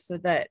that, was so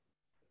that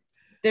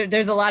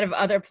there's a lot of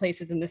other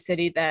places in the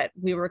city that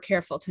we were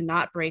careful to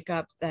not break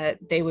up, that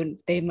they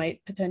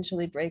might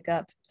potentially break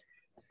up.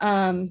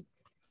 And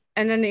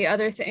then the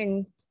other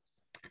thing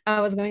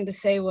I was going to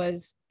say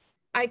was,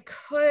 I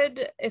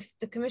could, if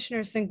the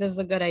commissioners think this is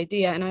a good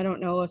idea, and I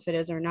don't know if it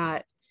is or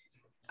not,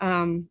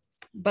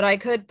 but I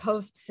could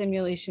post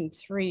simulation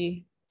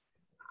 3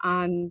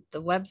 on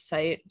the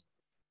website.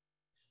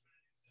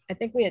 I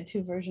think we had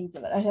 2 versions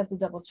of it. I'd have to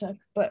double check,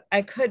 but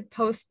I could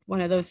post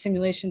one of those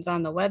simulations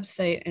on the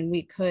website, and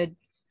we could,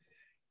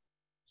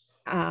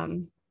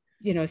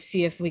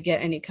 see if we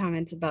get any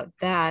comments about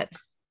that.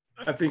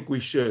 I think we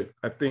should.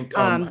 I think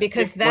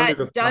because that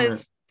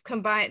does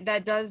combine,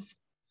 that does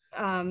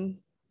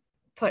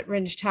put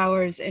Ringe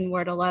Towers in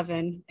Ward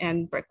 11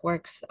 and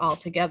Brickworks all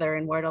together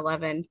in Ward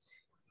 11.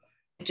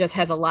 It just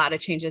has a lot of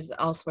changes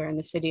elsewhere in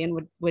the city,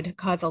 and would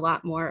cause a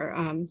lot more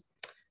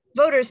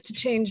voters to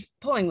change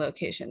polling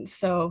locations.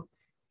 So,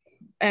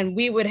 and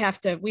we would have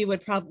to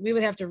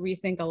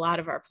rethink a lot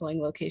of our polling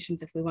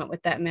locations if we went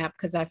with that map,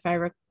 because if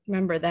I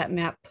remember, that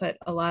map put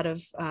a lot of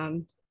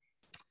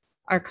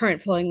our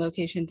current polling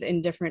locations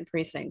in different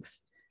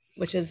precincts,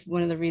 which is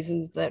one of the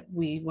reasons that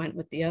we went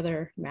with the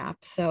other map.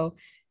 So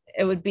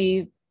it would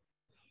be,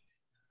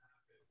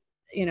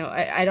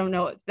 I don't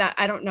know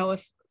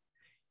if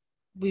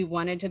we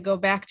wanted to go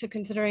back to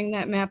considering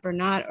that map or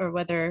not, or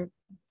whether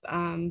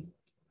I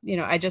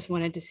just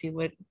wanted to see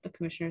what the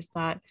commissioners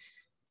thought.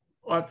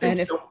 Well, I think,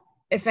 and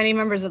if any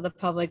members of the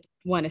public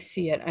want to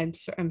see it,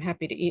 I'm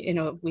happy to,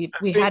 we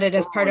had it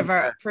as part of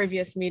our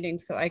previous meeting,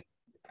 so I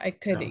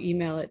could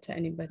email it to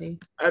anybody.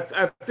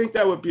 I think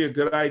that would be a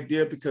good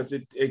idea, because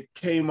it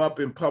came up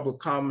in public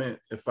comment,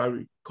 if I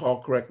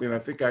recall correctly, and I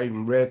think I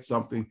even read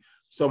something.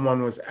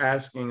 Someone was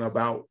asking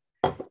about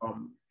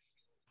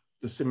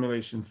the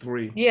simulation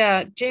 3.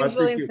 Yeah, James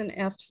Williamson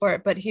asked for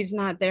it, but he's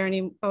not there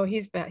anymore. Oh,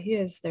 he's back. He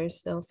is there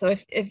still. So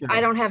if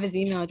I don't have his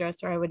email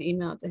address, or I would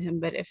email it to him.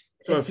 But if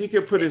he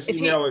could put his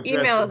email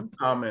address in the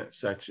comment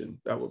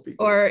section, that would be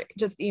good. Or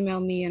just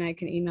email me and I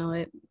can email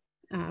it.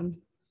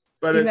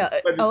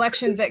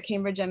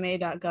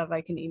 Elections@cambridgema.gov. I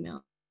can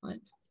email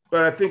it.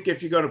 But I think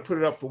if you're going to put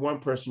it up for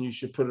one person, you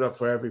should put it up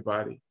for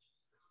everybody,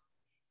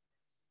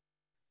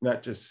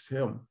 not just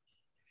him.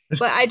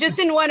 But I just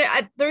didn't want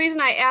to, the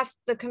reason I asked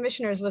the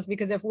commissioners was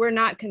because if we're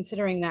not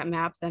considering that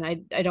map, then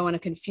I don't want to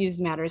confuse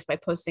matters by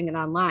posting it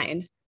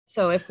online.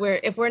 So if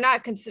we're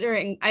not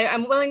considering,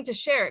 I'm willing to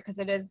share it because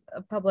it is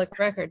a public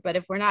record, but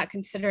if we're not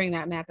considering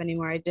that map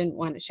anymore, I didn't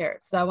want to share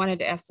it. So I wanted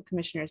to ask the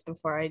commissioners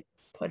before I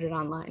put it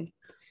online,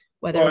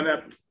 whether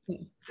that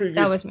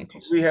was my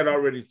question. We had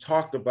already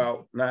talked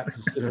about not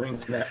considering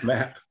that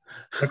map.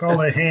 Like all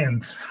the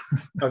hands.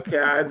 Okay,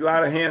 I had a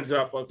lot of hands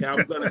up. Okay,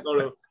 I'm gonna go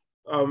to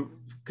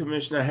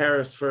Commissioner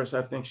Harris first.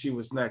 I think she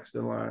was next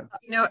in line.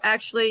 No,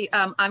 actually,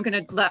 I'm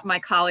going to let my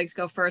colleagues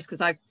go first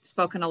because I've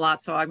spoken a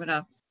lot. So I'm going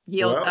to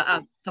yield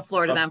the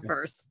floor to them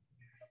first.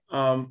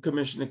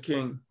 Commissioner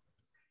King.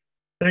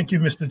 Thank you,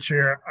 Mr.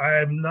 Chair. I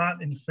am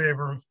not in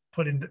favor of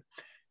putting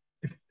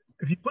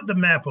if you put the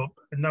map up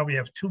and now we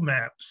have two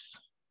maps,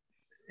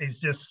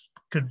 it's just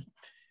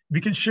we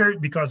can share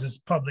it because it's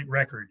public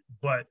record.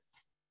 But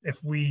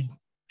if we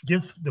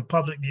give the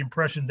public the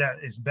impression that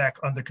it's back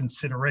under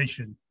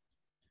consideration,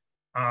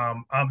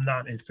 I'm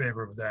not in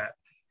favor of that.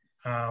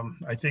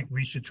 I think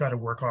we should try to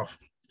work off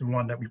the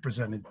one that we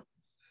presented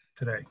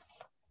today.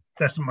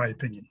 That's my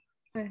opinion.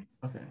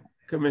 Okay.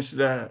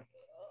 Commissioner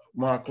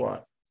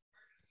Marquardt.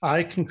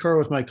 I concur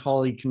with my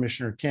colleague,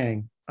 Commissioner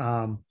King.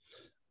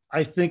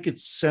 I think it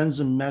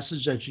sends a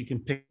message that you can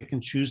pick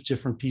and choose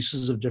different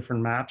pieces of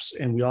different maps.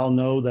 And we all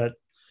know that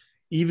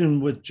even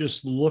with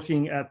just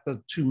looking at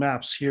the two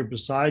maps here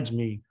besides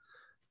me,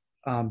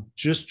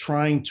 just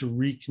trying to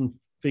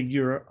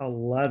reconfigure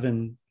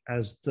 11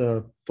 as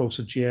the folks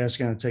at GIS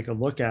are going to take a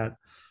look at,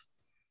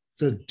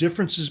 the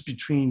differences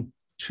between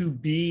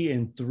 2B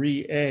and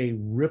 3A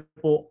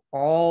ripple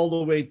all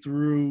the way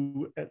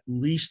through at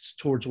least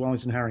towards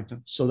Wellington,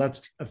 Harrington. So that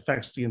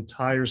affects the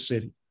entire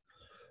city.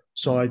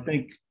 So I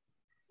think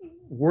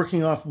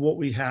working off what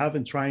we have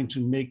and trying to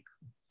make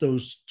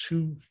those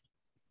two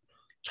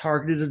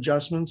targeted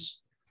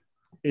adjustments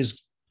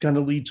is going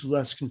to lead to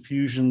less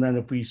confusion than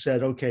if we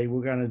said, okay,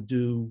 we're going to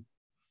do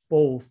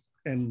both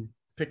and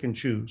pick and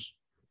choose.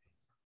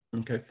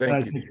 Okay,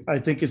 thank you. I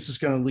think it's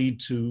just going to lead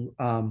to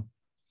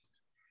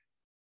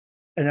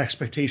an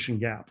expectation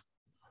gap.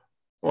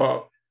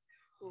 Well,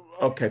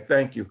 okay,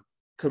 thank you.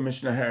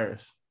 Commissioner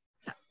Harris.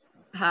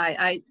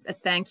 Hi, I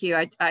thank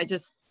you. I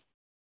just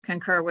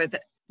concur with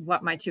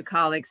what my two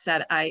colleagues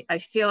said. I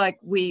feel like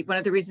one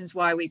of the reasons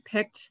why we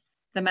picked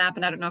the map,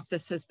 and I don't know if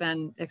this has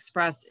been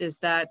expressed, is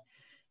that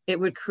it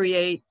would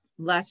create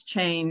less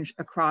change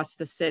across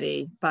the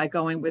city by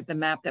going with the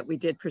map that we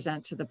did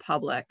present to the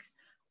public.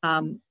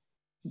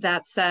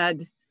 That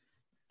said,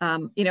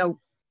 you know,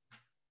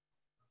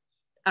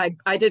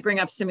 I did bring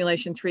up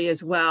simulation 3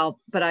 as well,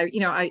 but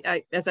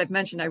I as I've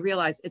mentioned, I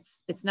realize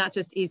it's not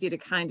just easy to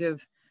kind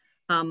of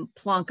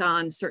plunk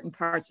on certain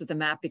parts of the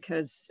map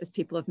because, as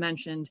people have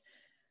mentioned,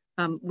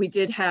 we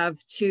did have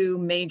two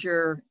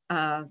major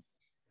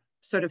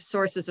sort of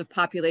sources of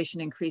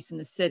population increase in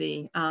the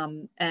city.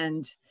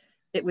 And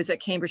it was at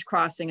Cambridge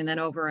Crossing and then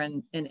over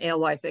in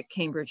Alewife at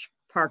Cambridge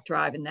Park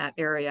Drive in that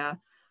area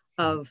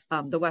of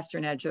the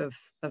western edge of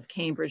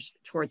Cambridge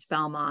towards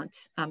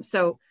Belmont.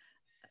 So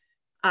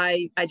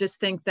I just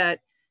think that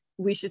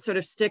we should sort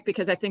of stick,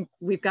 because I think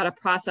we've got a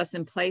process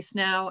in place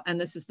now,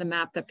 and this is the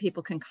map that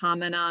people can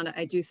comment on.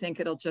 I do think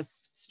it'll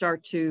just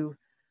start to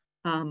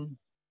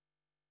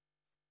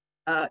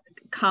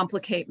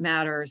complicate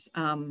matters.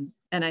 And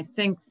I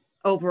think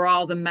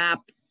overall the map,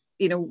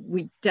 you know,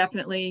 we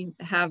definitely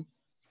have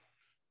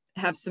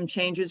some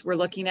changes we're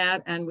looking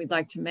at and we'd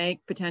like to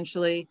make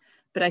potentially,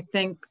 but I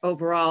think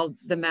overall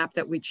the map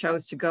that we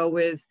chose to go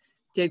with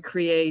did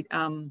create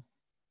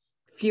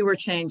fewer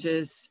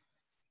changes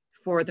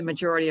for the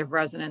majority of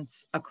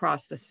residents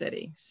across the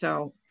city.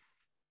 So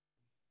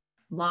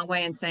long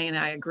way in saying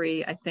I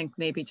agree. I think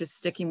maybe just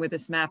sticking with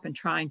this map and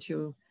trying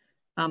to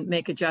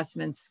make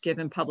adjustments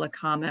given public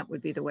comment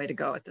would be the way to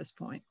go at this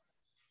point.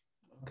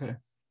 Okay.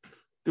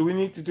 Do we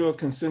need to do a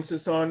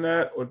consensus on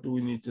that, or do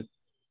we need to?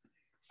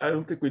 I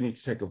don't think we need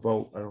to take a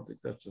vote. I don't think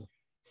that's a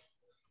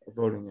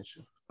voting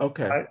issue.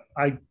 Okay.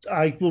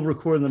 I will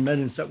record in the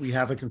minutes that we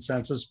have a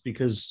consensus,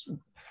 because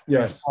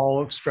yes, we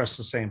all express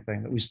the same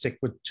thing, that we stick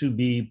with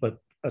 2B, but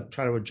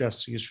try to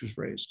adjust the issues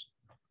raised.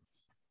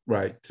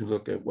 Right, to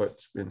look at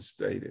what's been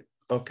stated.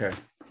 Okay.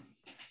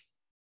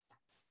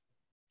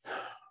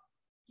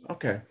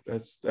 Okay,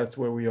 that's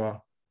where we are.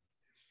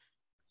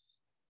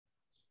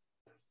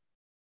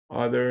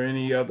 Are there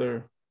any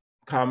other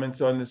comments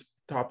on this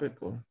topic,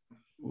 or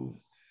we're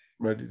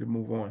ready to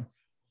move on?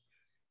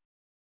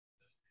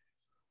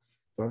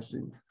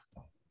 Leslie,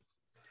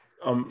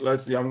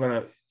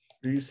 Leslie,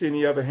 do you see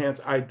any other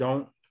hands? I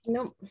don't.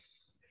 Nope.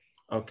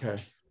 Okay.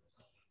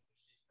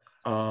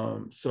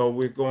 So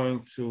we're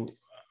going to,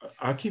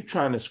 I keep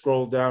trying to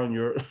scroll down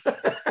your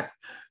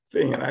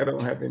thing and I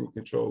don't have any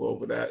control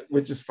over that,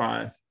 which is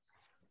fine.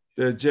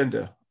 The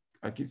agenda,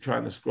 I keep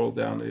trying to scroll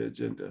down the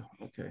agenda.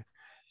 Okay.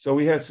 So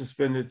we had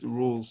suspended the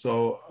rules.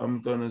 So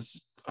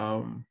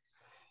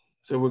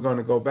so we're going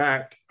to go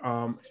back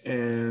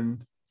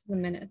and the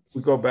minutes.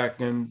 We go back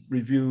and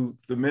review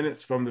the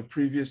minutes from the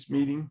previous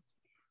meeting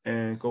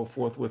and go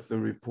forth with the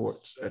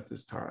reports at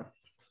this time.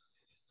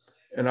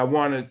 And I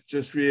want to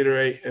just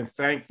reiterate and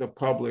thank the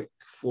public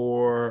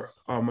for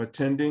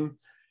attending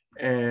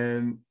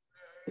and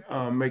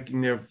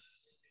making their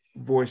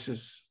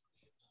voices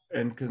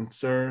and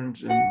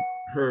concerns and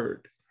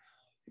heard.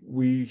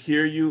 We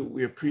hear you,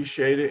 we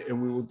appreciate it,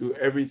 and we will do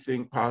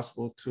everything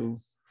possible to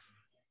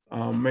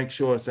make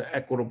sure it's an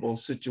equitable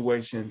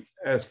situation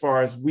as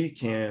far as we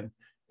can.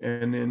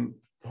 And then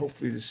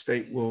hopefully the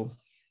state will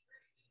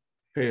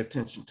pay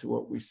attention to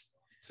what we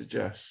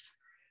suggest.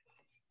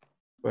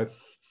 But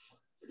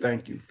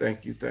thank you,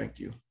 thank you, thank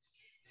you.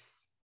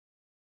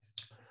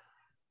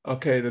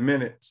 Okay, the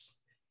minutes.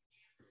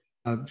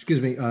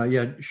 Excuse me.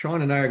 Yeah,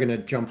 Sean and I are going to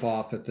jump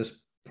off at this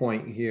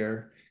point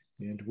here,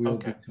 and we'll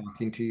be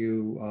talking to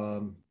you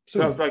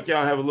soon. Sounds like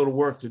y'all have a little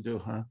work to do,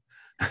 huh?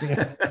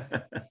 Yeah.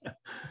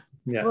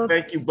 Yeah. Well,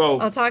 thank you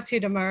both. I'll talk to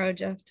you tomorrow,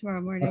 Jeff, tomorrow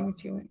morning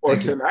if you want. Or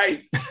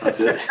tonight. That's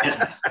it.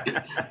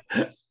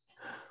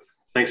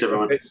 Thanks,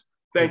 everyone.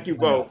 Thank you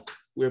both.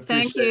 We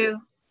appreciate Thank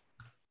you.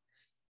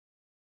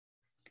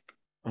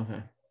 it.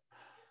 Okay.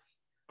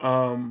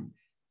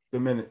 The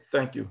minute.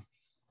 Thank you.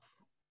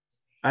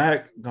 I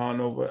had gone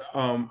over.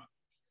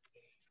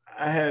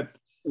 I had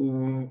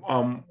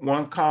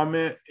one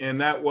comment,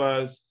 and that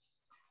was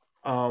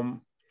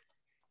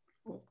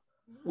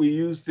we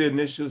use the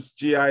initials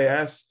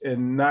GIS,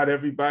 and not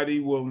everybody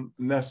will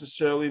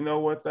necessarily know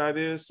what that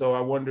is. So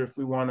I wonder if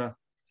we want to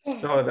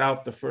spell it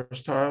out the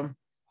first time.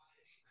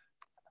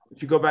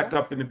 If you go back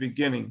up in the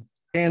beginning.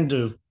 Can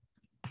do.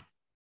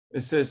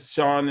 It says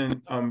Sean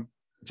and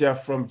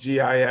Jeff from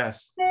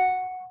GIS.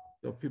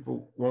 So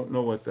people won't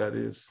know what that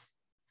is.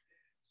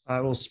 I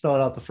will spell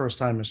it out the first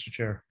time, Mr.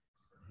 Chair.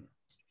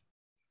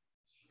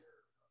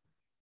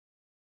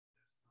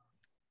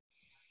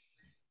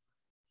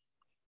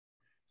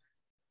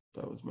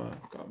 That was my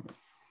comment.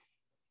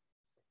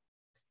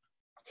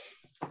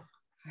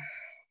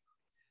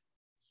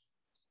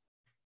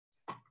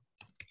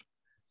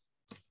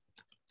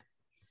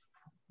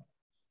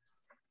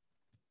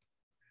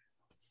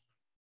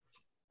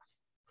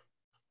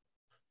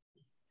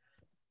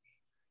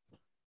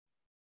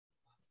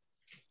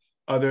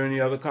 Are there any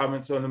other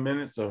comments on the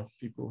minutes or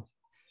people?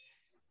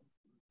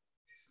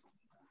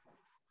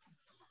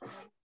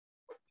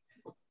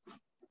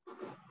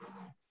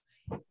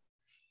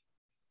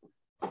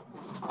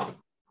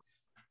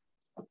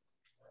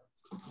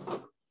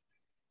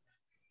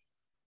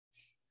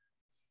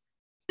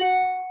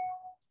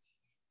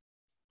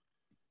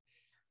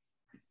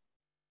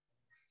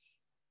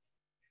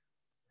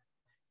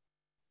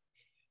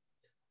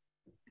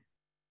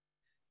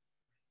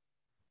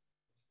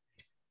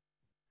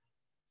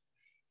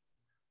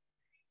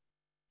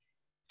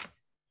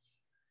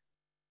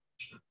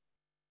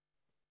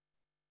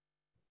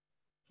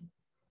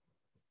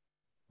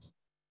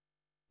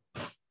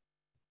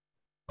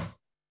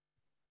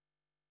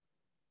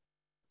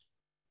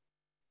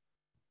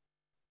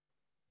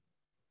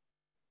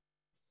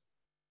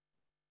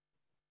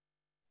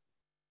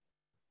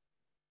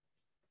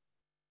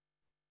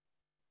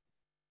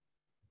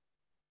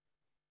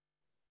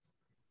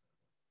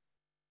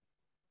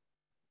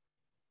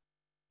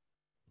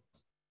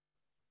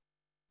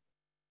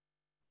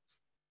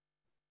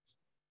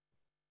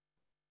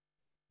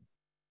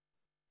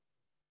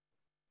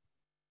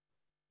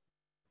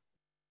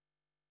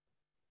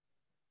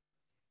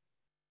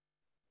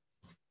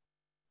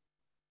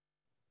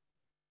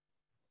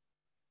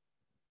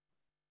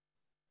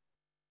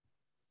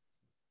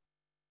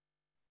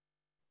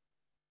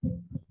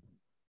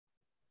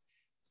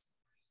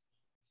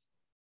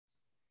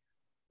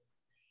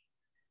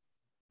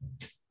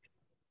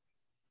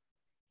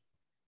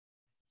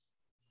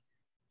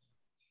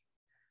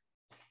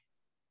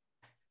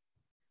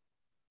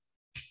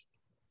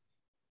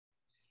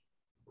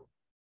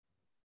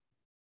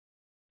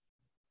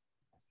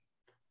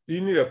 Do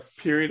you need a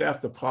period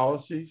after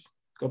policies?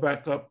 Go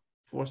back up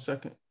for a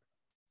second.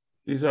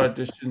 These are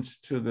additions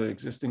to the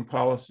existing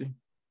policy.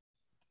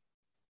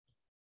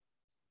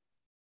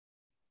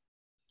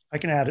 I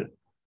can add it.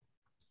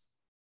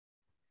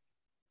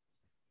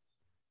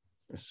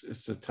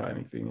 It's a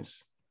tiny thing.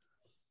 It's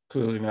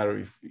clearly not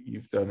a,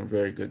 you've done a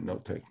very good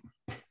note taking.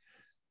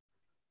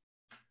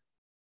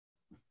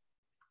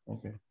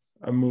 Okay.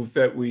 I move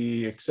that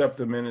we accept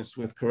the minutes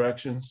with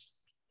corrections.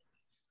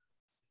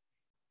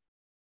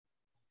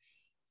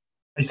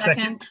 I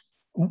second.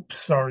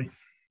 Oops, sorry.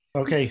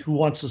 Okay, who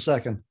wants the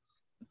second?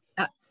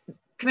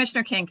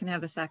 Commissioner King can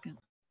have the second.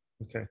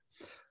 Okay.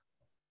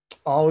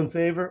 All in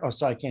favor? Oh,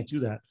 sorry, I can't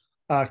do that.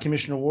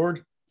 Commissioner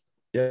Ward?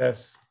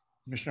 Yes.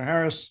 Commissioner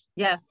Harris?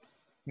 Yes.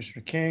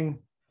 Commissioner King?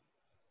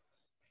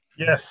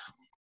 Yes.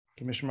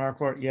 Commissioner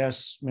Marquardt?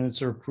 Yes.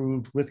 Minutes are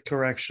approved with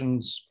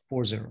corrections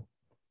 4-0.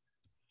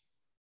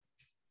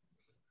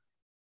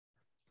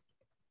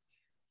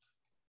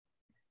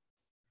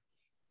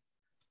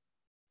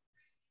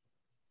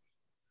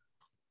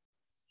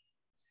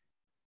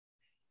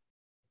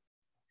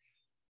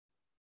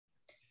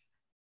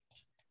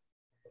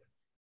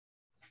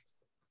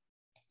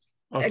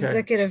 Okay.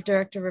 Executive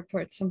director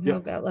report somehow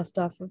got left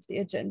off of the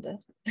agenda.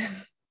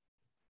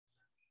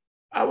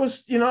 I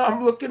was,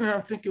 I'm looking and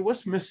I'm thinking,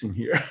 what's missing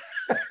here?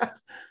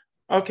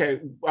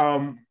 Okay,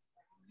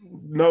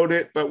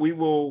 noted, but we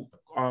will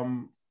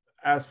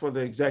ask for the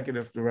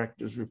executive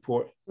director's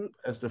report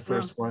as the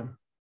first one.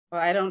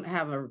 Well, I don't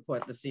have a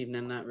report this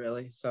evening, not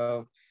really.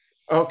 So,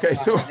 okay,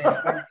 so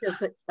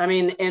I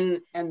mean,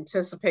 in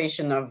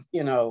anticipation of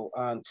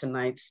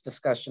tonight's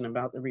discussion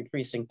about the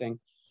re-precincting,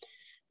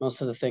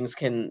 most of the things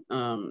can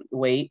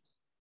wait.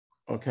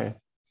 Okay,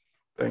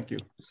 thank you.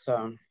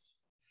 So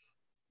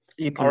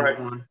you can All right,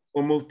 move on.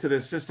 we'll move to the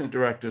assistant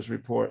director's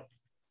report.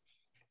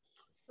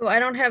 So I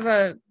don't have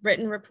a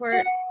written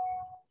report,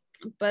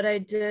 but I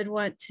did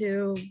want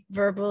to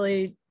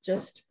verbally,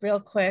 just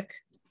real quick,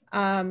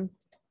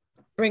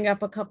 bring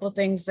up a couple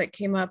things that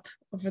came up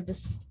over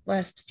this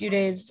last few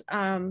days.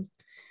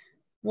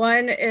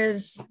 One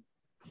is,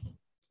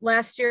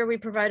 last year we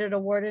provided a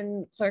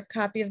warden clerk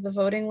copy of the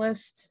voting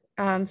list,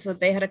 so that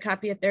they had a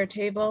copy at their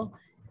table.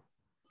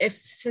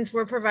 Since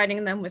we're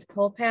providing them with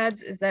poll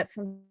pads, is that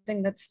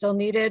something that's still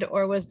needed,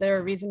 or was there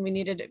a reason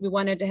we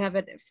wanted to have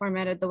it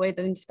formatted the way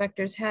the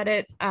inspectors had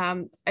it?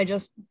 I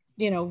just,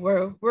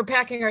 we're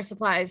packing our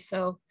supplies,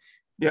 so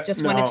Yeah,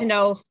 just wanted to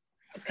know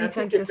the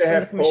consensus if they from the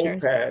have poll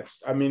commissioners.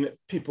 pads, I mean,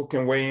 people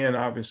can weigh in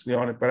obviously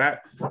on it,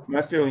 but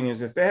my feeling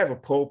is if they have a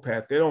poll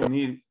pad, they don't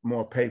need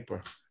more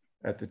paper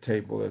at the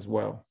table as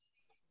well.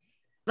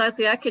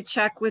 Leslie, I could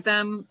check with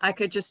them. I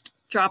could just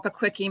drop a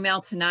quick email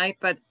tonight,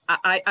 but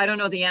I don't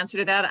know the answer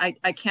to that.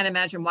 I can't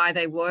imagine why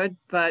they would,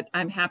 but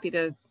I'm happy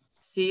to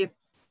see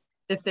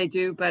if they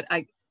do, but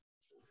I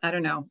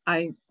don't know.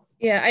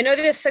 Yeah, I know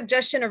this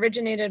suggestion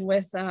originated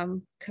with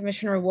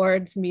Commissioner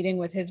Ward's meeting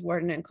with his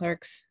warden and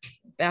clerks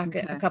back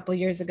a couple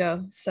years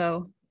ago.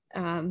 So,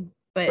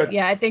 but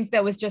yeah, I think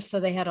that was just so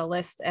they had a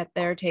list at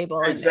their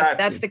table. And if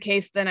that's the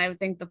case, then I would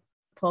think the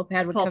poll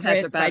pad would cover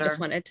it. But I just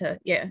wanted to,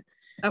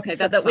 okay,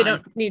 so that we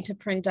don't need to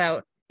print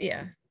out.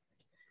 Yeah.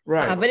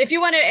 Right. But if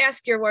you want to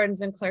ask your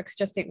wardens and clerks,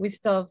 we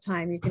still have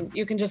time.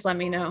 You can just let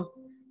me know.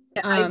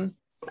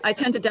 I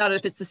tend to doubt it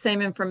if it's the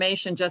same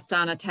information just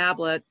on a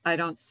tablet. I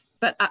don't,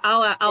 but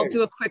I'll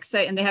do a quick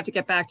say, and they have to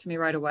get back to me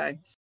right away.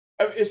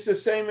 It's the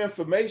same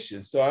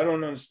information, so I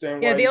don't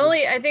understand why.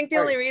 I think the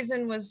only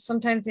reason was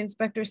sometimes the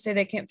inspectors say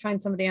they can't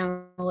find somebody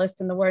on the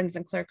list, and the wardens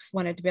and clerks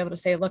wanted to be able to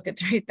say, look,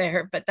 it's right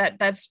there. But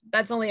that's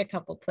only a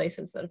couple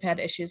places that have had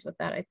issues with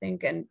that, I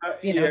think. And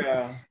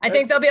I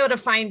think they'll be able to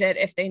find it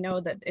if they know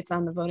that it's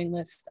on the voting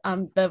list.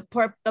 The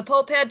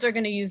poll pads are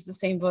going to use the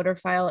same voter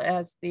file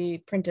as the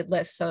printed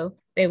list, so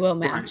they will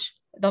match.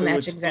 They'll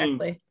match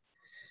exactly.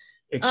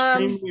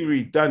 Extremely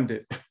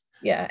redundant.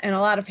 Yeah, and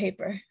a lot of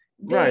paper.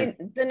 The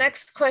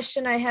next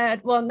question I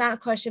had, well, not a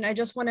question, I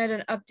just wanted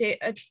an update,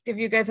 give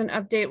you guys an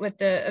update with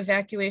the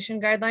evacuation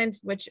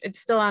guidelines, which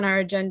it's still on our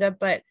agenda,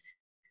 but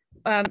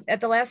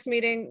at the last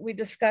meeting, we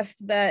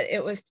discussed that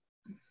it was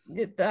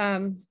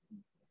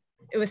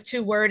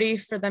too wordy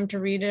for them to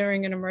read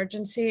during an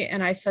emergency.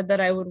 And I said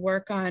that I would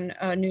work on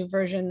a new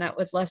version that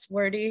was less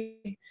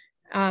wordy.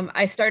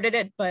 I started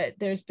it, but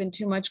there's been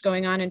too much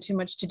going on and too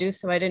much to do,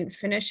 so I didn't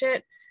finish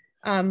it.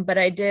 But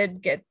I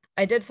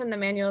did send the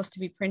manuals to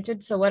be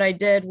printed. So what I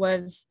did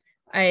was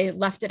I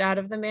left it out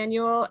of the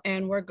manual,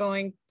 and we're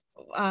going,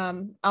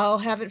 I'll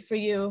have it for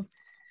you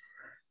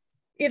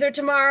either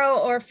tomorrow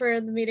or for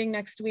the meeting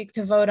next week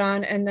to vote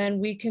on, and then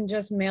we can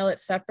just mail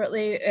it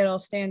separately. It'll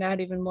stand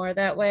out even more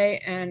that way.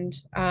 And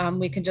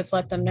we can just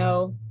let them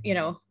know,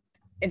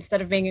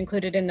 instead of being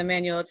included in the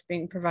manual, it's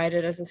being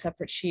provided as a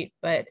separate sheet,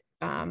 but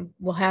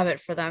we'll have it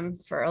for them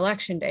for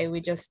election day.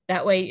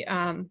 That way,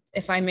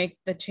 if I make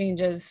the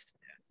changes,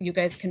 you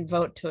guys can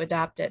vote to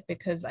adopt it,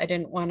 because I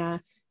didn't want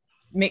to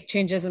make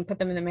changes and put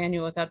them in the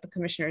manual without the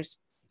commissioners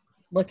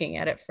looking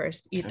at it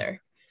first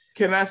either.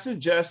 Can I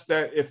suggest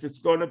that if it's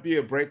going to be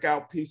a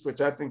breakout piece,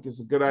 which I think is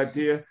a good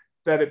idea,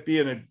 that it be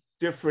in a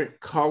different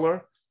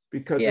color?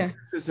 Because if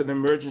this is an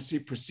emergency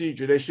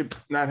procedure, they should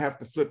not have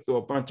to flip through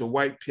a bunch of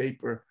white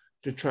paper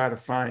to try to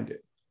find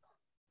it.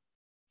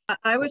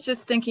 I was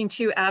just thinking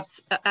too,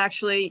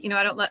 actually,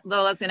 I don't let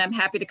Leslie, and I'm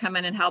happy to come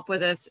in and help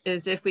with this,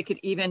 is if we could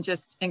even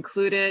just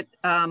include it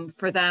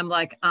for them,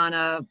 like on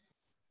a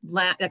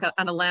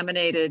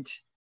laminated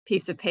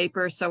piece of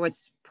paper, so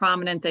it's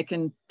prominent, they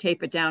can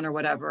tape it down or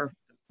whatever.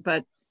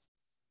 But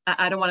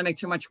I don't want to make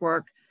too much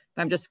work.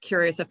 I'm just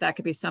curious if that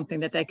could be something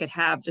that they could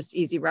have, just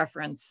easy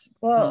reference.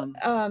 Well,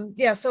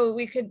 yeah, so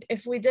we could,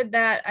 if we did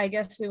that, I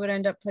guess we would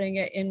end up putting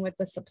it in with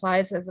the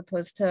supplies as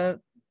opposed to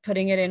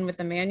putting it in with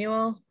the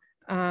manual.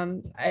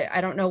 I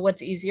don't know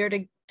what's easier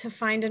to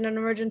find in an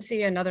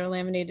emergency, another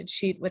laminated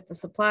sheet with the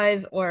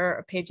supplies or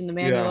a page in the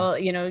manual.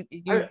 We don't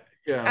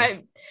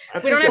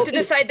have to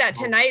decide that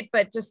tonight,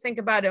 but just think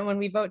about it when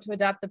we vote to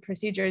adopt the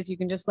procedures. You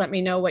can just let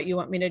me know what you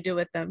want me to do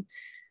with them.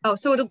 Oh,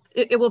 so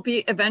it will be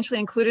eventually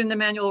included in the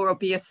manual, or it'll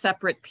be a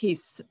separate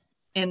piece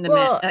in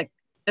the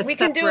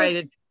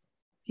separated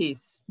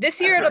piece.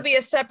 This year it'll be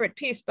a separate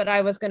piece, but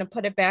I was going to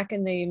put it back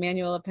in the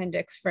manual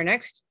appendix for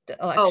next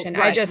election.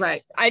 I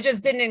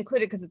just didn't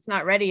include it because it's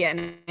not ready yet,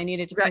 and I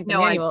needed to print the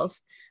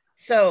manuals.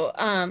 So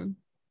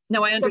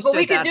no, I understood. But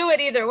we could do it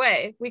either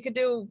way. We could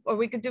do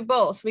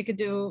both. We could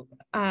do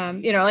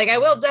I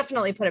will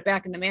definitely put it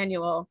back in the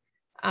manual.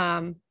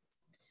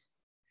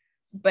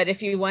 But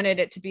if you wanted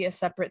it to be a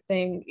separate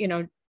thing,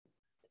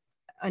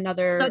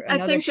 another I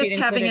think sheet just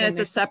having it as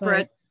a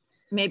separate, supplies.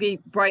 maybe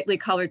brightly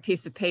colored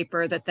piece of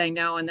paper that they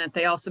know, and that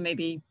they also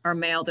maybe are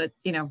mailed at,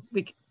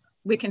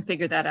 we can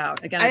figure that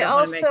out. Again, I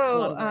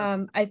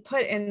also I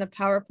put in the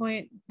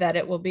PowerPoint that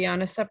it will be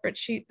on a separate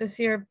sheet this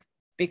year,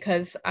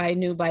 because I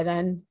knew by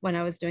then when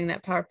I was doing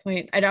that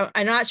PowerPoint.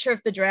 I'm not sure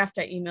if the draft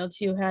I emailed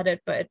to you had it,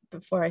 but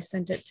before I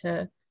sent it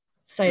to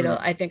Cital,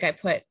 I think I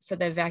put for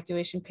the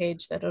evacuation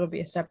page that it'll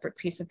be a separate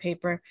piece of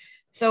paper.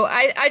 So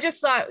I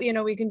just thought, you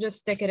know, we can just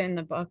stick it in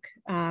the book,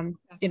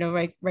 you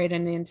know, right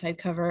in the inside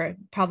cover.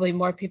 Probably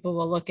more people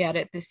will look at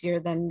it this year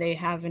than they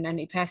have in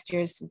any past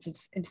years, since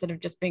it's, instead of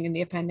just being in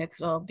the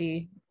appendix, it'll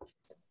be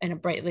in a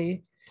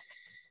brightly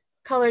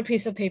colored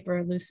piece of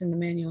paper loose in the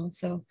manual.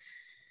 So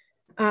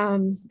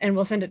and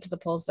we'll send it to the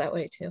polls that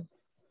way too.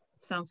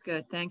 Sounds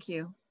good. Thank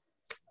you.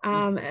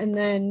 And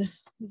then,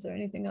 is there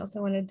anything else I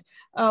wanted?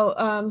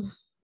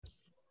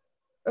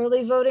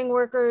 Early voting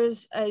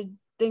workers. I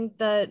think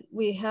that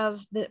we have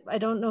that. I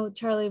don't know,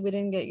 Charlie, we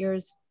didn't get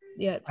yours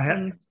yet.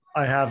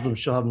 I have them.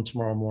 She'll have them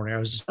tomorrow morning. I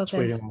was just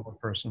waiting on one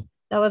person.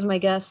 That was my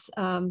guess.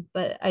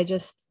 But I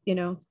just, you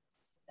know,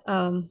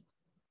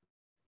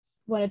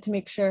 wanted to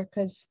make sure,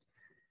 because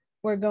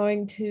we're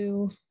going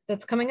to,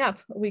 that's coming up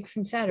a week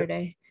from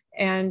Saturday.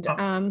 And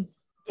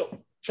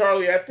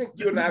Charlie, I think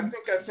you and I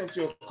think I sent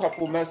you a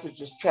couple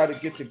messages, try to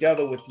get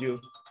together with you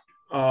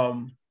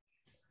to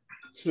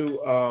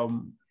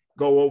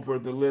go over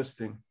the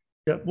listing.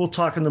 Yeah, we'll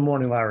talk in the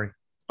morning, Larry.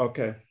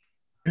 Okay.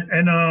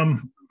 And I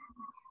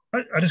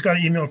just got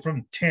an email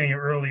from Tanya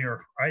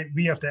earlier.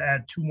 We have to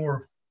add 2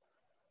 more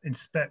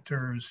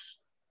inspectors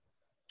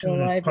to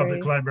the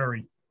public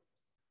library.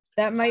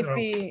 That might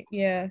be,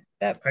 yeah.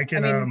 That I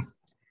can. I mean,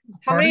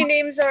 how many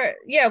names are?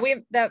 Yeah,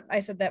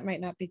 I said that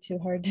might not be too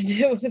hard to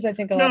do, because I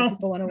think a lot of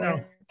people want to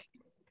work.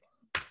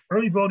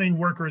 Early voting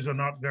workers are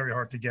not very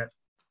hard to get.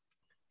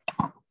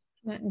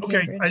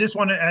 Okay, I just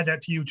want to add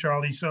that to you,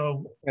 Charlie.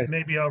 So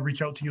maybe I'll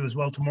reach out to you as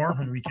well tomorrow,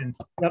 and we can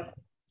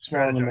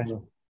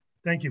strategize.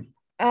 Thank you.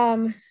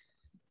 And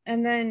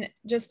then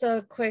just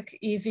a quick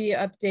EV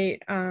update.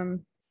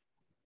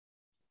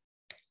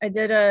 I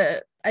did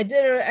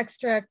an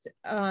extract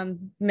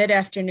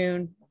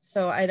mid-afternoon,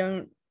 so I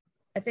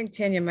think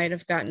Tanya might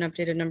have gotten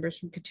updated numbers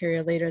from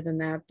Kateria later than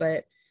that,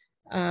 but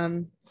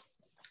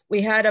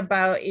we had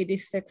about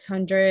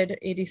 8,600,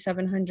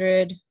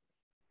 8,700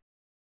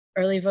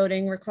 early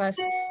voting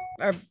requests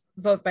or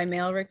vote by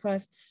mail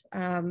requests.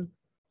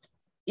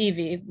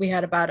 EV, we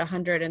had about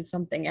 100 and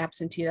something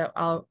absentee that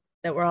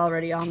were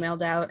already all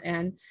mailed out.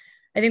 And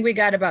I think we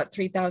got about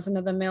 3,000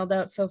 of them mailed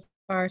out so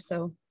far.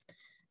 So,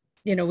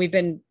 you know, we've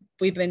been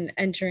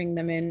entering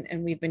them in,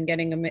 and we've been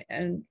getting them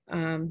in.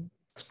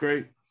 That's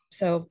great.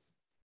 So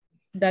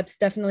that's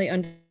definitely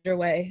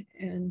underway.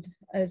 And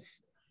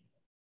as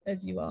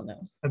you all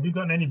know. Have you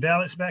gotten any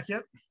ballots back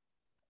yet?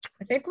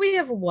 I think we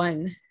have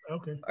 1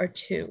 or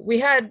 2. We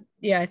had,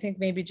 I think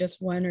maybe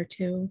just 1 or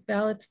 2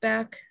 ballots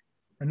back.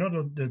 I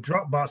know the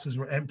drop boxes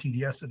were emptied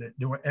yesterday.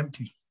 They were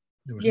empty.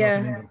 There was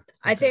nothing in them.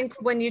 I think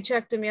when you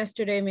checked them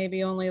yesterday,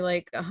 maybe only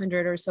like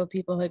 100 or so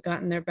people had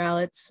gotten their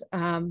ballots.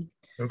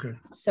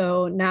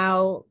 So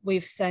now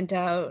we've sent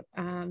out,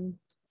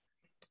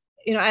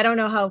 you know, I don't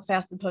know how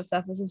fast the post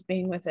office is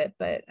being with it,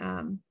 but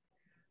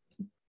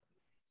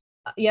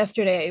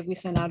yesterday we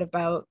sent out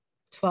about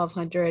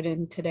 1,200,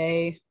 and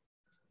today,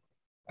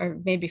 or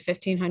maybe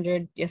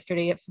 1,500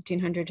 yesterday, at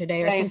 1,500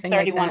 today, or something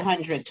like that.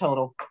 3,100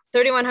 total.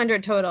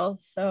 3,100 total.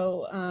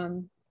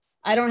 So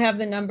I don't have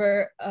the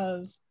number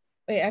of,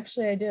 wait,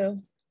 actually I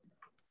do.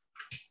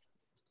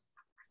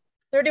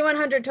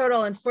 3,100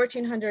 total, and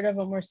 1,400 of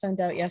them were sent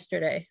out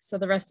yesterday. So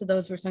the rest of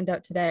those were sent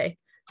out today.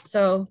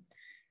 So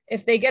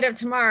if they get it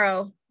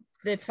tomorrow,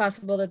 it's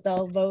possible that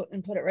they'll vote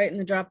and put it right in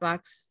the drop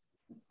box.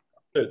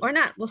 Good. Or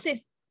not, we'll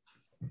see.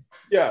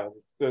 Yeah.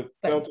 But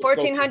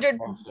 1,400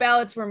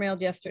 ballots were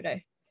mailed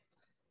yesterday.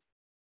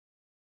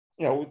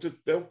 Yeah,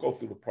 they'll go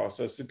through the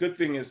process. The good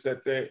thing is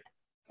that they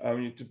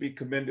to be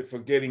commended for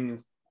getting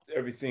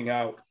everything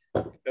out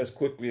as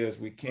quickly as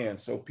we can,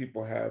 so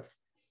people have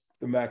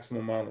the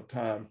maximum amount of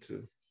time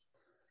to,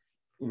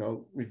 you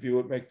know, review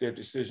it, make their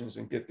decisions,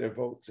 and get their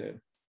votes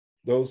in.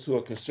 Those who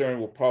are concerned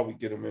will probably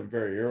get them in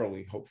very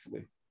early,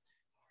 hopefully.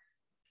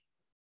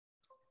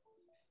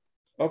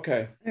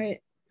 Okay. All right.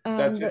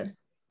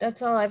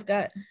 That's all I've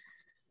got.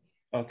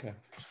 Okay.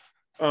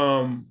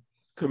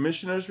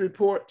 Commissioners'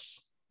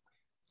 reports.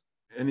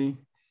 Any?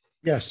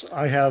 Yes,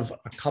 I have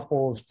a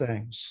couple of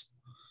things.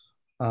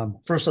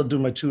 First, I'll do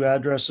my 2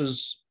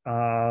 addresses.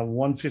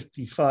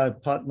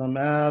 155 Putnam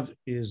Ave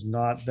is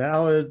not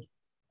valid.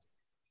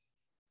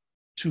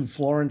 2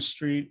 Florence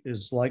Street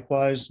is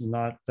likewise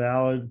not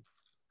valid.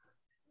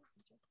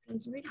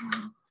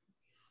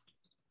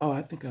 Oh,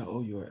 I think I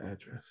owe you an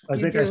address.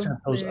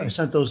 I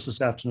sent those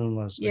this afternoon,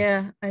 Leslie.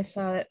 Yeah, I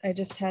saw it. I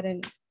just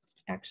hadn't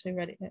actually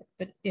read it yet.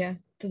 But yeah,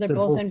 so they're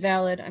both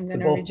invalid. I'm going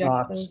to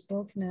reject those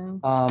both now.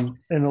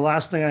 And the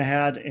last thing I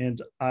had,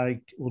 and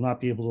I will not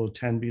be able to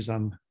attend because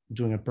I'm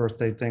doing a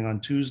birthday thing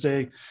on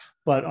Tuesday,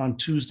 but on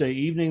Tuesday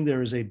evening,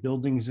 there is a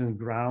Buildings and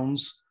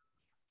Grounds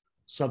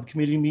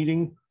subcommittee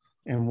meeting.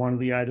 And one of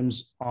the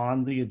items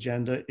on the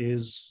agenda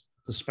is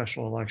the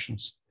special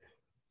elections.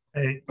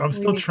 Hey, I'm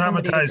still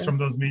traumatized from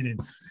those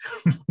meetings.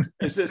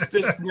 Is this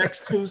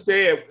next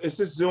Tuesday? Is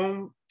this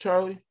Zoom,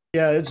 Charlie?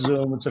 Yeah, it's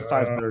Zoom. It's at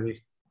 5:30.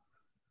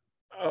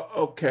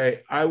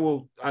 Okay, I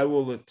will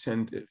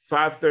attend it.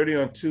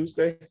 5:30 on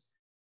Tuesday.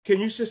 Can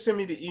you just send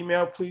me the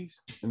email,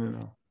 please?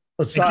 No.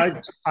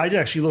 Aside, I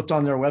actually looked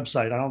on their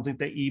website. I don't think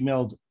they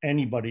emailed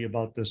anybody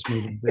about this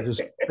meeting. They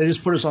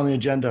just put us on the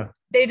agenda.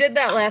 They did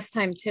that last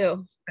time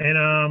too.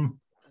 And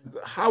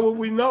how would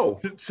we know?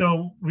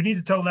 So we need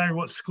to tell Larry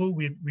what school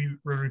we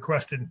were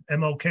requesting.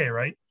 MOK,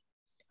 right?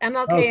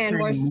 MLK and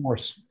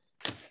Morse.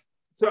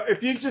 So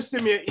if you just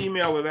send me an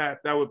email with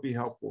that, that would be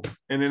helpful.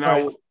 And then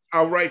Right.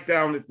 I'll write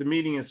down that the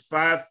meeting is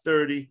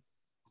 5:30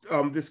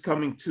 this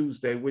coming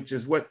Tuesday, which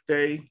is what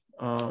day?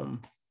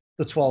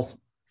 The 12th.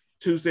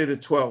 Tuesday the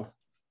 12th.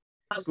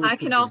 I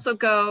can also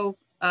go,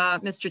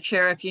 Mr.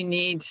 Chair, if you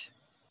need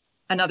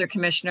another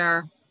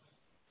commissioner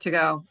to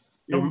go.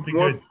 That would be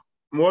good.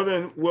 More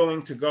than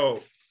willing to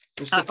go.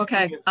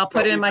 Okay, I'll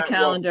put it in my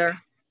calendar.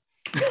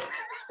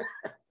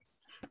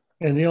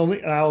 And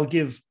I'll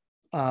give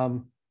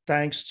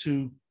thanks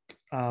to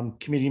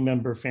committee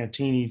member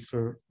Fantini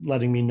for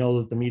letting me know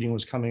that the meeting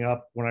was coming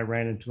up when I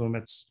ran into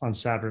him on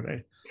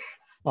Saturday.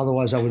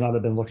 Otherwise, I would not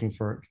have been looking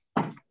for it.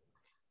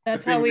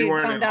 That's how we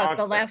found out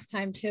the last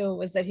time too,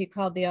 was that he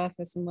called the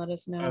office and let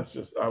us know. That's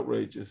just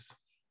outrageous.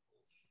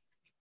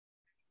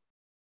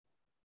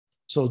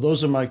 So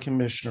those are my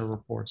commissioner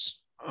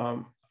reports.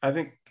 I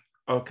think,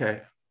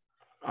 okay.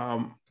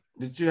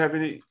 Did you have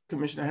any,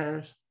 Commissioner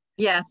Harris?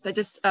 Yes, I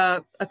just,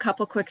 a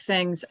couple quick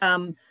things.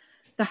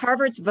 The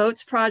Harvard's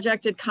Votes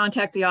Project did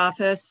contact the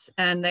office,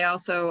 and they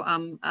also,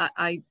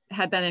 I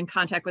had been in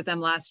contact with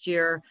them last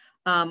year.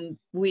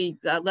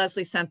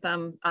 Leslie sent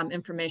them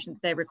information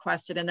that they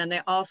requested, and then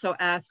they also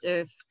asked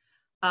if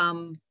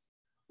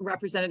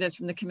representatives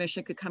from the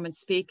commission could come and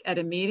speak at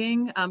a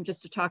meeting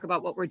just to talk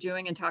about what we're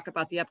doing and talk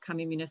about the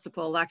upcoming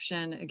municipal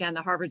election. Again,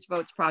 the Harvard's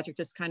Votes Project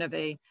is kind of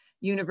a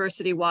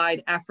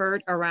university-wide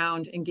effort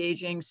around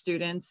engaging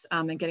students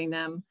and getting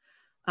them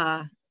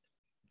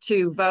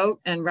to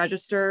vote and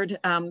registered.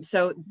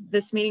 So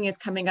this meeting is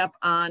coming up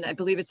on, I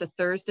believe it's a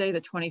Thursday, the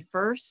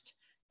 21st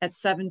at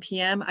 7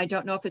 p.m. I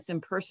don't know if it's in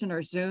person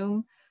or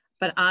Zoom,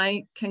 but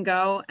I can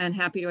go and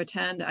happy to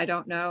attend. I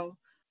don't know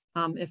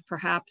if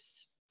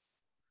perhaps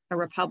a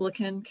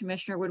Republican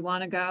commissioner would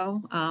want to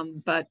go,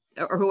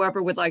 or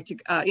whoever would like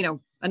to,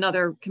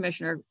 another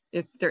commissioner,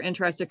 if they're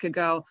interested, could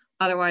go.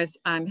 Otherwise,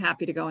 I'm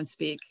happy to go and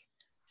speak.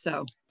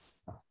 So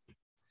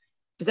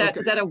is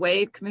that a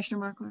wave,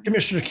 Commissioner Markler?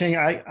 Commissioner King,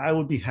 I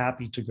would be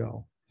happy to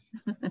go.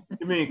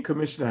 You mean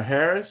Commissioner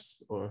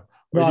Harris or?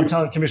 No, I'm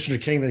telling Commissioner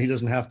King that he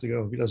doesn't have to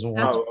go if he doesn't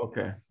want to. Oh,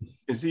 okay.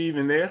 Is he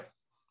even there?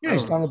 Yeah,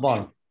 he's down the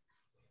bottom.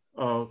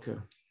 Oh, okay.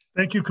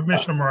 Thank you,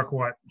 Commissioner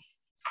Marquardt.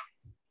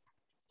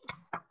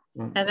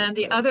 And then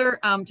the other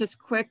just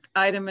quick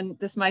item, and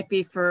this might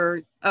be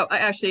for,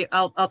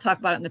 I'll talk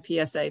about it in the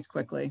PSAs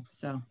quickly.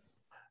 So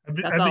I've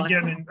been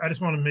getting, I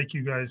just want to make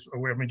you guys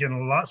aware, I've been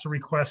getting lots of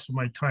requests for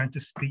my time to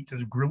speak to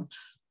the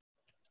groups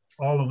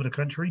all over the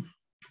country,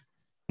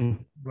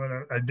 but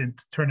I've been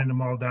turning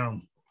them all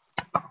down.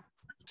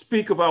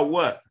 Speak about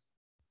what?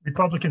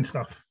 Republican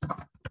stuff.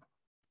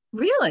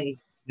 Really?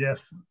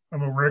 Yes,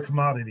 I'm a rare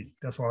commodity.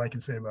 That's all I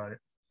can say about it.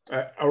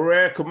 A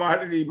rare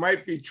commodity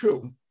might be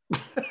true.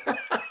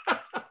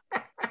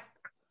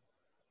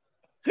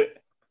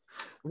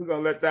 We're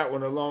gonna let that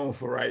one alone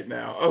for right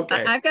now.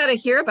 Okay. I've got to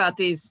hear about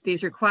these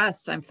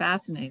requests. I'm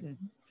fascinated.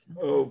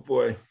 Oh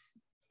boy.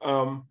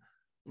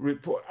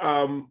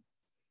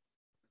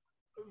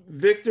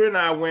 Victor and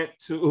I went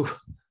to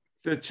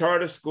the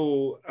charter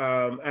school.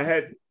 I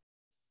had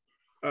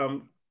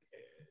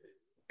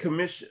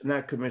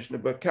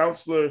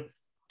Counselor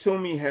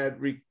Toomey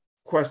had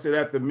requested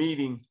at the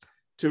meeting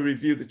to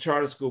review the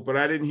charter school, but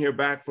I didn't hear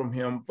back from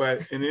him.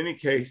 But in any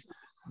case,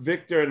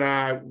 Victor and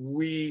I,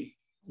 we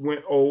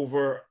went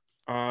over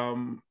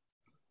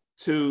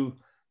to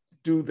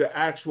do the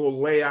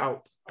actual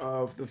layout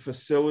of the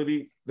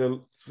facility.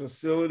 The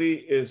facility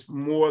is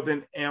more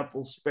than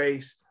ample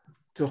space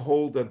to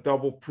hold a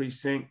double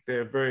precinct.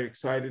 They're very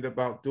excited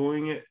about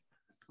doing it.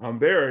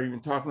 They're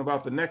even talking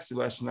about the next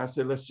election. I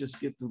said, let's just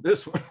get through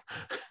this one.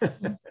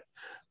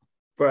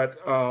 But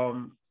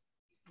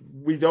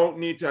we don't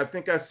need to, I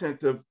think I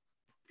sent the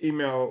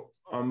email,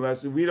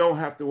 Leslie, we don't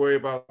have to worry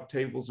about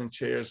tables and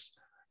chairs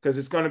because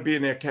it's going to be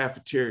in their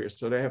cafeteria.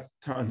 So they have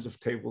tons of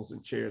tables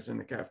and chairs in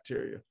the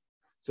cafeteria.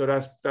 So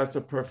that's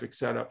a perfect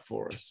setup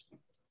for us.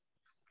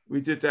 We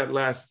did that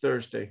last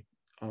Thursday,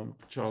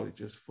 Charlie,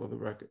 just for the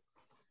record.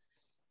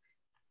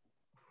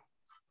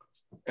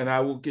 And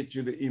I will get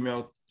you the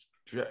email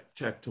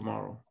check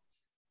tomorrow.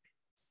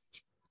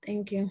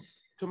 Thank you.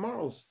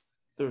 Tomorrow's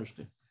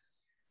Thursday.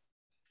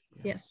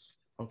 Yes.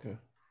 Okay.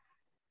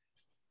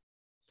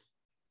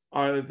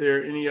 Are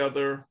there any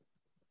other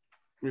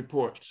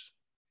reports?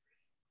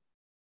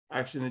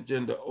 Action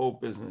agenda,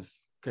 old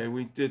business. Okay,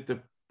 we did the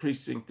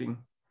precincting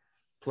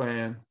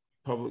plan,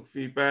 public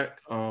feedback,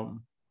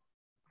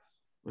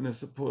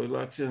 municipal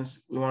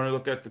elections. We want to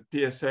look at the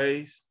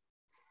PSAs.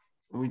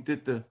 We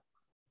did the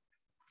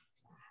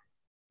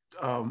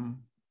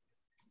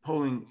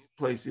polling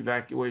place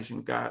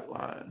evacuation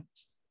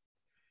guidelines.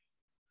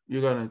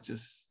 You're gonna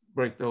just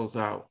break those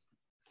out.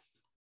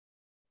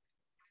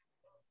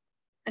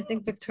 I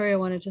think Victoria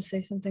wanted to say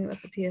something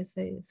about the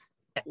PSAs.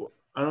 Well,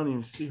 I don't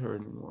even see her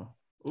anymore.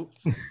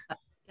 Oops.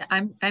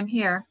 I'm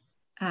here.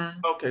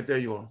 Okay, there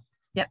you are.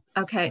 Yeah.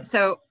 Okay.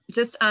 So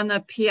just on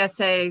the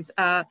PSAs,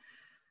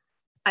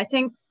 I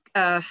think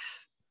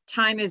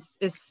time is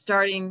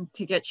starting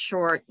to get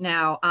short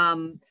now.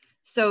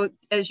 So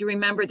as you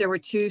remember, there were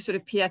two sort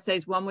of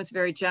PSAs. One was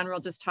very general,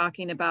 just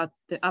talking about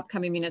the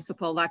upcoming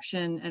municipal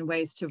election and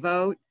ways to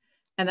vote.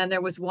 And then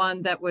there was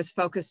one that was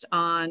focused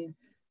on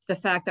the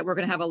fact that we're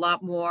going to have a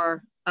lot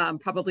more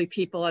probably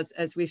people,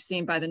 as we've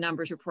seen by the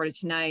numbers reported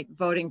tonight,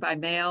 voting by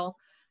mail,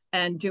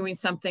 and doing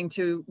something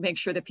to make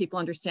sure that people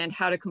understand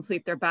how to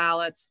complete their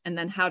ballots and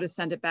then how to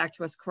send it back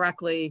to us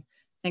correctly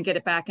and get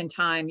it back in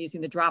time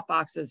using the drop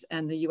boxes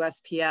and the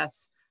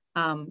USPS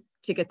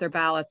to get their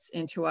ballots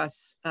into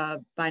us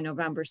by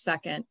November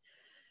 2nd.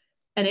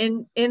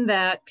 And in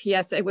that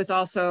PSA was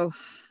also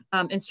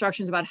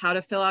instructions about how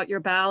to fill out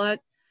your ballot.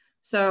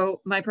 So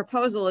my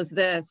proposal is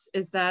this,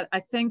 is that I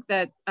think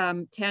that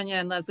Tanya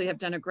and Leslie have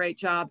done a great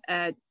job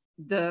at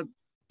the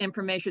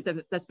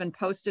information that's been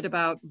posted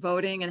about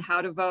voting and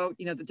how to vote,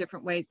 you know, the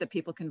different ways that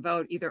people can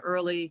vote either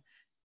early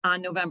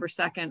on November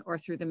 2nd or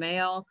through the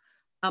mail,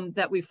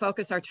 that we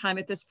focus our time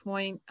at this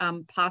point,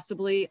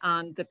 possibly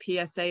on the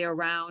PSA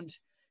around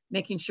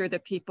making sure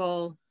that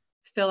people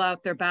fill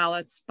out their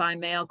ballots by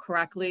mail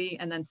correctly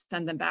and then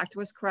send them back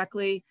to us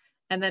correctly.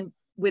 And then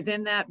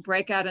within that,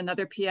 break out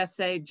another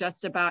PSA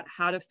just about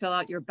how to fill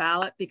out your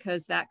ballot,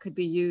 because that could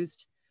be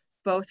used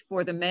both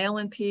for the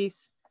mail-in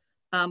piece,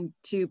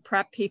 to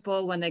prep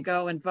people when they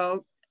go and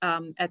vote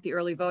at the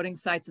early voting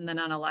sites and then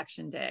on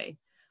election day.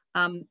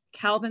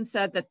 Calvin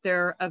said that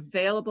they're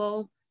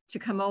available to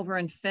come over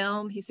and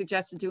film. He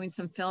suggested doing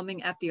some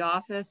filming at the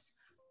office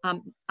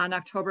on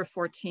October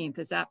 14th.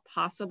 Is that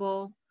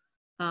possible,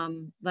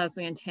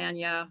 Leslie and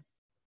Tanya,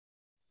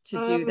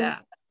 to do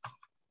that?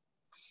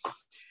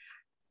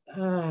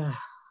 The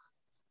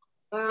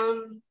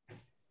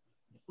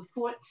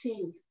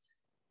 14th,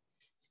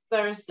 it's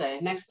Thursday,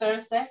 next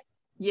Thursday?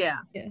 Yeah.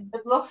 It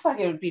looks like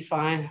it would be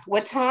fine.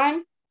 What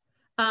time?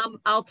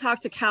 I'll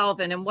talk to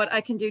Calvin, and what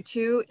I can do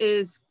too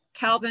is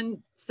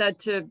Calvin said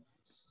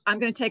I'm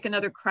going to take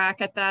another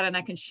crack at that, and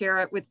I can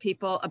share it with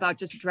people about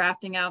just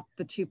drafting out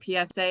the two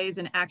PSAs.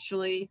 And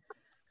actually,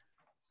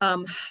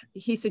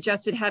 he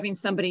suggested having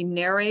somebody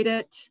narrate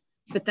it,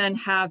 but then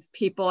have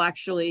people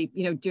actually,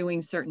 you know,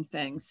 doing certain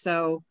things.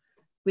 So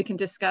we can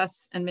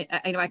discuss, and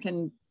I know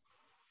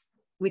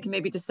we can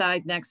maybe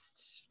decide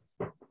next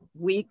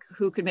week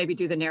who could maybe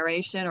do the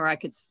narration, or I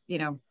could, you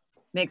know,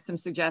 make some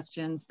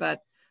suggestions.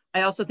 But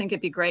I also think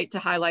it'd be great to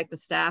highlight the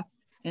staff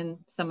in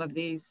some of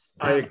these.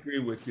 I agree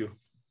with you.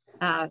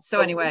 So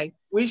anyway,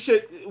 we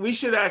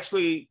should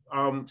actually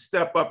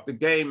step up the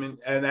game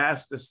and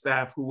ask the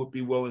staff who would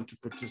be willing to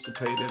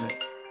participate in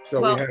it,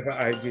 so we have an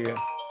idea.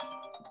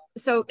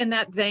 So in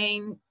that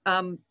vein,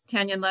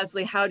 Tanya and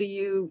Leslie, how do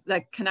you,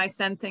 like, can I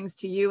send things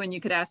to you and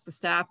you could ask the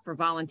staff for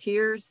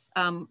volunteers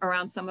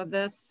around some of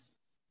this?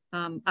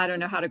 I don't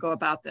know how to go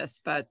about this,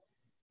 but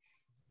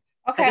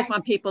I just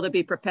want people to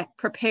be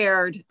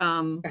prepared.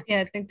 Yeah,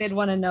 I think they'd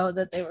want to know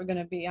that they were going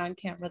to be on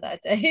camera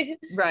that day.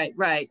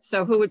 Right.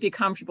 So who would be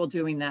comfortable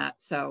doing that?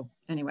 So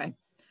anyway,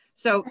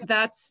 so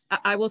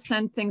I will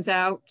send things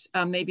out.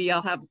 Maybe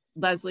I'll have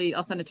Leslie,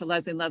 I'll send it to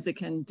Leslie, and Leslie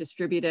can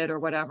distribute it or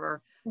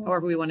whatever,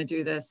 however we want to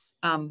do this,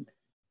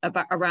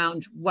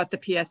 around what the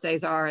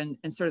PSAs are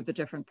and sort of the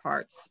different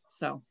parts.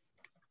 So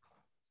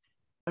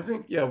I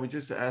think, yeah, we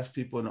just ask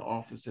people in the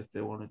office if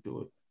they want to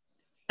do it.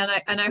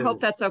 And I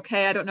hope that's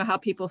okay. I don't know how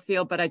people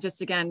feel, but I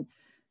just, again,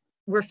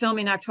 we're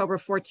filming October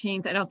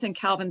 14th. I don't think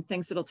Calvin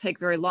thinks it'll take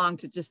very long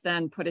to just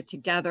then put it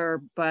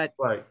together, but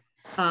right.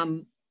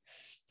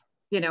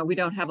 You know, we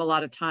don't have a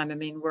lot of time. I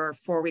mean, we're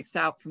 4 weeks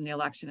out from the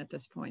election at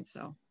this point,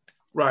 so.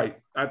 Right,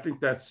 I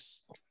think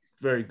that's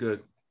very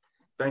good.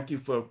 Thank you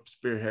for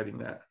spearheading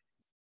that.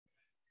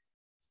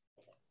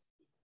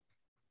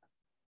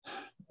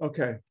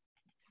 Okay,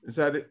 is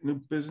that it? New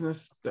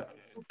business?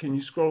 Can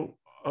you scroll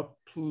up,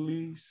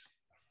 please?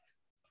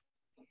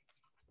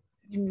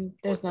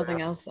 There's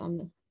nothing else on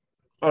the.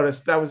 Oh,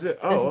 that was it.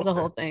 Oh, this is the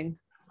whole thing.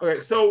 Okay,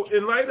 so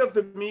in light of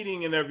the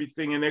meeting and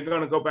everything, and they're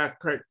going to go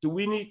back, correct? Do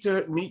we need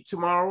to meet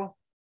tomorrow?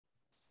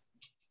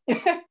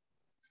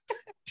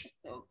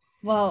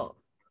 Well,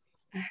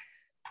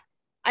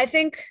 I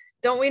think,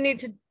 don't we need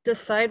to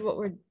decide what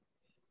we're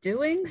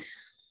doing?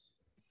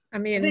 I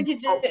mean, I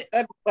think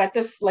at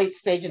this late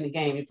stage in the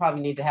game, you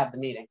probably need to have the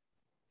meeting.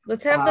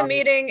 Let's have the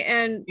meeting,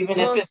 and even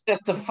if it's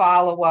just a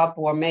follow up,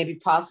 or maybe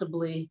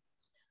possibly,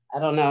 I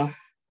don't know.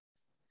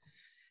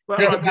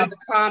 Think about the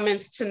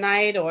comments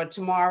tonight or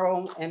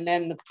tomorrow, and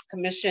then the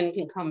commission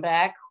can come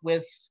back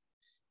with.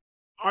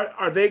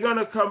 Are they going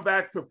to come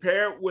back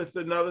prepared with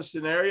another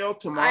scenario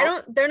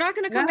tomorrow? They're not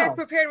going to come back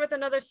prepared with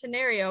another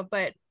scenario,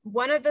 but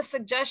one of the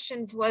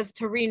suggestions was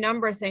to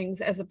renumber things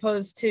as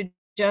opposed to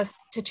just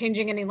to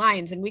changing any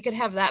lines, and we could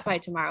have that by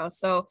tomorrow.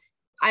 So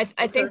I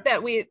think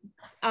that we,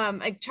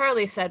 like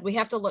Charlie said, we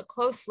have to look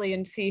closely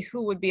and see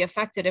who would be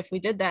affected if we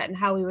did that and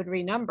how we would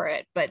renumber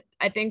it. But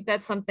I think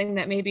that's something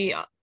that maybe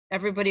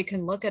everybody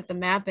can look at the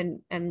map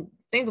and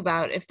think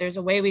about if there's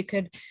a way we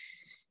could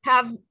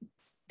have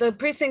the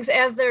precincts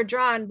as they're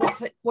drawn,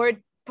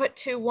 put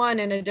 2-1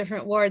 in a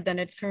different ward than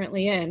it's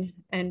currently in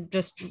and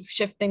just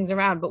shift things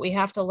around. But we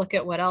have to look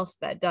at what else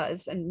that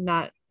does and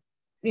not,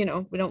 we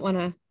don't want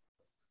to,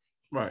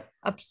 right.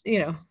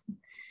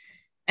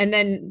 And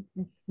then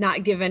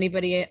not give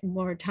anybody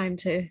more time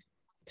to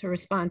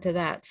respond to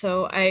that.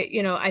 So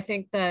I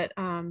think that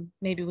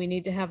maybe we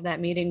need to have that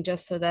meeting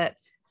just so that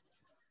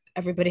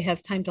everybody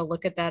has time to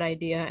look at that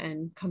idea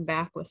and come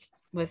back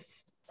with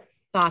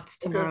thoughts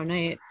tomorrow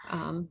night.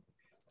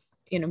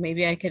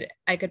 Maybe I could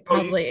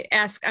probably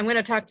ask, I'm going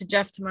to talk to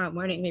Jeff tomorrow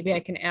morning. Maybe I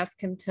can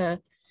ask him to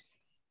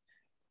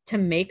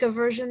make a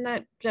version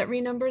that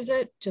renumbers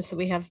it just so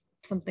we have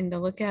something to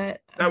look at.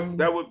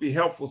 That would be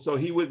helpful. So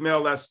he would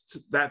mail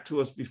that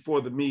to us before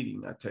the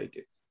meeting, I take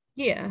it.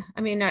 Yeah,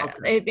 I mean,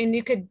 okay. And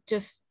you could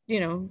just,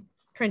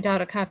 print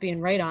out a copy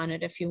and write on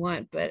it if you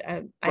want, but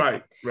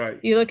right.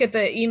 You look at the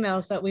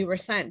emails that we were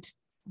sent,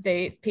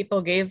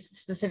 people gave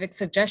specific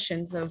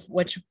suggestions of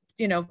which,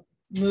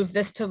 move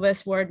this to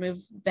this ward,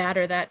 move that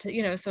or that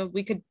to, so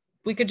we could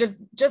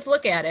just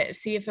look at it,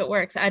 see if it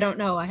works. I don't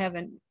know. I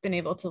haven't been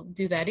able to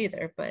do that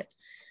either, but,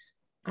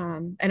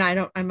 and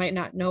I might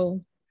not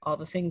know all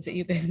the things that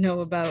you guys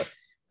know about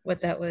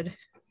what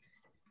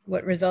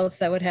results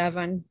that would have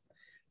on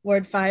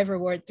Ward 5 or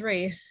Ward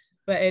 3,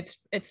 but it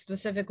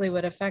specifically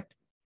would affect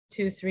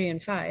 2, 3,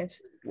 and 5.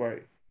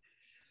 Right.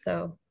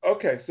 So.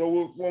 Okay,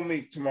 so we'll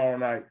meet tomorrow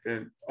night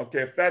then.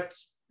 Okay, if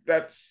that's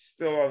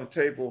still on the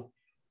table,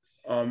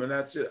 and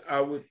that's it,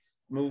 I would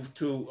move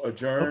to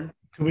adjourn.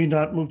 Can we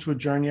not move to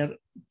adjourn yet?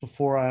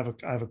 Before I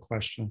have a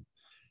question.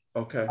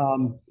 Okay.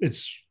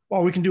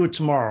 We can do it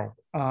tomorrow.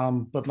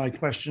 But my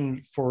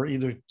question for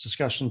either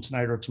discussion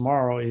tonight or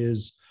tomorrow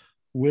is,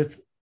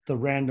 with the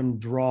random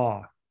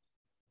draw,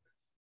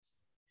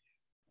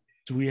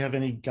 do we have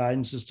any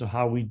guidance as to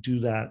how we do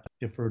that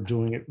if we're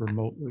doing it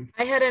remotely?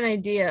 I had an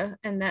idea,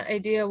 and that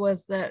idea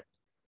was that,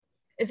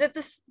 is it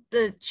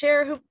the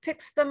chair who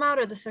picks them out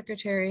or the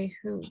secretary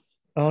who?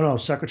 Oh no,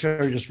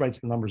 secretary just writes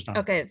the numbers down.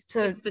 Okay,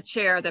 so it's the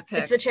chair that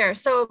picks. It's the chair.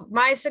 So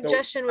my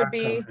suggestion would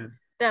be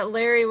that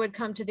Larry would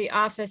come to the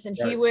office and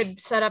he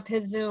would set up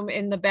his Zoom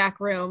in the back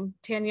room.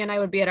 Tanya and I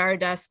would be at our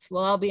desks.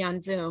 We'll all be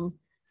on Zoom.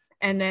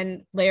 And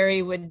then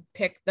Larry would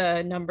pick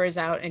the numbers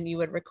out and you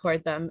would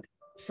record them.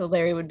 So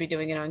Larry would be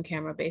doing it on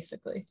camera,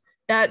 basically.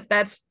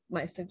 That's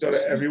my suggestion. So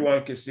that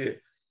everyone can see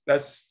it.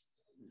 That's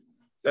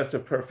a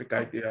perfect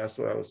idea. That's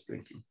what I was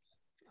thinking.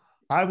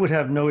 I would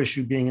have no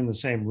issue being in the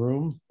same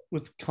room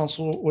with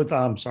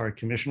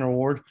Commissioner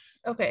Ward.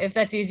 Okay, if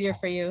that's easier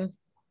for you.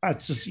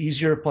 It's just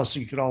easier. Plus,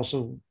 you could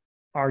also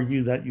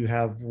argue that you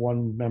have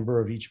one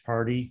member of each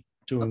party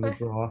doing the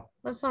draw.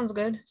 That sounds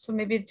good. So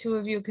maybe 2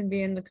 of you can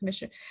be in the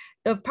commissioner.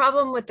 The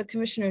problem with the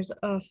commissioner's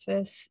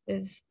office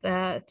is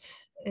that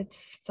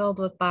it's filled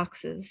with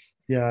boxes.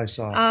 Yeah, I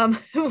saw.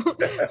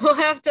 We'll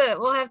have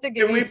to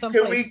give you some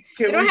place.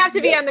 You don't have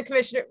to be on the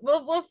commissioner.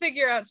 We'll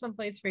figure out some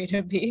place for you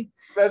to be.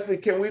 Leslie,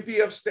 can we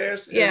be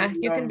upstairs? Yeah,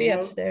 you can be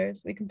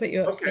upstairs. We can put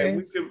you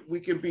upstairs. Okay, we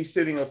can be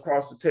sitting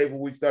across the table.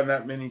 We've done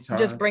that many times.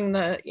 Just bring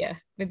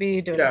maybe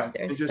you do it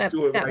upstairs. And just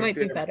do it that right might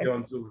there be better.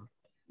 on Zoom.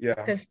 Yeah.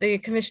 Because the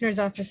commissioner's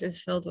office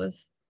is filled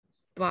with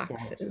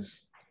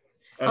boxes.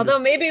 Although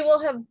maybe we'll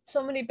have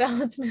so many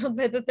ballots mailed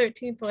by the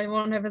 13th, we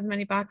won't have as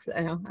many boxes.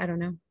 I don't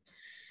know.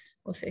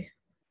 We'll see.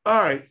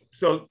 All right.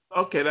 So,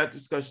 okay, that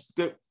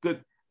discussion,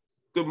 good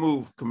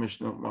move,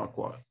 Commissioner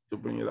Marquardt, to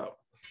bring it up.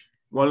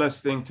 One less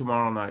thing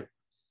tomorrow night.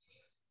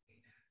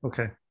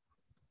 Okay.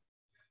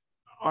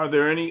 Are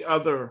there any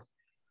other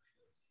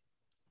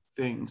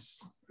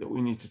things that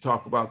we need to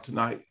talk about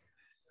tonight?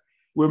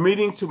 We're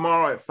meeting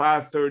tomorrow at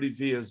 5:30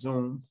 via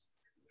Zoom.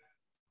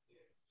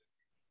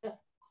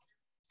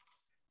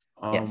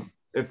 Yes.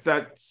 If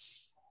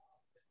that's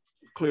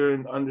clear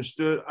and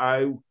understood,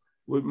 I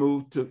would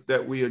move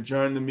that we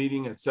adjourn the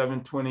meeting at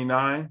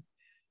 7:29.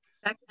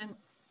 Second.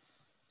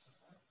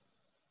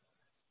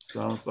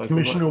 Sounds like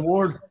Commissioner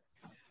Ward.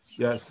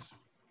 Yes.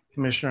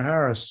 Commissioner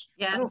Harris.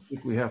 Yes. I don't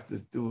think we have to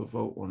do a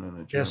vote on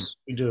an adjournment. Yes,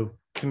 we do.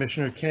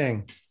 Commissioner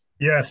King.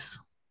 Yes.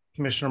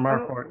 Commissioner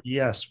Marquardt.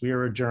 Yes, we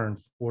are adjourned.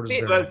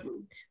 We've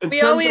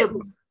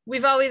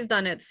always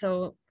done it,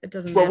 so it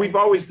doesn't matter. Well, we've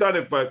always done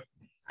it, but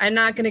I'm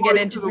not going to get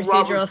into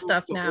procedural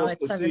stuff now.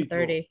 It's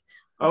 7:30.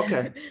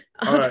 Okay.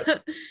 All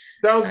right.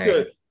 Sounds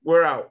good.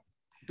 We're out.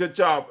 Good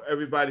job,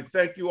 everybody.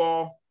 Thank you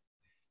all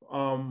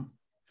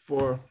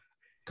for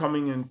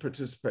coming and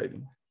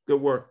participating.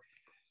 Good work.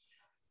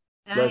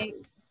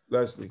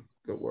 Leslie,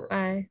 good work.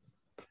 Bye.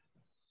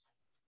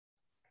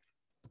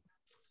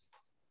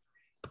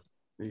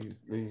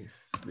 Leave.